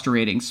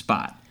frustrating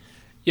spot.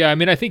 Yeah,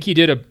 I think he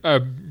did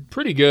a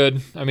pretty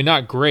good,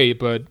 not great,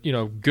 but,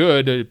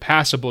 good, a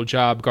passable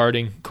job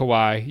guarding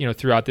Kawhi,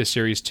 throughout this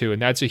series too. And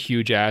that's a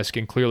huge ask.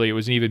 And clearly it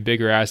was an even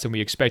bigger ask than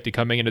we expected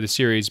coming into the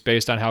series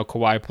based on how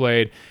Kawhi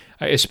played,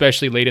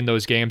 especially late in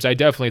those games. I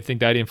definitely think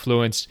that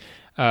influenced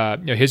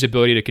his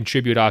ability to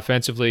contribute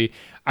offensively.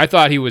 I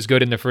thought he was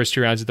good in the first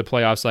 2 rounds of the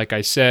playoffs, like I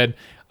said.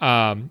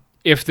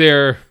 If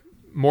they're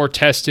more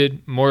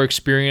tested, more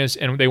experienced,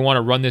 and they want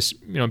to run this,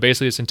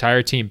 basically this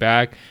entire team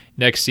back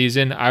next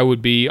season, I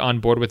would be on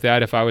board with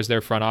that if I was their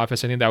front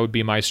office. I think that would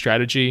be my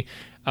strategy.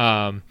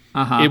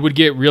 It would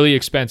get really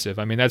expensive.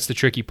 That's the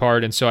tricky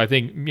part. And so I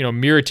think,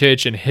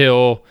 Mirotic and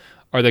Hill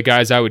are the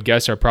guys I would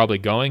guess are probably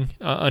going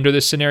under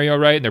this scenario,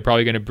 right? And they're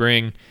probably going to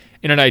bring,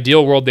 in an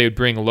ideal world, they would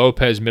bring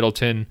Lopez,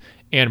 Middleton,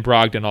 and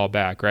Brogdon all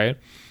back, right?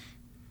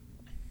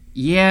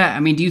 Yeah,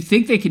 do you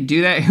think they could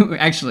do that?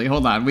 Actually,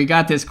 hold on. We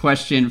got this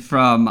question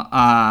from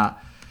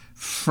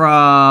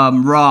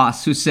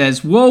Ross, who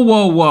says,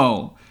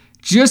 whoa.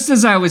 Just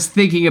as I was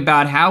thinking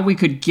about how we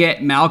could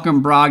get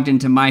Malcolm Brogdon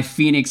to my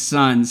Phoenix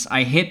Suns,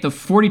 I hit the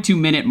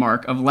 42-minute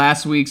mark of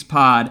last week's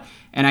pod,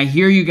 and I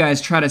hear you guys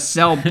try to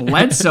sell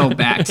Bledsoe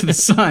back to the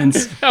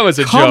Suns. That was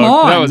a joke.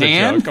 That was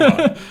man. A joke. Come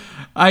on.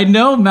 I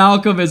know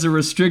Malcolm is a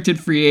restricted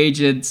free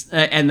agent,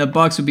 and the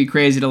Bucks would be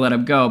crazy to let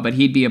him go, but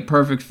he'd be a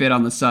perfect fit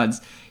on the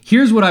Suns.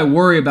 Here's what I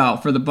worry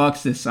about for the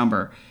Bucks this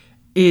summer.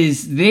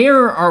 Is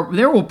there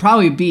will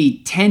probably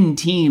be 10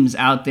 teams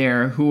out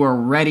there who are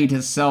ready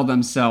to sell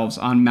themselves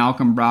on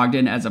Malcolm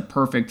Brogdon as a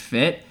perfect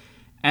fit.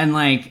 And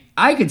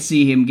I could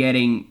see him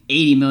getting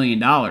 $80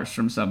 million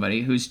from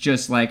somebody who's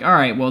just all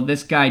right, well,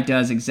 this guy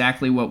does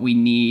exactly what we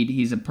need.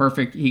 He's a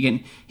perfect,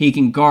 he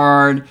can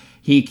guard,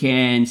 he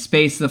can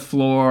space the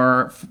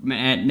floor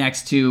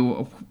next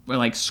to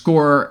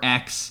scorer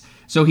X.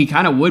 So he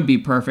kind of would be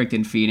perfect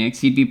in Phoenix.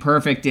 He'd be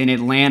perfect in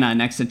Atlanta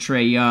next to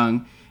Trae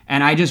Young.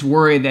 And I just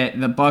worry that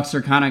the Bucks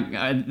are kind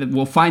of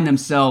will find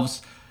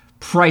themselves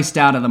priced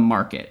out of the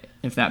market,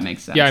 if that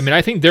makes sense. Yeah, I mean,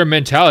 I think their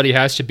mentality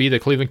has to be the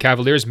Cleveland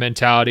Cavaliers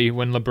mentality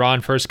when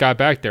LeBron first got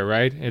back there,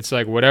 right? It's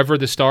like whatever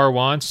the star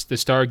wants, the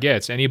star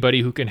gets.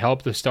 Anybody who can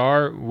help the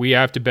star, we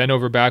have to bend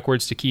over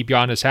backwards to keep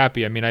Giannis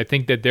happy. I mean, I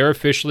think that they're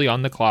officially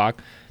on the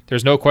clock.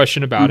 There's no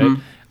question about it.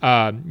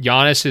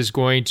 Giannis is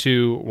going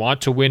to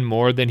want to win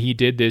more than he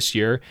did this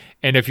year.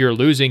 And if you're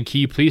losing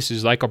key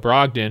pieces like a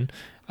Brogdon,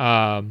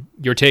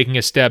 you're taking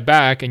a step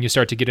back and you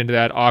start to get into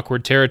that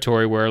awkward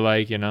territory where,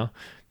 like,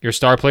 your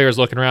star player is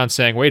looking around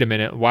saying, wait a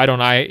minute, why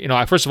don't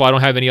I, first of all, I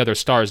don't have any other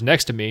stars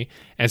next to me.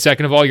 And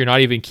second of all, you're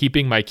not even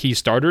keeping my key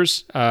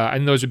starters. I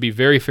think those would be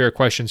very fair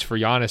questions for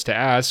Giannis to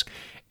ask.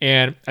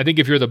 And I think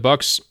if you're the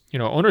Bucks,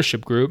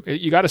 ownership group,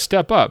 you got to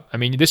step up. I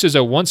mean, this is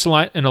a once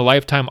in a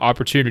lifetime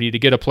opportunity to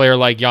get a player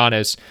like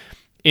Giannis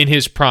in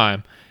his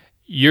prime.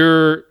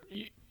 You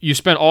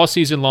spent all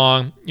season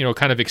long,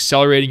 kind of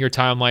accelerating your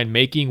timeline,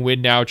 making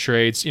win now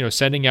trades,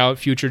 sending out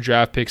future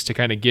draft picks to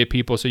kind of get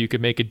people so you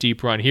could make a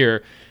deep run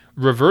here.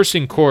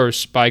 Reversing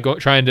course by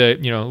trying to,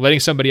 letting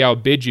somebody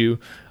outbid you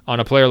on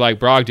a player like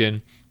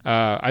Brogdon,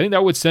 I think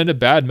that would send a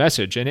bad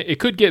message, and it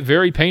could get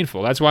very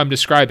painful. That's why I'm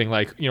describing,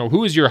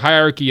 who is your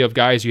hierarchy of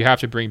guys you have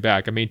to bring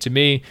back? I mean, to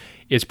me,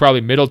 it's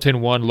probably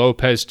Middleton 1,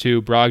 Lopez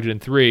 2, Brogdon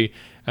 3,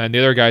 and the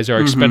other guys are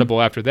expendable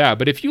after that.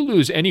 But if you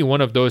lose any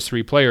one of those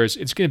three players,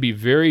 it's going to be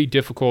very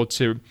difficult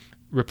to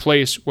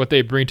replace what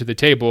they bring to the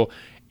table,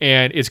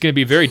 and it's going to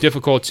be very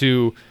difficult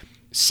to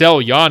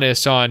sell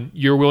Giannis on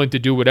you're willing to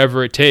do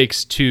whatever it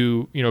takes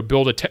to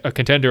build a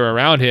contender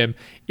around him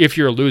if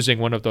you're losing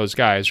one of those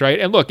guys, right?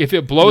 And look, if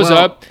it blows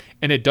up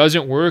and it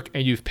doesn't work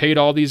and you've paid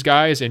all these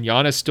guys and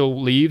Giannis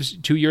still leaves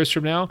 2 years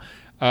from now,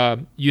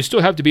 you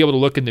still have to be able to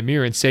look in the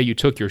mirror and say you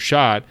took your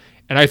shot.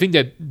 And I think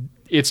that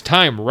it's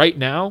time right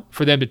now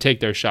for them to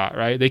take their shot,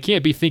 right? They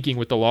can't be thinking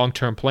with the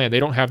long-term plan. They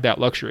don't have that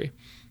luxury.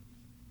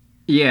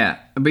 Yeah,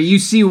 but you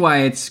see why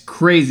it's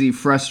crazy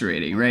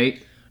frustrating,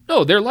 right?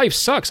 No, their life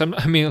sucks. I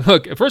mean,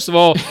 look, first of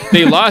all,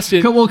 they lost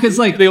in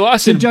they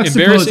lost in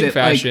embarrassing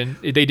fashion.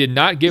 They did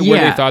not get where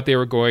they thought they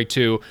were going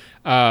to.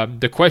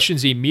 The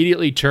questions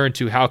immediately turned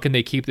to how can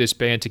they keep this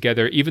band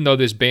together, even though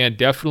this band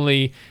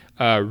definitely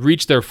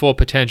reached their full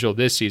potential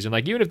this season.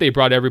 Like, even if they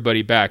brought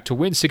everybody back, to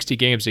win 60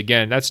 games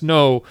again, that's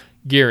no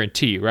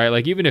guarantee, right?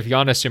 Like, even if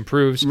Giannis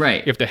improves,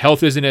 if the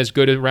health isn't as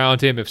good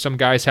around him, if some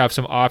guys have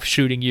some off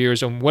shooting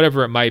years and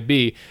whatever it might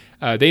be,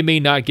 they may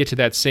not get to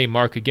that same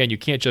mark again. You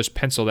can't just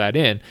pencil that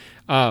in.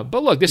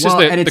 But look, this is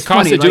the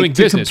cost of doing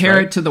business. To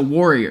compare it to the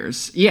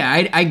Warriors.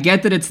 Yeah, I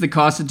get that it's the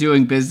cost of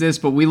doing business,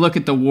 but we look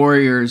at the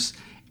Warriors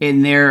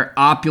in their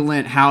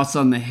opulent house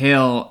on the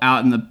hill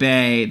out in the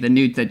Bay.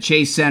 The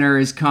Chase Center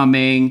is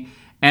coming.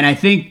 And I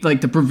think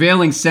the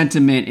prevailing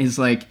sentiment is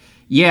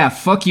yeah,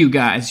 fuck you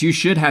guys. You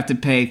should have to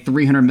pay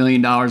 $300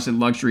 million in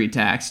luxury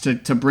tax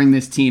to bring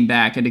this team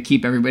back and to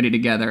keep everybody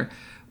together.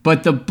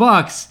 But the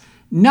Bucks,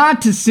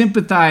 not to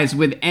sympathize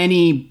with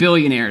any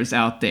billionaires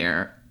out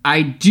there,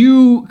 I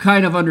do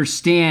kind of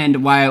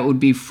understand why it would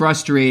be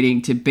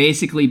frustrating to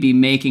basically be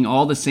making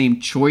all the same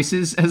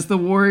choices as the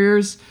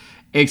Warriors,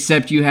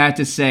 except you have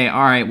to say,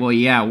 all right, well,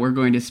 yeah, we're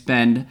going to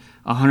spend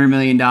 $100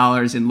 million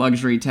in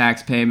luxury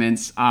tax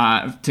payments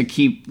to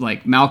keep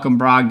Malcolm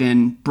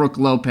Brogdon, Brook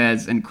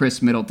Lopez, and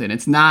Khris Middleton.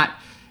 It's not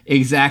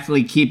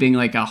exactly keeping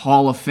a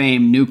Hall of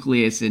Fame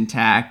nucleus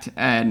intact,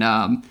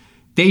 and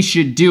they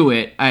should do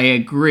it, I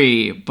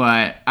agree,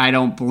 but I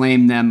don't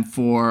blame them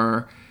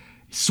for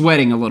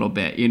sweating a little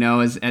bit,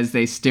 as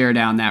they stare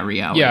down that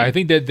reality. Yeah, I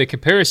think that the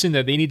comparison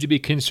that they need to be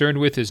concerned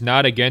with is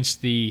not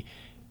against the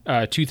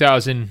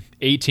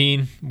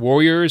 2018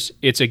 Warriors,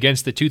 it's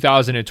against the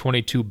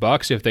 2022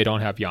 Bucks if they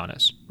don't have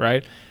Giannis,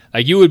 right?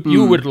 Like you would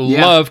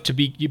love to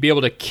be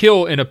able to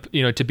kill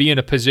to be in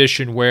a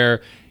position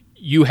where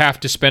you have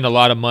to spend a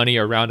lot of money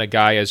around a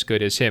guy as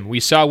good as him. We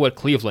saw what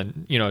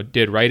Cleveland,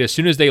 did, right? As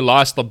soon as they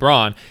lost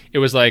LeBron, it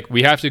was like,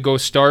 we have to go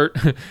start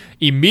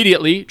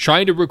immediately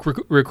trying to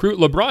recruit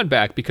LeBron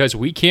back because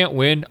we can't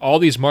win. All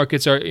these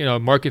market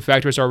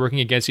factors are working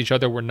against each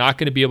other. We're not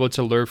going to be able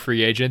to lure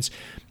free agents.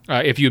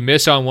 If you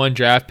miss on one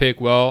draft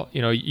pick, well,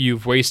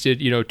 you've wasted,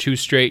 2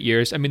 straight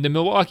years. I mean, the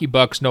Milwaukee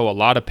Bucks know a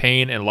lot of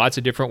pain and lots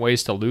of different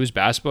ways to lose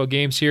basketball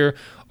games here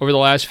over the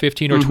last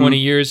 15 or 20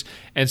 years.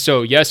 And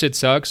so, yes, it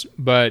sucks,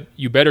 but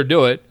you better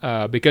do it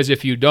because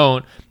if you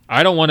don't,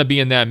 I don't want to be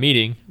in that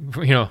meeting,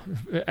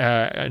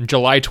 on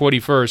July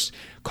 21st,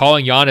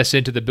 calling Giannis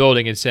into the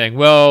building and saying,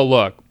 well,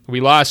 look, we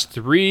lost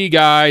 3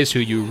 guys who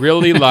you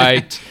really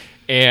liked.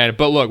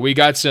 But look, we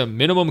got some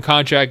minimum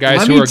contract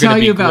guys who are going to be great. Let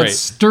me tell you about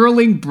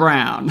Sterling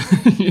Brown.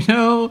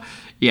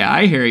 Yeah,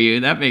 I hear you.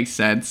 That makes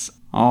sense.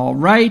 All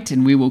right,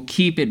 and we will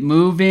keep it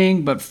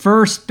moving. But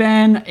first,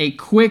 Ben, a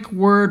quick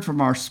word from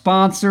our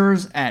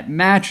sponsors at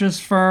Mattress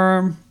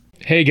Firm.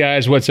 Hey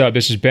guys, what's up?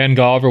 This is Ben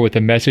Golliver with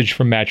a message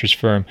from Mattress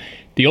Firm.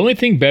 The only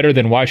thing better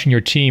than watching your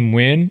team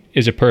win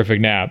is a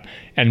perfect nap.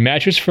 And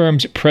Mattress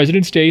Firm's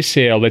President's Day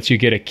sale lets you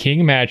get a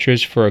king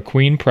mattress for a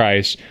queen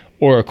price,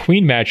 or a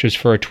queen mattress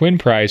for a twin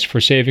price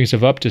for savings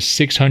of up to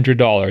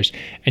 $600.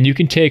 And you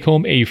can take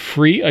home a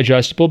free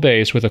adjustable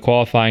base with a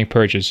qualifying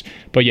purchase.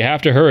 But you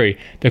have to hurry.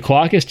 The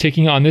clock is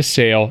ticking on this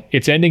sale.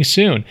 It's ending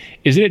soon.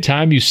 Isn't it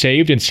time you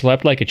saved and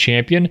slept like a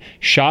champion?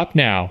 Shop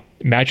now.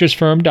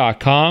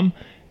 MattressFirm.com.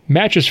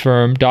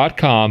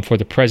 MattressFirm.com for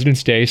the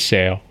President's Day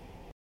sale.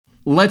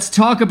 Let's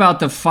talk about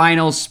the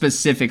finals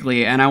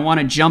specifically, and I want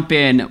to jump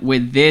in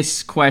with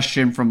this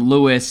question from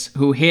Lewis,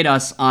 who hit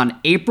us on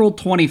April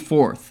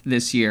 24th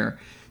this year,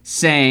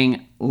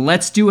 saying,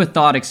 let's do a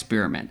thought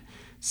experiment.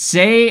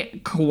 Say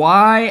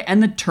Kawhi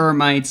and the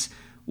Termites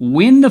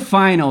win the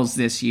finals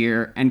this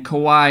year, and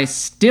Kawhi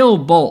still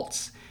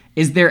bolts.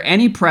 Is there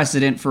any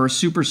precedent for a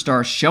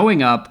superstar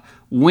showing up,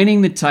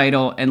 winning the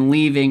title, and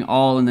leaving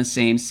all in the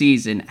same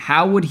season?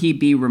 How would he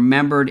be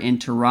remembered in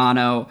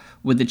Toronto?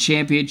 Would the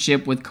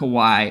championship with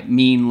Kawhi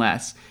mean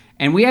less?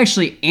 And we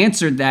actually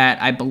answered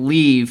that, I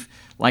believe,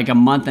 like a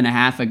month and a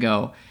half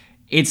ago.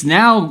 It's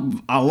now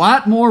a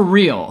lot more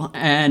real,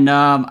 and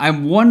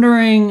I'm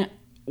wondering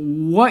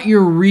what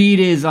your read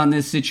is on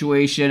this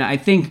situation. I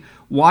think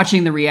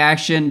watching the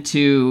reaction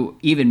to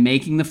even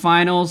making the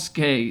finals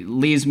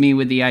leaves me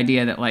with the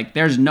idea that, like,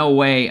 there's no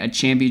way a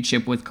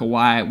championship with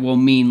Kawhi will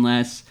mean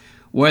less,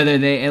 whether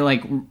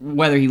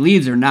he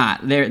leaves or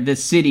not. The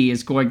city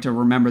is going to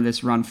remember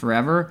this run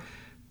forever.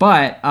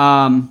 But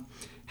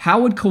how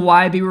would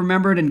Kawhi be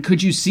remembered, and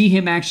could you see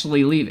him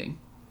actually leaving?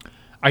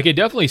 I could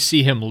definitely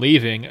see him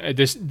leaving.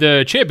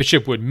 The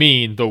championship would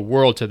mean the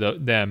world to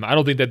them. I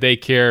don't think that they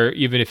care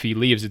even if he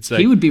leaves. It's like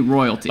he would be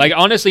royalty. Like,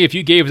 honestly, if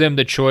you gave them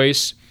the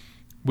choice,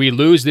 we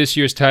lose this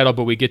year's title,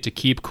 but we get to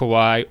keep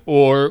Kawhi,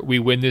 or we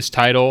win this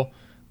title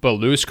but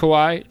lose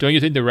Kawhi, don't you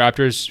think the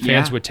Raptors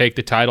fans would take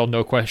the title,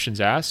 no questions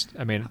asked?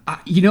 I mean,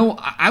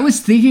 I was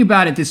thinking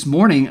about it this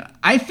morning.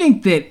 I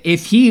think that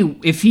if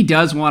he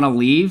does want to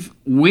leave,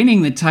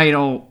 winning the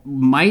title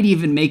might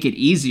even make it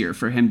easier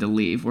for him to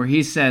leave, where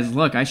he says,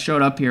 look, I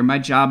showed up here, my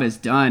job is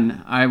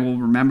done, I will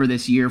remember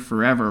this year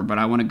forever, but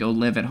I want to go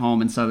live at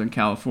home in Southern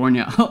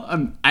California.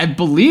 I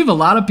believe a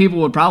lot of people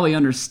would probably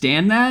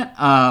understand that,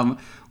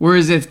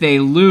 whereas if they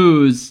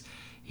lose,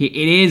 it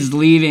is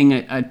leaving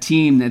a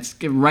team that's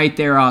right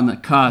there on the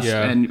cusp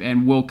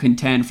and will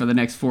contend for the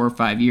next 4 or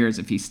 5 years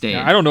if he stays.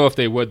 Yeah, I don't know if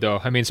they would, though.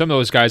 I mean, some of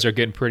those guys are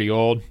getting pretty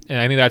old, and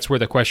I think that's where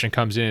the question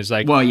comes in is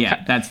like, well,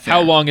 yeah, that's fair.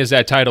 How long is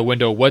that title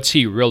window? What's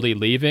he really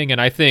leaving?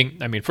 And I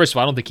mean, first of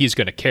all, I don't think he's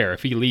going to care.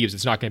 If he leaves,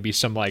 it's not going to be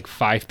some like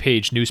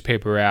 5-page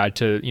newspaper ad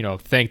to,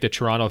 thank the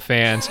Toronto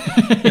fans.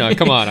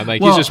 Come on. I'm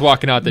like, he's just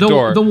walking out the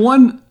door.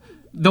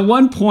 The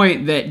one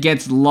point that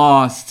gets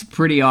lost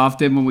pretty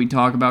often when we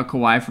talk about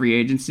Kawhi free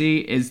agency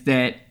is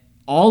that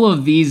all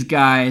of these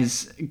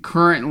guys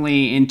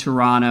currently in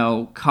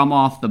Toronto come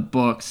off the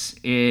books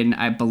in,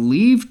 I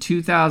believe,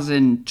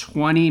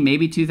 2020,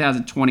 maybe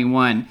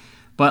 2021.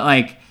 But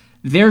like,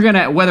 they're going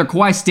to, whether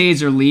Kawhi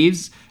stays or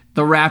leaves,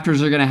 the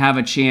Raptors are going to have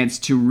a chance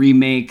to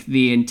remake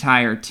the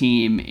entire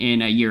team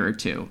in a year or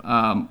two,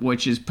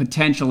 which is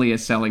potentially a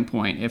selling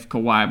point if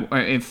Kawhi, or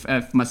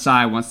if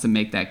Masai wants to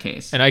make that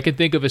case. And I can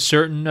think of a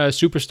certain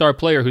superstar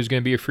player who's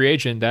going to be a free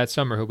agent that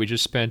summer who we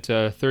just spent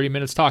 30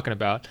 minutes talking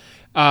about.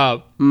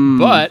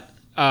 But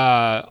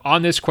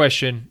on this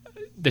question,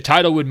 the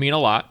title would mean a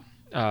lot.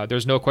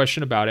 There's no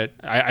question about it.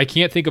 I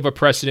can't think of a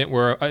precedent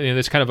where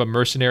this kind of a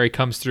mercenary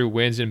comes through,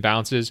 wins and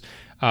bounces.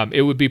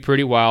 It would be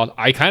pretty wild.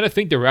 I kind of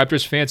think the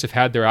Raptors fans have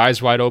had their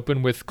eyes wide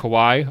open with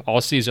Kawhi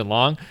all season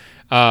long.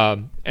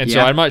 So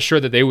I'm not sure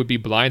that they would be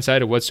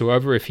blindsided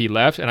whatsoever if he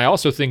left. And I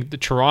also think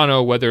that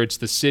Toronto, whether it's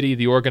the city,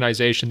 the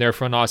organization, their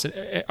front office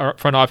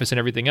and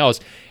everything else,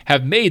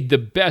 have made the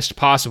best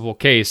possible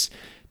case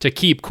to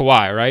keep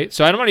Kawhi, right?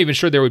 So I'm not even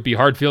sure there would be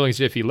hard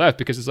feelings if he left,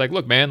 because it's like,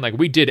 look, man, like,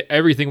 we did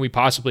everything we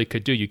possibly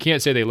could do. You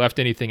can't say they left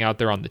anything out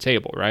there on the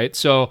table, right?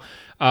 So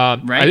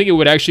I think it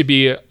would actually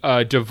be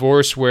a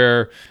divorce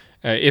where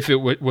if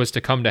it was to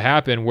come to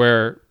happen,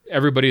 where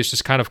everybody is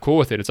just kind of cool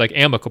with it. It's like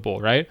amicable,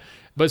 right?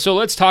 But so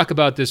let's talk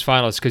about this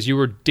finals, because you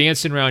were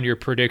dancing around your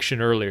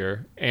prediction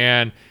earlier.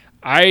 And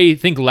I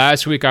think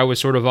last week I was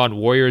sort of on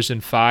Warriors in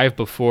 5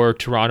 before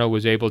Toronto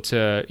was able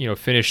to,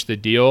 finish the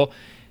deal.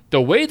 The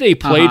way they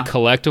played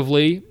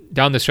collectively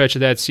down the stretch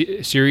of that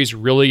series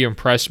really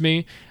impressed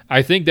me.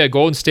 I think that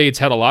Golden State's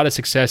had a lot of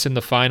success in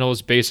the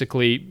finals,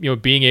 basically,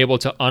 being able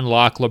to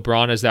unlock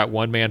LeBron as that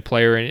one-man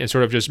player and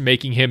sort of just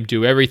making him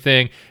do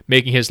everything,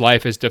 making his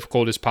life as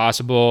difficult as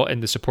possible,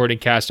 and the supporting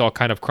cast all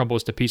kind of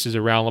crumbles to pieces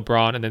around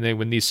LeBron, and then they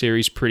win these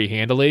series pretty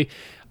handily.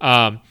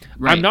 I'm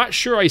not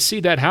sure I see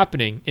that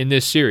happening in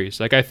this series.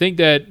 Like, I think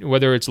that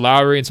whether it's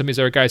Lowry and some of these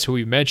other guys who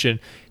we've mentioned,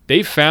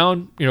 they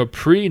found,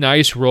 pretty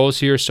nice roles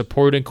here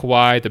supporting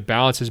Kawhi. The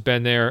balance has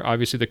been there.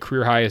 Obviously, the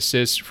career high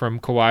assists from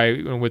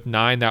Kawhi with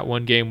 9 that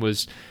one game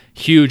was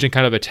huge and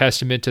kind of a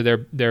testament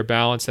to their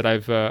balance that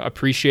I've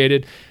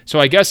appreciated. So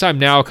I guess I'm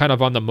now kind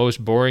of on the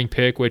most boring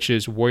pick, which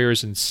is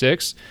Warriors in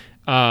 6.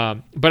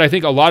 But I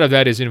think a lot of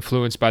that is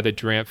influenced by the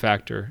Durant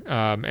factor,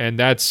 and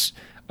that's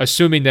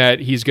assuming that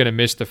he's going to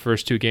miss the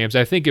first 2 games.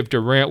 I think if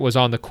Durant was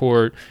on the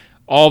court,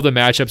 all the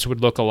matchups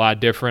would look a lot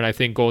different. I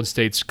think Golden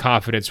State's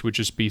confidence would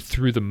just be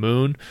through the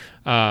moon,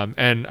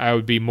 and I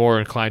would be more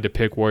inclined to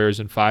pick Warriors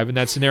in 5 in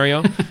that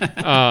scenario.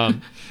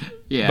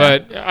 Yeah,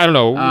 but I don't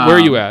know. Where are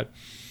you at?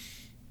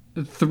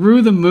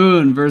 Through the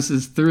moon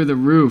versus through the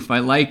roof. I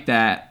like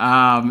that.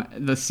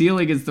 The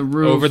ceiling is the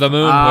roof. Over the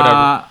moon,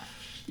 whatever.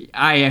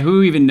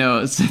 Who even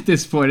knows at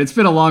this point? It's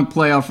been a long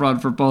playoff run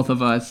for both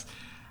of us.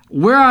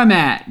 Where I'm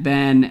at,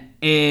 Ben,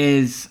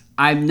 is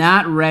I'm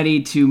not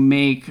ready to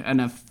make an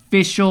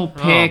official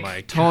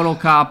pick. Total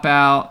cop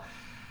out.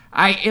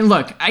 You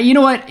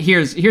know what?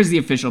 Here's the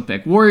official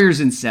pick. Warriors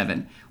in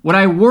 7. What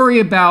I worry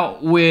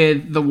about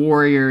with the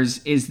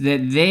Warriors is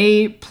that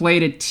they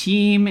played a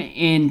team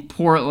in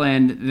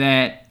Portland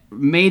that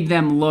made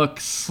them look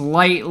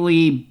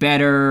slightly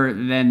better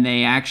than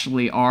they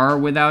actually are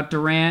without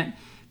Durant,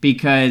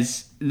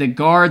 because the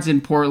guards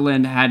in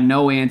Portland had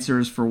no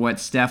answers for what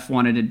Steph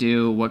wanted to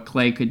do, what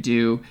Klay could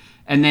do.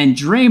 And then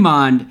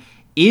Draymond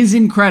is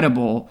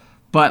incredible,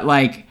 but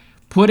like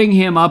putting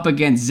him up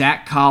against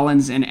Zach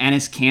Collins and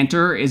Enes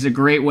Kanter is a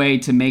great way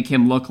to make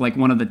him look like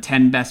one of the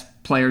 10 best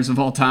players of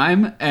all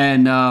time.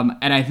 And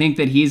I think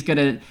that he's going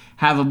to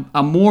have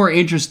a more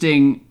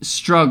interesting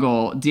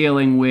struggle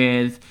dealing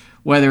with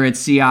whether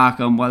it's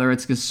Siakam, whether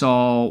it's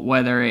Gasol,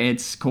 whether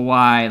it's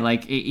Kawhi.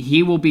 Like,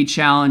 he will be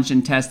challenged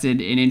and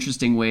tested in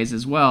interesting ways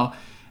as well.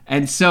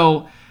 And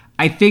so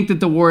I think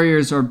that the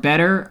Warriors are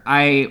better.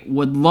 I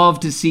would love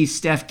to see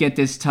Steph get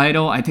this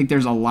title. I think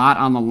there's a lot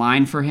on the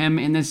line for him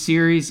in this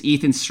series.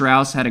 Ethan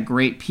Strauss had a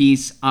great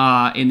piece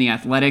in The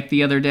Athletic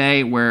the other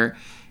day where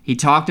he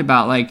talked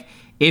about, like,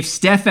 if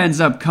Steph ends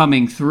up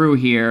coming through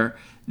here,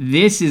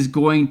 this is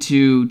going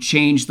to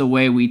change the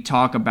way we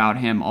talk about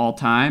him all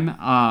time.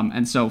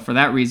 And so for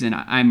that reason,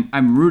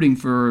 I'm rooting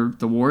for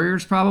the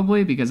Warriors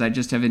probably, because I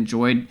just have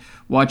enjoyed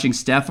watching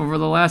Steph over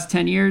the last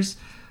 10 years.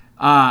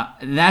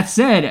 That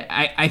said,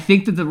 I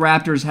think that the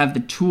Raptors have the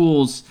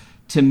tools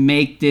to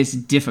make this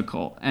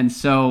difficult. And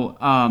so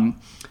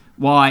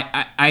while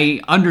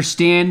I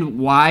understand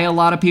why a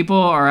lot of people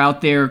are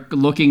out there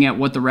looking at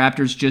what the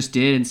Raptors just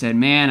did and said,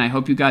 man, I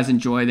hope you guys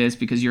enjoy this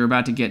because you're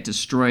about to get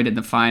destroyed in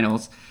the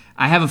finals,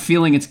 I have a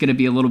feeling it's going to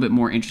be a little bit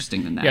more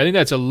interesting than that. Yeah, I think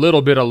that's a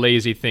little bit of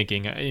lazy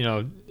thinking,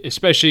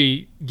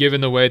 especially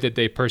given the way that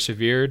they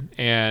persevered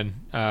and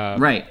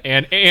right.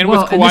 And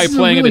with Kawhi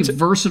playing a really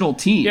versatile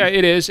team. Yeah,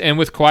 it is. And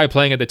with Kawhi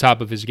playing at the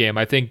top of his game,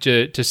 I think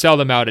to sell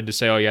them out and to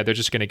say, oh yeah, they're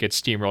just going to get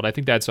steamrolled, I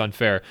think that's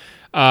unfair.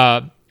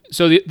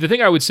 So the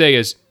thing I would say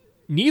is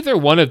neither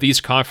one of these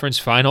conference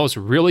finals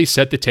really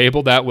set the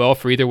table that well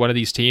for either one of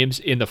these teams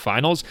in the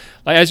finals.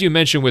 Like, as you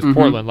mentioned with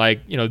Portland,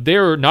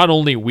 they're not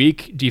only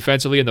weak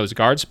defensively in those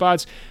guard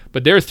spots,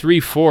 but their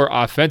 3-4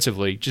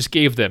 offensively just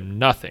gave them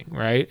nothing,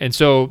 right? And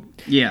so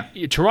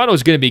Toronto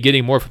is going to be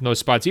getting more from those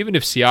spots, even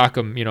if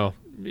Siakam,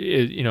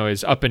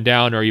 is up and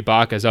down, or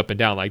Ibaka is up and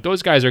down. Like,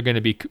 those guys are going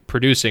to be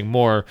producing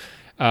more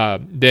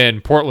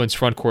than Portland's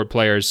front court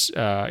players,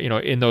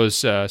 in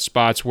those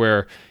spots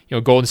where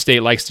Golden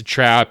State likes to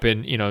trap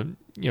and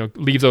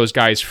leave those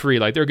guys free.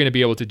 Like, they're going to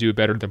be able to do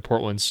better than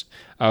Portland's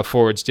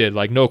forwards did.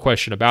 Like, no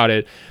question about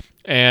it.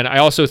 And I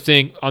also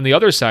think on the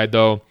other side,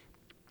 though,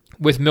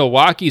 with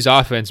Milwaukee's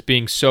offense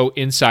being so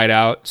inside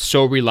out,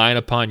 so reliant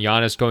upon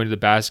Giannis going to the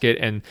basket,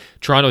 and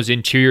Toronto's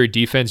interior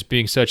defense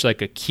being such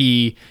like a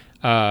key,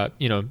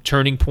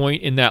 turning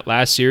point in that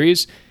last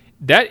series,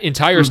 that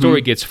entire story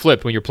gets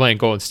flipped when you're playing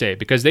Golden State,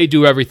 because they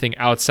do everything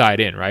outside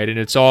in, right? And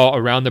it's all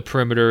around the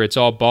perimeter. It's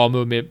all ball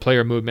movement,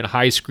 player movement,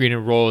 high screen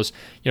and rolls.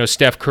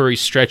 Steph Curry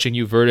stretching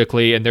you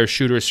vertically and their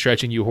shooters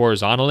stretching you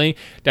horizontally.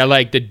 That,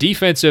 like, the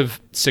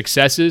defensive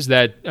successes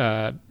that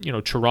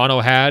Toronto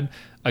had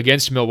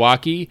against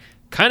Milwaukee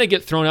kind of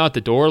get thrown out the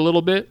door a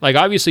little bit. Like,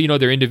 obviously,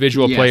 their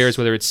individual players,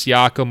 whether it's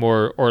Siakam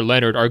or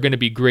Leonard, are going to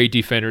be great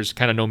defenders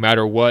kind of no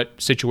matter what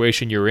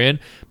situation you're in,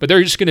 but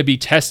they're just going to be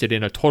tested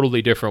in a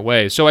totally different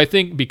way. So I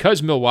think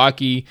because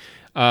Milwaukee,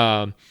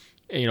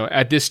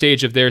 at this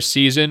stage of their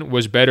season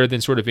was better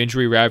than sort of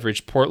injury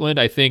ravaged Portland,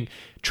 I think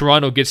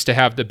Toronto gets to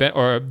have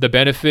the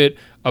benefit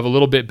of a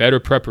little bit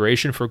better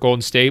preparation for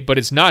Golden State, but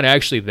it's not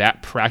actually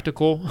that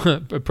practical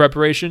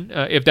preparation,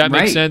 if that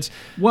makes sense.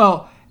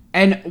 Well,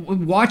 and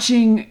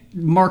watching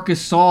Marc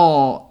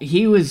Gasol,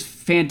 he was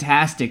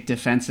fantastic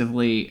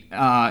defensively,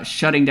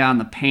 shutting down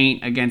the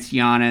paint against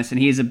Giannis, and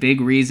he's a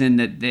big reason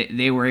that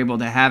they were able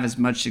to have as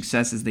much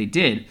success as they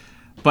did.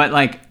 But,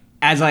 like,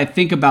 as I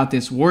think about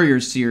this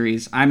Warriors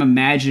series, I'm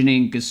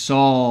imagining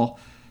Gasol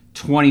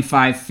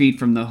 25 feet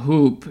from the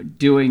hoop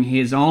doing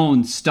his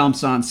own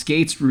stumps on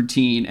skates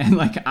routine, and,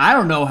 like, I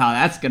don't know how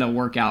that's going to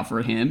work out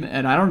for him,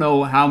 and I don't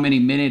know how many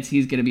minutes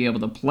he's going to be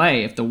able to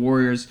play if the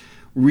Warriors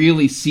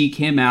really seek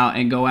him out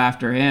and go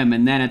after him.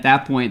 And then at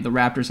that point, the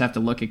Raptors have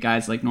to look at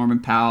guys like Norman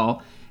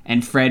Powell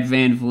and Fred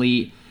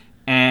VanVleet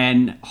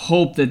and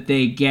hope that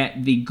they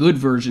get the good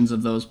versions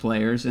of those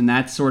players, and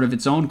that's sort of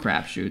its own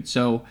crapshoot.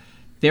 So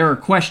there are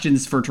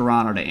questions for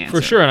Toronto to answer.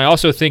 For sure, and I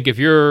also think if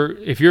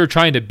you're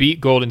trying to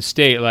beat Golden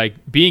State, like,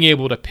 being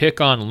able to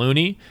pick on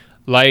Looney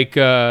like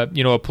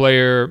a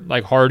player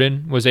like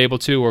Harden was able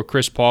to, or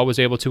Chris Paul was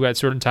able to at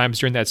certain times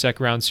during that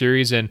second round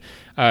series, and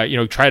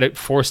try to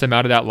force them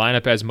out of that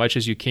lineup as much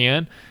as you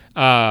can.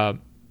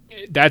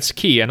 That's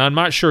key, and I'm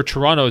not sure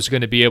Toronto is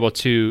going to be able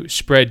to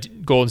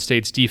spread Golden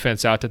State's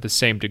defense out to the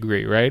same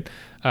degree, right?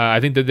 I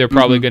think that they're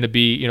probably going to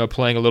be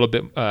playing a little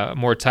bit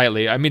more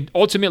tightly. I mean,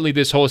 ultimately,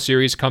 this whole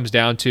series comes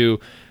down to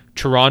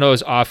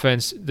Toronto's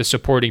offense, the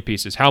supporting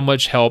pieces. How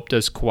much help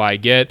does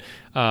Kawhi get?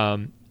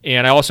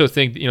 And I also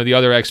think the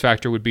other X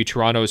factor would be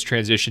Toronto's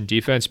transition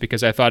defense,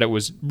 because I thought it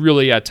was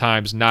really at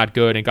times not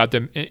good and got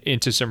them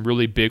into some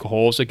really big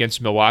holes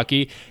against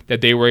Milwaukee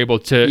that they were able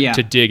to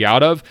dig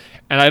out of.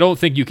 And I don't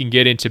think you can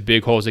get into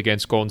big holes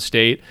against Golden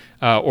State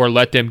or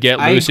let them get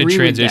loose in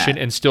transition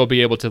and still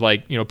be able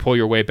to pull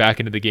your way back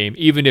into the game,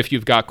 even if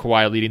you've got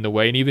Kawhi leading the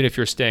way and even if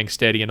you're staying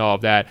steady and all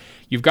of that.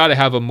 You've got to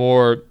have a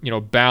more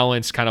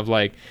balanced kind of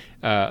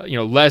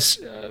less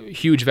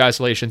huge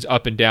vacillations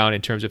up and down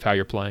in terms of how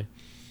you're playing.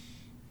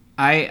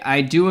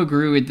 I do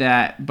agree with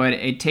that, but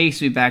it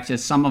takes me back to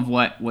some of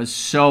what was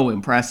so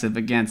impressive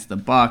against the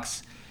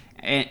Bucks,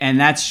 and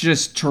that's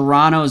just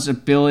Toronto's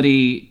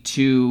ability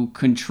to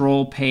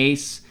control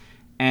pace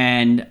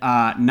and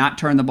not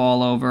turn the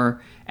ball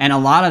over. And a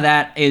lot of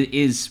that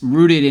is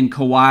rooted in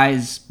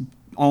Kawhi's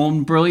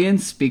own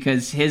brilliance,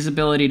 because his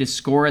ability to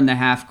score in the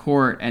half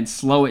court and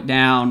slow it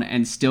down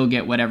and still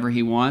get whatever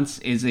he wants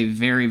is a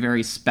very,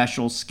 very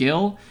special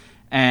skill.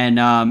 And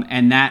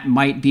that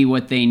might be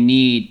what they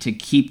need to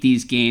keep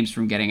these games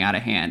from getting out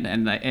of hand.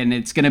 And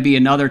it's going to be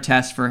another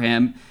test for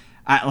him.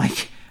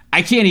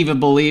 I can't even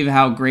believe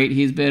how great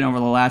he's been over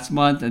the last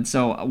month. And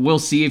so we'll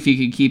see if he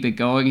can keep it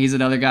going. He's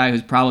another guy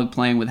who's probably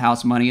playing with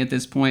house money at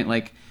this point.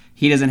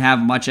 He doesn't have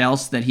much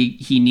else that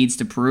he needs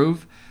to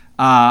prove.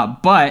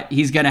 But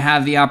he's going to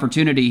have the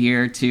opportunity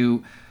here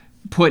to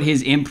put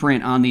his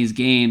imprint on these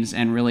games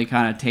and really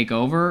kind of take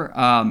over.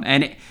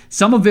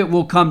 Some of it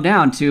will come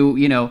down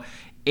to,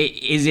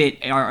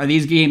 are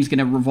these games going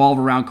to revolve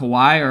around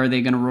Kawhi, or are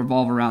they going to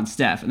revolve around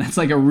Steph? And that's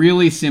a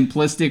really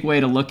simplistic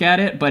way to look at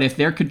it. But if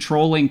they're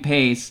controlling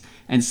pace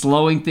and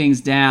slowing things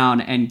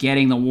down and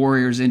getting the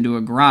Warriors into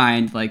a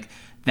grind,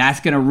 that's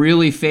going to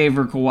really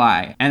favor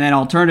Kawhi. And then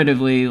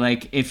alternatively,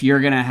 if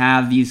you're going to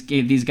have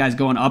these guys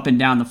going up and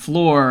down the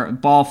floor,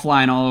 ball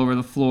flying all over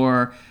the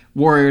floor,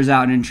 Warriors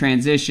out in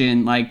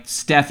transition,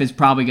 Steph is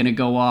probably going to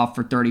go off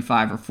for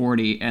 35 or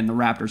 40, and the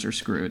Raptors are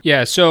screwed.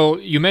 Yeah, so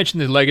you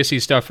mentioned the legacy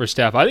stuff for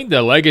Steph. I think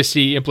the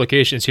legacy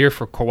implications here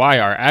for Kawhi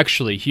are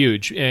actually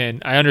huge,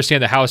 and I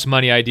understand the house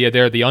money idea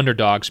there, the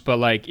underdogs, but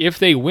if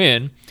they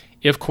win,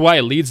 if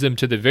Kawhi leads them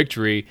to the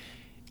victory,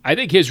 I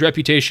think his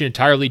reputation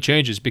entirely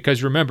changes,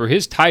 because remember,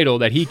 his title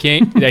that he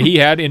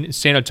had in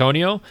San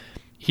Antonio,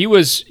 he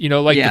was,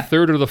 the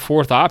third or the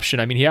fourth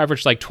option. I mean, he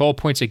averaged 12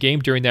 points a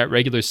game during that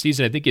regular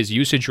season. I think his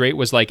usage rate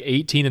was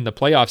 18 in the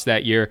playoffs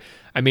that year.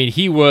 I mean,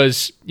 he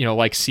was,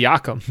 like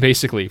Siakam,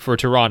 basically, for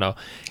Toronto.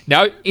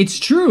 Now, it's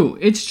true.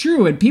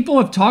 And people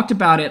have talked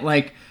about it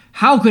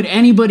how could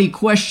anybody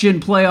question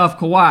playoff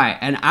Kawhi?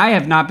 And I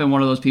have not been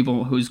one of those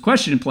people who's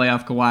questioned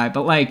playoff Kawhi,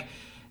 but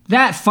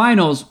that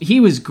finals,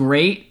 he was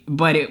great,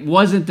 but it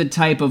wasn't the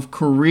type of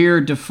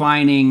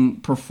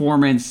career-defining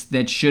performance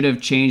that should have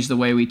changed the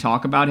way we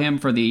talk about him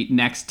for the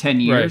next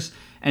 10 years. Right.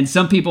 And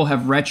some people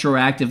have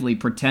retroactively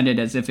pretended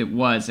as if it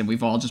was, and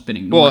we've all just been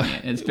ignoring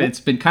it. It's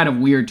been kind of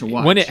weird to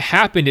watch. When it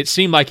happened, it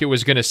seemed like it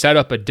was going to set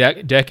up a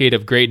decade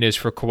of greatness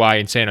for Kawhi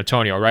in San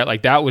Antonio,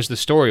 right? That was the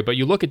story. But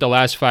you look at the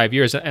last 5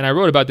 years, and I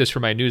wrote about this for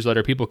my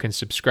newsletter. People can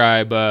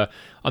subscribe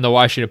on the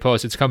Washington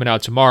Post. It's coming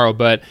out tomorrow,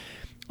 but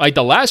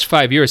the last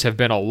 5 years have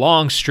been a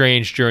long,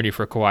 strange journey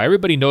for Kawhi.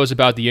 Everybody knows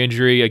about the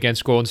injury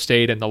against Golden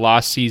State and the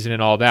lost season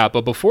and all that.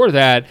 But before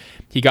that,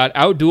 he got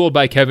outdueled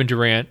by Kevin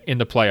Durant in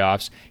the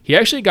playoffs. He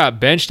actually got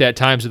benched at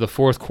times of the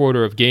fourth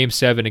quarter of Game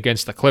 7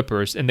 against the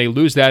Clippers, and they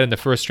lose that in the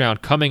first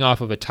round coming off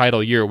of a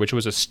title year, which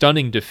was a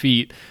stunning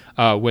defeat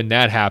when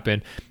that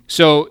happened.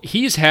 So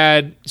he's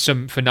had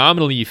some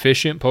phenomenally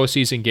efficient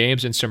postseason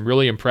games and some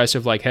really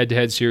impressive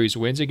head-to-head series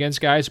wins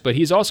against guys, but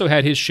he's also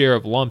had his share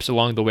of lumps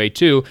along the way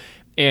too.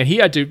 And he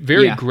had to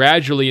very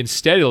gradually and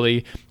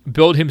steadily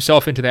build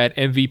himself into that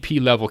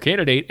MVP level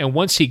candidate. And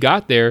once he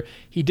got there,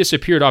 he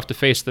disappeared off the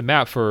face of the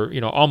map for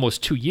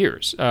almost 2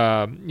 years.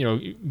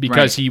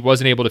 Because he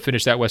wasn't able to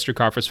finish that Western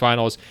Conference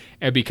Finals,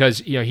 and because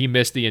he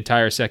missed the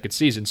entire second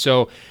season.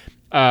 So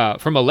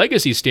from a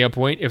legacy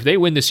standpoint, if they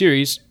win the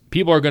series,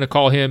 people are going to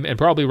call him, and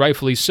probably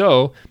rightfully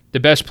so, the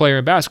best player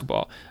in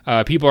basketball.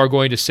 People are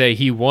going to say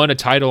he won a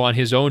title on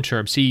his own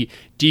terms. He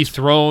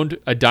dethroned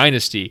a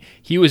dynasty.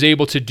 He was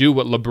able to do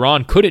what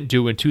LeBron couldn't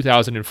do in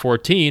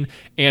 2014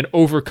 and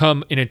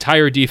overcome an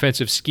entire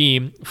defensive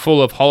scheme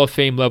full of Hall of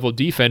Fame level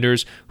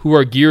defenders who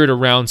are geared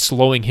around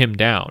slowing him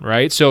down,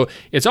 right? So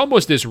it's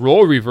almost this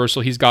role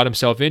reversal he's got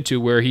himself into,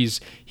 where he's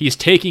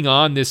taking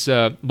on this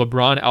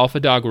LeBron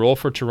alpha dog role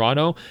for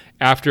Toronto,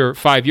 after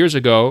 5 years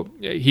ago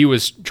he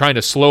was trying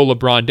to slow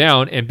LeBron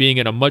down and being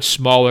in a much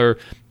smaller,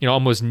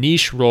 almost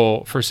niche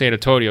role for San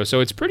Antonio.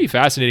 So it's pretty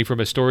fascinating from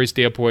a story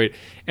standpoint.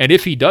 And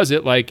if he does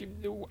it,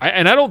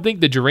 I don't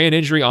think the Durant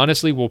injury,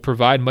 honestly, will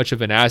provide much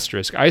of an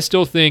asterisk. I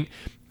still think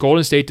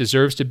Golden State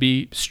deserves to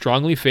be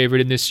strongly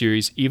favored in this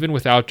series, even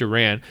without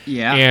Durant.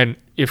 Yeah. And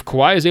if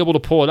Kawhi is able to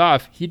pull it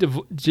off, he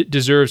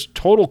deserves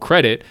total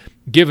credit,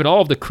 given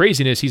all of the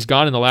craziness he's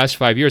gone in the last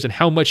 5 years and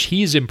how much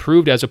he's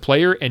improved as a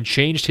player and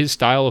changed his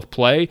style of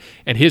play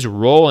and his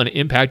role in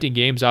impacting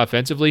games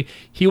offensively.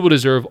 He will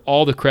deserve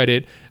all the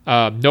credit,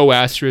 no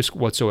asterisk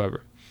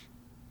whatsoever.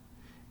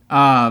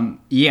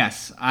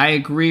 Yes, I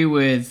agree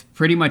with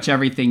pretty much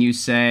everything you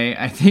say.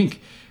 I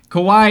think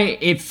Kawhi,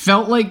 it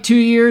felt like 2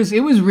 years. It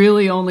was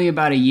really only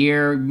about a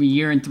year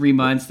and 3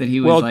 months that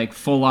he was like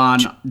full on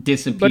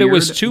disappeared. But it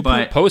was two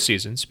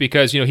postseasons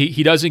because,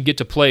 he doesn't get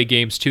to play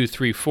games 2,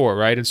 3, 4,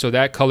 right? And so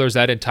that colors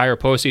that entire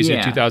postseason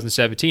in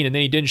 2017. And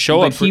then he didn't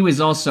show up he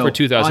was also for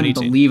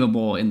 2018.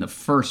 Unbelievable in the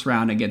first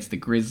round against the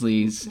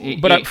Grizzlies.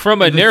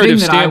 From a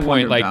narrative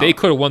standpoint, they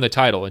could have won the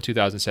title in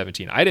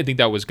 2017. I didn't think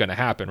that was going to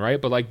happen,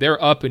 right? But they're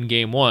up in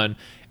game 1.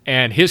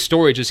 And his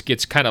story just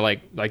gets kind of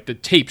like the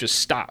tape just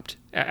stopped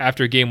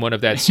after game 1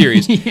 of that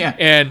series. Yeah.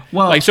 And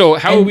so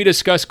how would we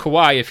discuss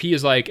Kawhi if he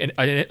is like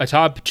a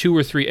top 2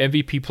 or 3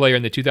 MVP player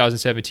in the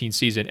 2017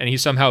 season and he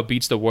somehow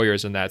beats the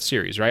Warriors in that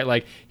series, right?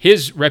 Like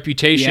his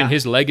reputation,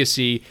 his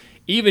legacy,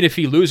 even if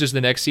he loses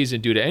the next season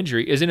due to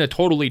injury, is in a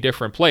totally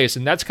different place.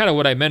 And that's kind of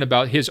what I meant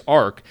about his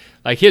arc.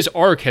 Like his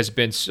arc has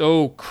been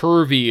so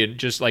curvy and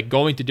just like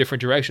going to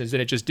different directions,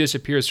 and it just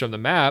disappears from the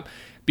map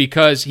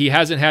because he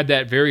hasn't had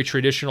that very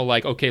traditional,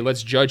 like, okay,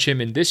 let's judge him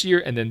in this year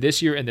and then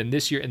this year and then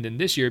this year and then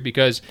this year,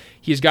 because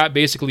he's got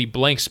basically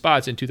blank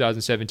spots in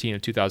 2017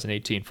 and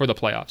 2018 for the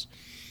playoffs.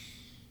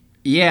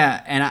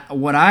 Yeah, and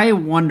what I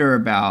wonder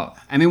about,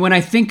 when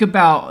I think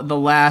about the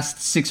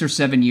last 6 or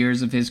 7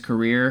 years of his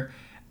career,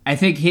 I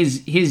think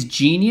his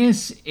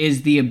genius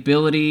is the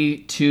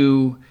ability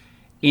to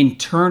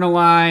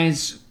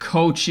internalize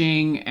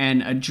coaching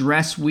and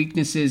address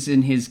weaknesses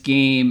in his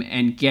game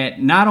and get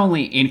not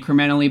only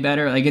incrementally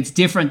better, like it's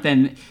different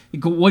than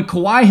what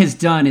Kawhi has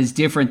done is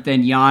different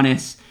than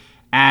Giannis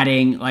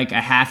adding like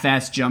a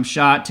half-assed jump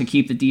shot to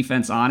keep the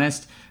defense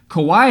honest.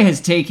 Kawhi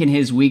has taken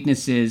his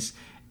weaknesses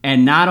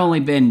and not only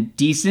been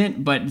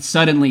decent, but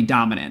suddenly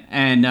dominant.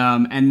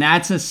 And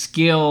that's a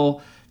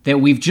skill that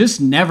we've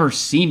just never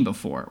seen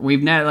before.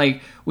 We've not,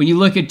 like, when you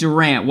look at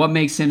Durant, what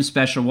makes him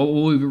special? What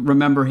will we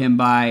remember him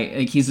by?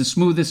 Like, he's the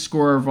smoothest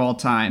scorer of all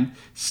time.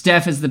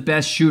 Steph is the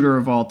best shooter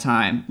of all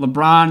time.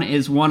 LeBron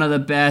is one of the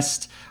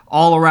best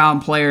all-around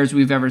players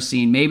we've ever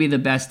seen, maybe the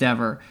best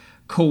ever.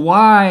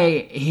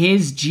 Kawhi,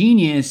 his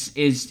genius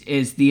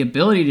is the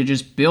ability to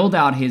just build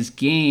out his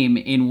game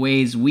in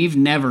ways we've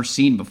never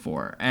seen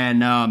before.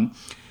 And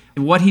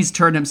what he's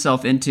turned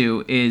himself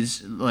into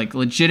is like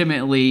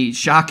legitimately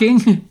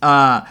shocking.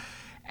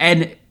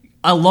 And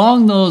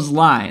along those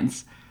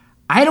lines,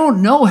 I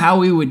don't know how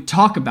we would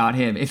talk about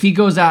him if he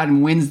goes out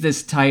and wins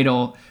this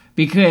title,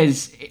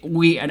 because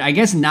I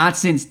guess not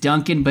since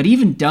Duncan, but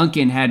even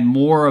Duncan had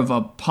more of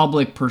a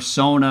public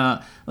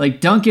persona.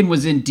 Like Duncan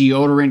was in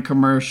deodorant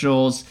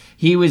commercials.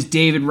 He was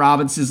David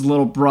Robinson's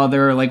little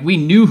brother. Like we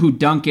knew who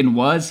Duncan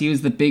was. He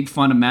was the big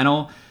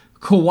fundamental.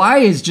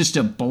 Kawhi is just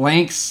a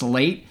blank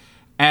slate.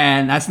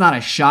 And that's not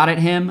a shot at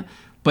him,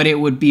 but it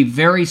would be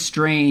very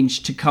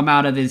strange to come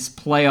out of this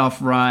playoff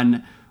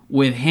run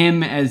with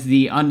him as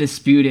the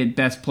undisputed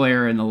best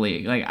player in the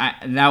league. Like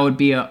that would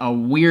be a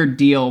weird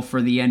deal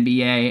for the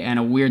NBA and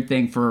a weird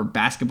thing for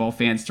basketball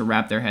fans to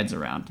wrap their heads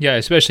around. Yeah,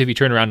 especially if you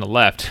turn around to the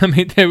left.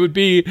 That would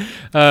be...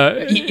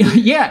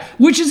 Yeah,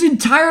 which is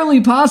entirely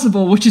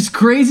possible, which is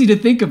crazy to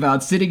think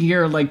about sitting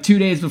here like 2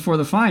 days before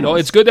the finals. Well,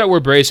 it's good that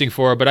we're bracing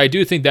for it, but I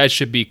do think that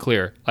should be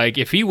clear. Like,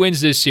 if he wins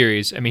this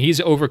series,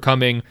 he's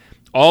overcoming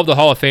all of the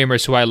Hall of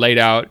Famers who I laid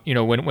out,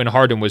 when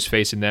Harden was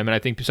facing them. And I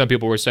think some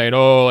people were saying,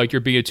 oh, like you're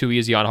being too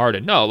easy on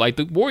Harden. No, like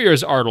the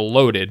Warriors are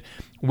loaded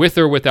with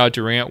or without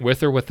Durant,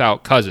 with or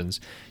without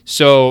Cousins.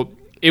 So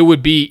it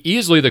would be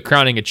easily the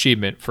crowning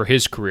achievement for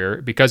his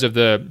career because of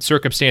the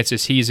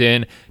circumstances he's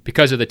in,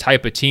 because of the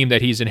type of team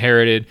that he's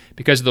inherited,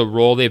 because of the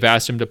role they've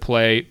asked him to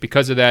play,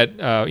 because of that,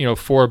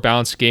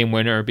 4-bounce game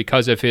winner,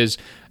 because of his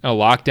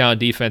lockdown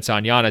defense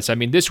on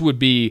Giannis. This would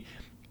be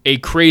a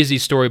crazy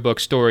storybook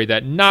story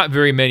that not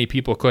very many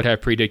people could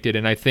have predicted.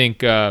 And I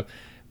think,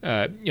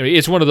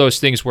 it's one of those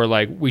things where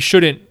like we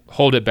shouldn't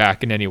hold it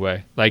back in any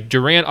way. Like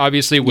Durant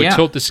obviously would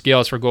tilt the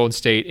scales for Golden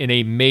State in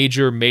a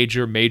major,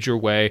 major, major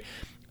way.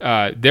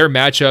 Their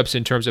matchups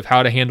in terms of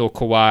how to handle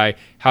Kawhi,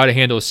 how to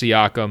handle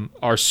Siakam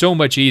are so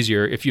much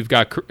easier if you've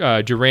got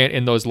Durant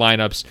in those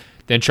lineups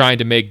than trying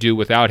to make do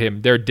without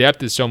him. Their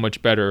depth is so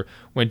much better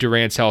when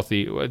Durant's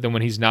healthy than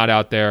when he's not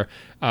out there.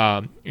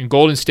 And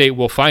Golden State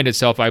will find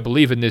itself, I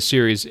believe, in this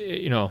series.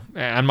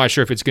 I'm not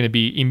sure if it's going to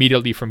be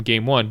immediately from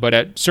game 1, but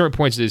at certain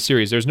points of this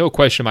series, there's no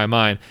question in my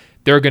mind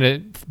they're going to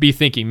be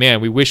thinking,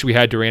 man, we wish we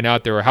had Durant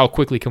out there, or how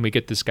quickly can we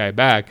get this guy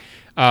back?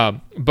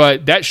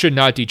 But that should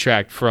not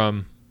detract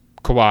from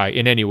Kawhi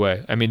in any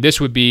way. This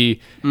would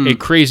be a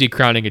crazy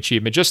crowning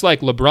achievement. Just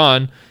like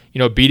LeBron,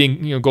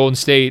 beating Golden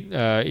State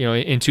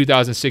in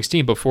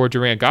 2016 before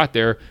Durant got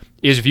there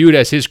is viewed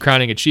as his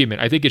crowning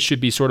achievement. I think it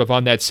should be sort of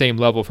on that same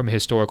level from a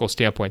historical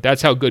standpoint.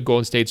 That's how good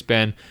Golden State's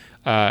been,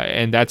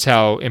 and that's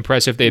how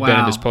impressive they've been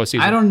in this postseason.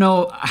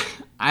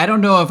 I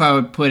don't know if I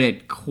would put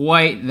it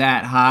quite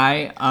that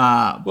high.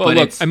 But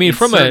look,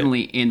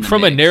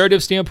 from a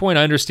narrative standpoint,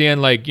 I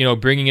understand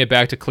bringing it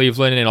back to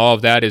Cleveland and all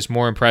of that is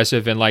more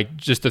impressive, and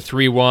just the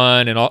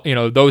 3-1 and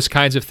all those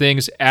kinds of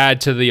things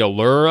add to the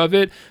allure of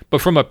it. But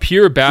from a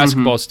pure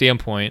basketball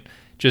standpoint,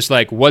 just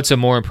what's a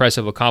more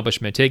impressive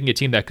accomplishment? Taking a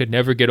team that could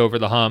never get over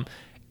the hump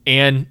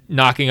and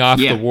knocking off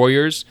the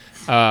Warriors,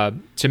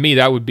 to me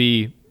that would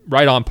be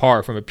right on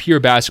par from a pure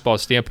basketball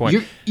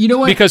standpoint. You know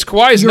what? Because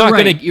Kawhi is not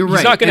going to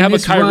he's not going to have a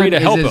Kyrie to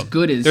help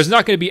him. There's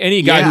not going to be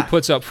any guy who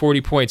puts up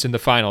 40 points in the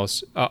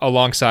finals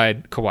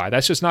alongside Kawhi.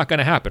 That's just not going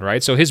to happen,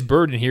 right? So his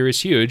burden here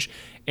is huge,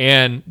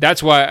 and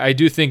that's why I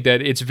do think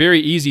that it's very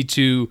easy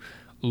to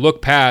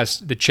look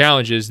past the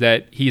challenges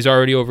that he's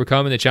already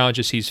overcome and the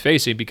challenges he's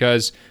facing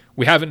because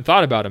we haven't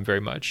thought about him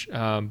very much.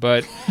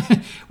 But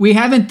we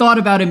haven't thought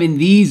about him in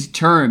these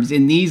terms,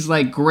 in these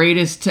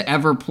greatest to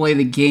ever play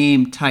the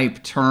game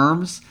type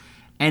terms.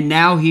 And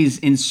now he's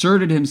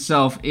inserted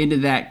himself into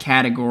that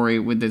category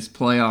with this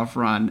playoff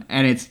run.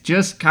 And it's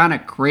just kind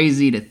of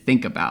crazy to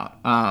think about.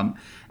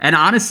 And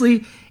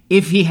honestly,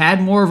 if he had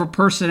more of a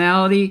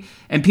personality,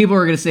 and people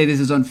are going to say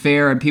this is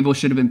unfair and people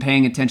should have been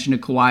paying attention to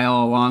Kawhi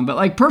all along,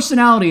 but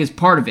personality is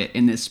part of it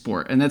in this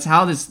sport. And that's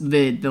how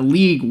the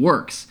league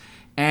works.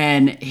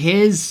 And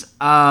his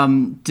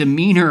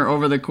demeanor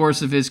over the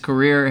course of his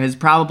career has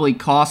probably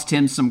cost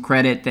him some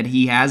credit that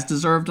he has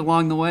deserved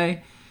along the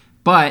way.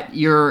 But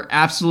you're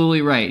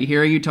absolutely right.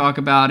 Hearing you talk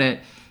about it,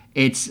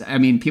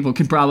 people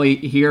can probably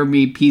hear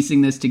me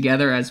piecing this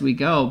together as we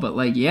go. But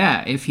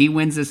if he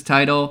wins this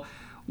title,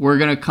 we're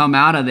going to come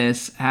out of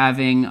this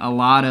having a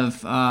lot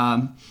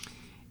of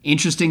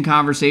interesting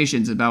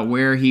conversations about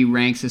where he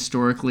ranks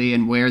historically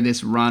and where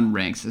this run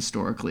ranks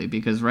historically,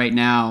 because right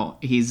now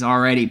he's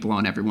already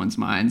blown everyone's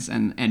minds,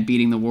 and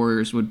beating the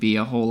Warriors would be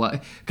a whole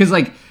lot. Because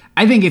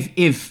I think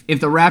if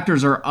the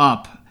Raptors are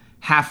up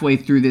halfway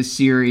through this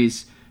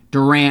series,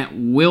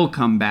 Durant will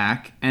come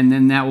back, and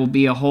then that will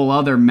be a whole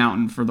other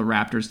mountain for the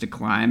Raptors to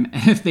climb.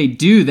 And if they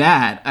do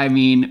that,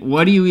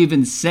 what do you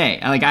even say?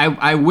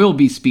 I will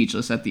be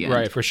speechless at the end.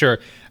 Right, for sure.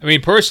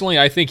 Personally,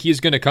 I think he's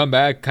going to come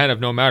back kind of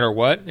no matter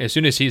what. As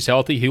soon as he's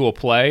healthy, he will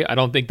play. I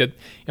don't think that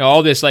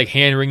all this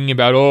hand-wringing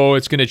about,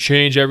 it's going to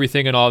change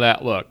everything and all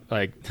that. Look,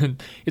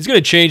 it's going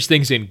to change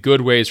things in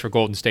good ways for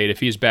Golden State if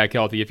he's back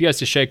healthy. If he has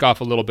to shake off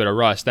a little bit of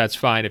rust, that's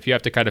fine. If you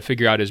have to kind of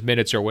figure out his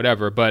minutes or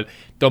whatever. But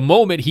the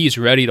moment he's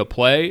ready to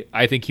play,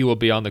 I think he will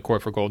be on the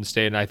court for Golden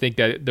State. And I think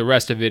that the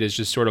rest of it is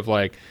just sort of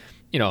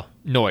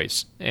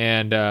noise.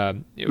 And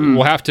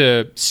we'll have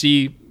to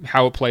see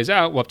how it plays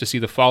out. We'll have to see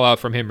the fallout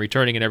from him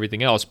returning and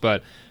everything else.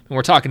 But when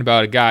we're talking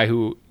about a guy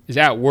who is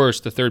at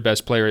worst the third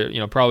best player,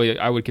 probably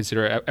I would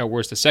consider at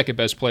worst the second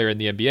best player in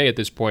the NBA at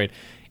this point.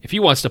 If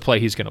he wants to play,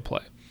 he's going to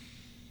play.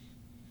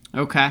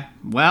 Okay.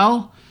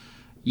 Well,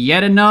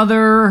 yet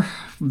another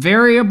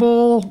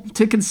variable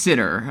to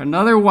consider.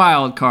 Another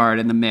wild card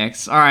in the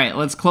mix. All right,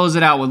 let's close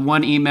it out with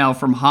one email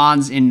from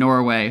Hans in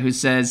Norway who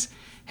says,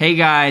 "Hey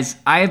guys,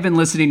 I have been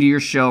listening to your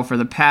show for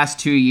the past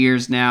 2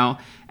 years now,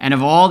 and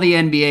of all the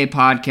NBA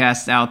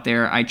podcasts out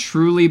there, I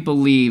truly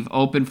believe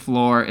Open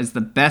Floor is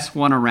the best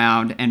one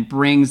around and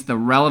brings the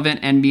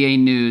relevant NBA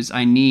news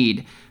I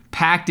need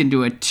packed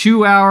into a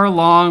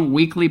 2-hour-long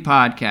weekly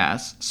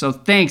podcast. So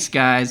thanks,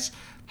 guys.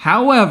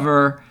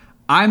 However,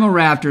 I'm a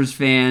Raptors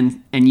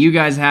fan, and you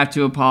guys have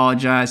to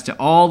apologize to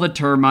all the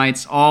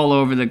termites all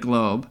over the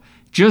globe.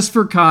 Just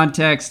for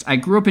context, I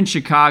grew up in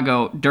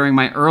Chicago during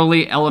my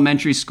early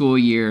elementary school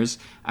years.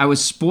 I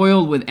was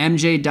spoiled with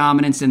MJ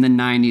dominance in the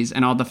 90s,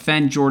 and I'll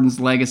defend Jordan's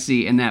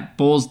legacy in that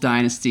Bulls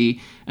dynasty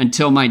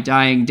until my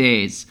dying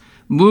days.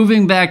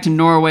 Moving back to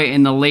Norway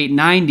in the late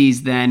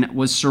 90s then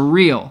was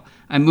surreal.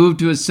 I moved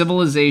to a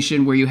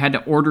civilization where you had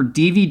to order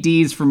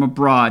DVDs from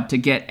abroad to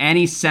get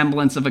any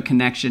semblance of a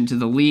connection to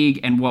the league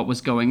and what was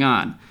going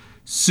on.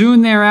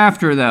 Soon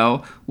thereafter,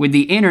 though, with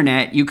the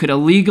internet, you could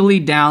illegally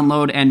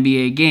download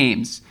NBA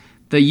games.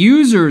 The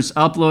users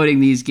uploading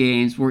these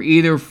games were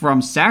either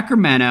from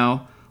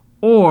Sacramento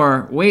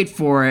or, wait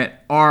for it,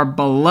 our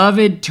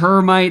beloved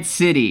Termite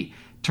City,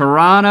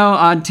 Toronto,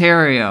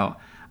 Ontario.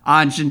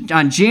 On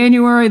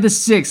January the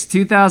 6th,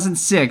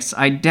 2006,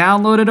 I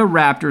downloaded a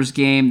Raptors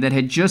game that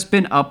had just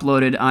been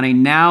uploaded on a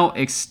now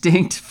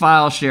extinct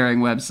file-sharing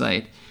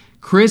website.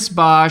 Chris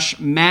Bosh,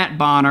 Matt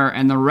Bonner,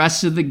 and the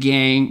rest of the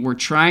gang were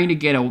trying to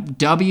get a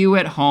W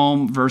at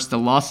home versus the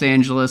Los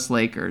Angeles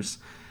Lakers.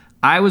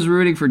 I was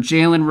rooting for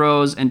Jalen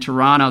Rose and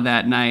Toronto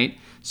that night,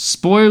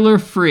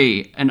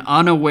 spoiler-free and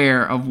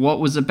unaware of what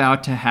was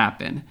about to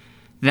happen.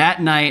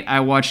 That night, I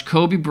watched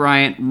Kobe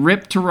Bryant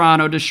rip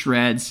Toronto to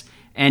shreds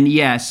and,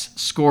 yes,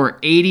 score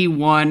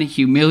 81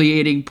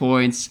 humiliating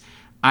points.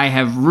 I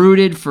have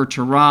rooted for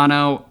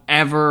Toronto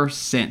ever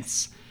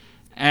since.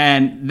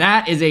 And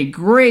that is a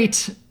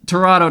great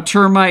Toronto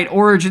Termite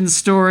origin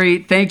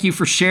story. Thank you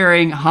for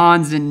sharing,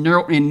 Hans in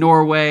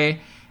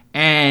Norway.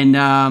 And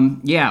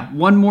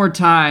one more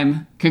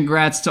time,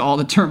 congrats to all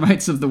the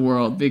termites of the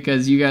world,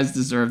 because you guys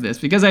deserve this.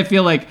 Because I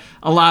feel like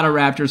a lot of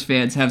Raptors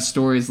fans have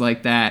stories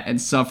like that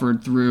and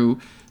suffered through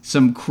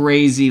some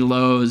crazy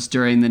lows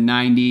during the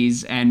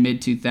 90s and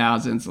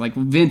mid-2000s. Like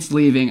Vince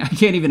leaving, I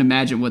can't even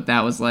imagine what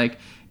that was like.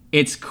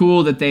 It's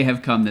cool that they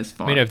have come this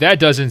far. I mean, if that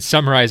doesn't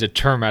summarize a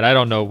termite, I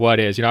don't know what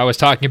is. I was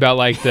talking about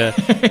like the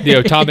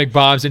atomic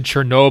bombs in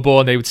Chernobyl,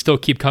 and they would still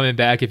keep coming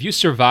back. If you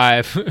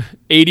survive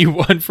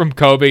 81 from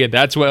Kobe, and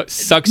that's what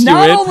sucks you in.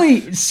 Not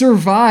only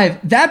survive,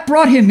 that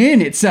brought him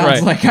in, it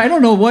sounds like. I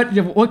don't know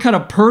what kind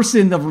of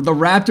person the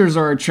Raptors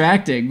are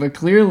attracting, but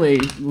clearly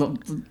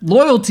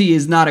loyalty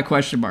is not a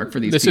question mark for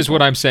these people. This is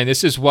what I'm saying.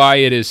 This is why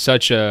it is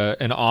such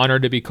an honor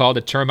to be called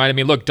a termite. I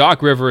mean, look,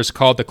 Doc Rivers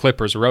called the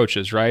Clippers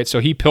roaches, right? So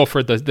he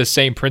pilfered the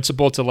same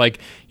principle to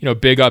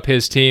big up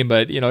his team,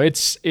 but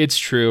it's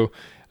true.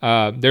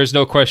 There's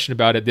no question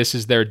about it. This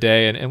is their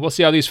day, and we'll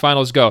see how these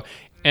finals go.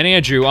 And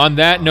Andrew, on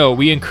that note,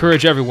 we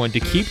encourage everyone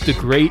to keep the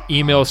great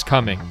emails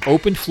coming.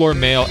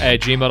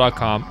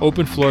 openfloormail@gmail.com,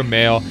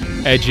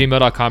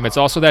 openfloormail@gmail.com. It's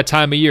also that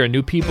time of year.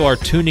 New people are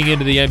tuning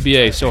into the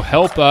NBA, so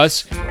help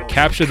us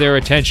capture their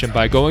attention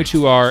by going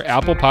to our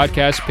Apple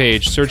Podcast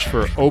page, search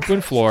for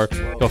Open Floor.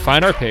 You'll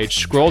find our page,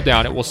 scroll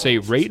down, it will say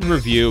rate and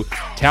review,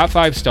 tap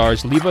 5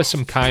 stars, leave us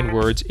some kind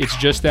words. It's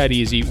just that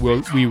easy.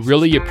 We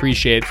really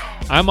appreciate it.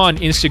 I'm on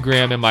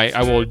Instagram, and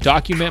I will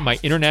document my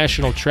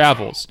international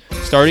travels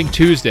starting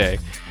Tuesday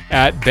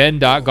at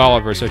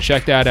ben.golliver, so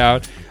check that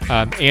out.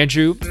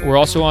 Andrew, we're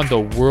also on the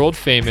world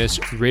famous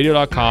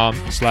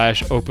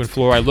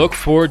radio.com/openfloor. I look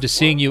forward to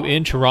seeing you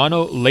in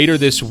Toronto later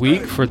this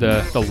week for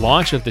the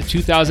launch of the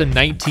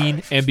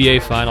 2019 NBA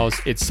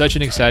Finals. It's such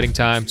an exciting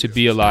time to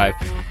be alive.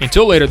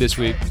 Until later this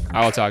week,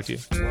 I will talk to you.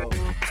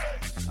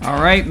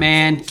 All right,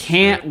 man.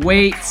 Can't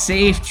wait.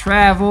 Safe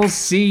travels.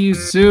 See you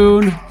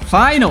soon.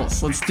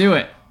 Finals. Let's do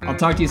it. I'll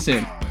talk to you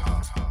soon.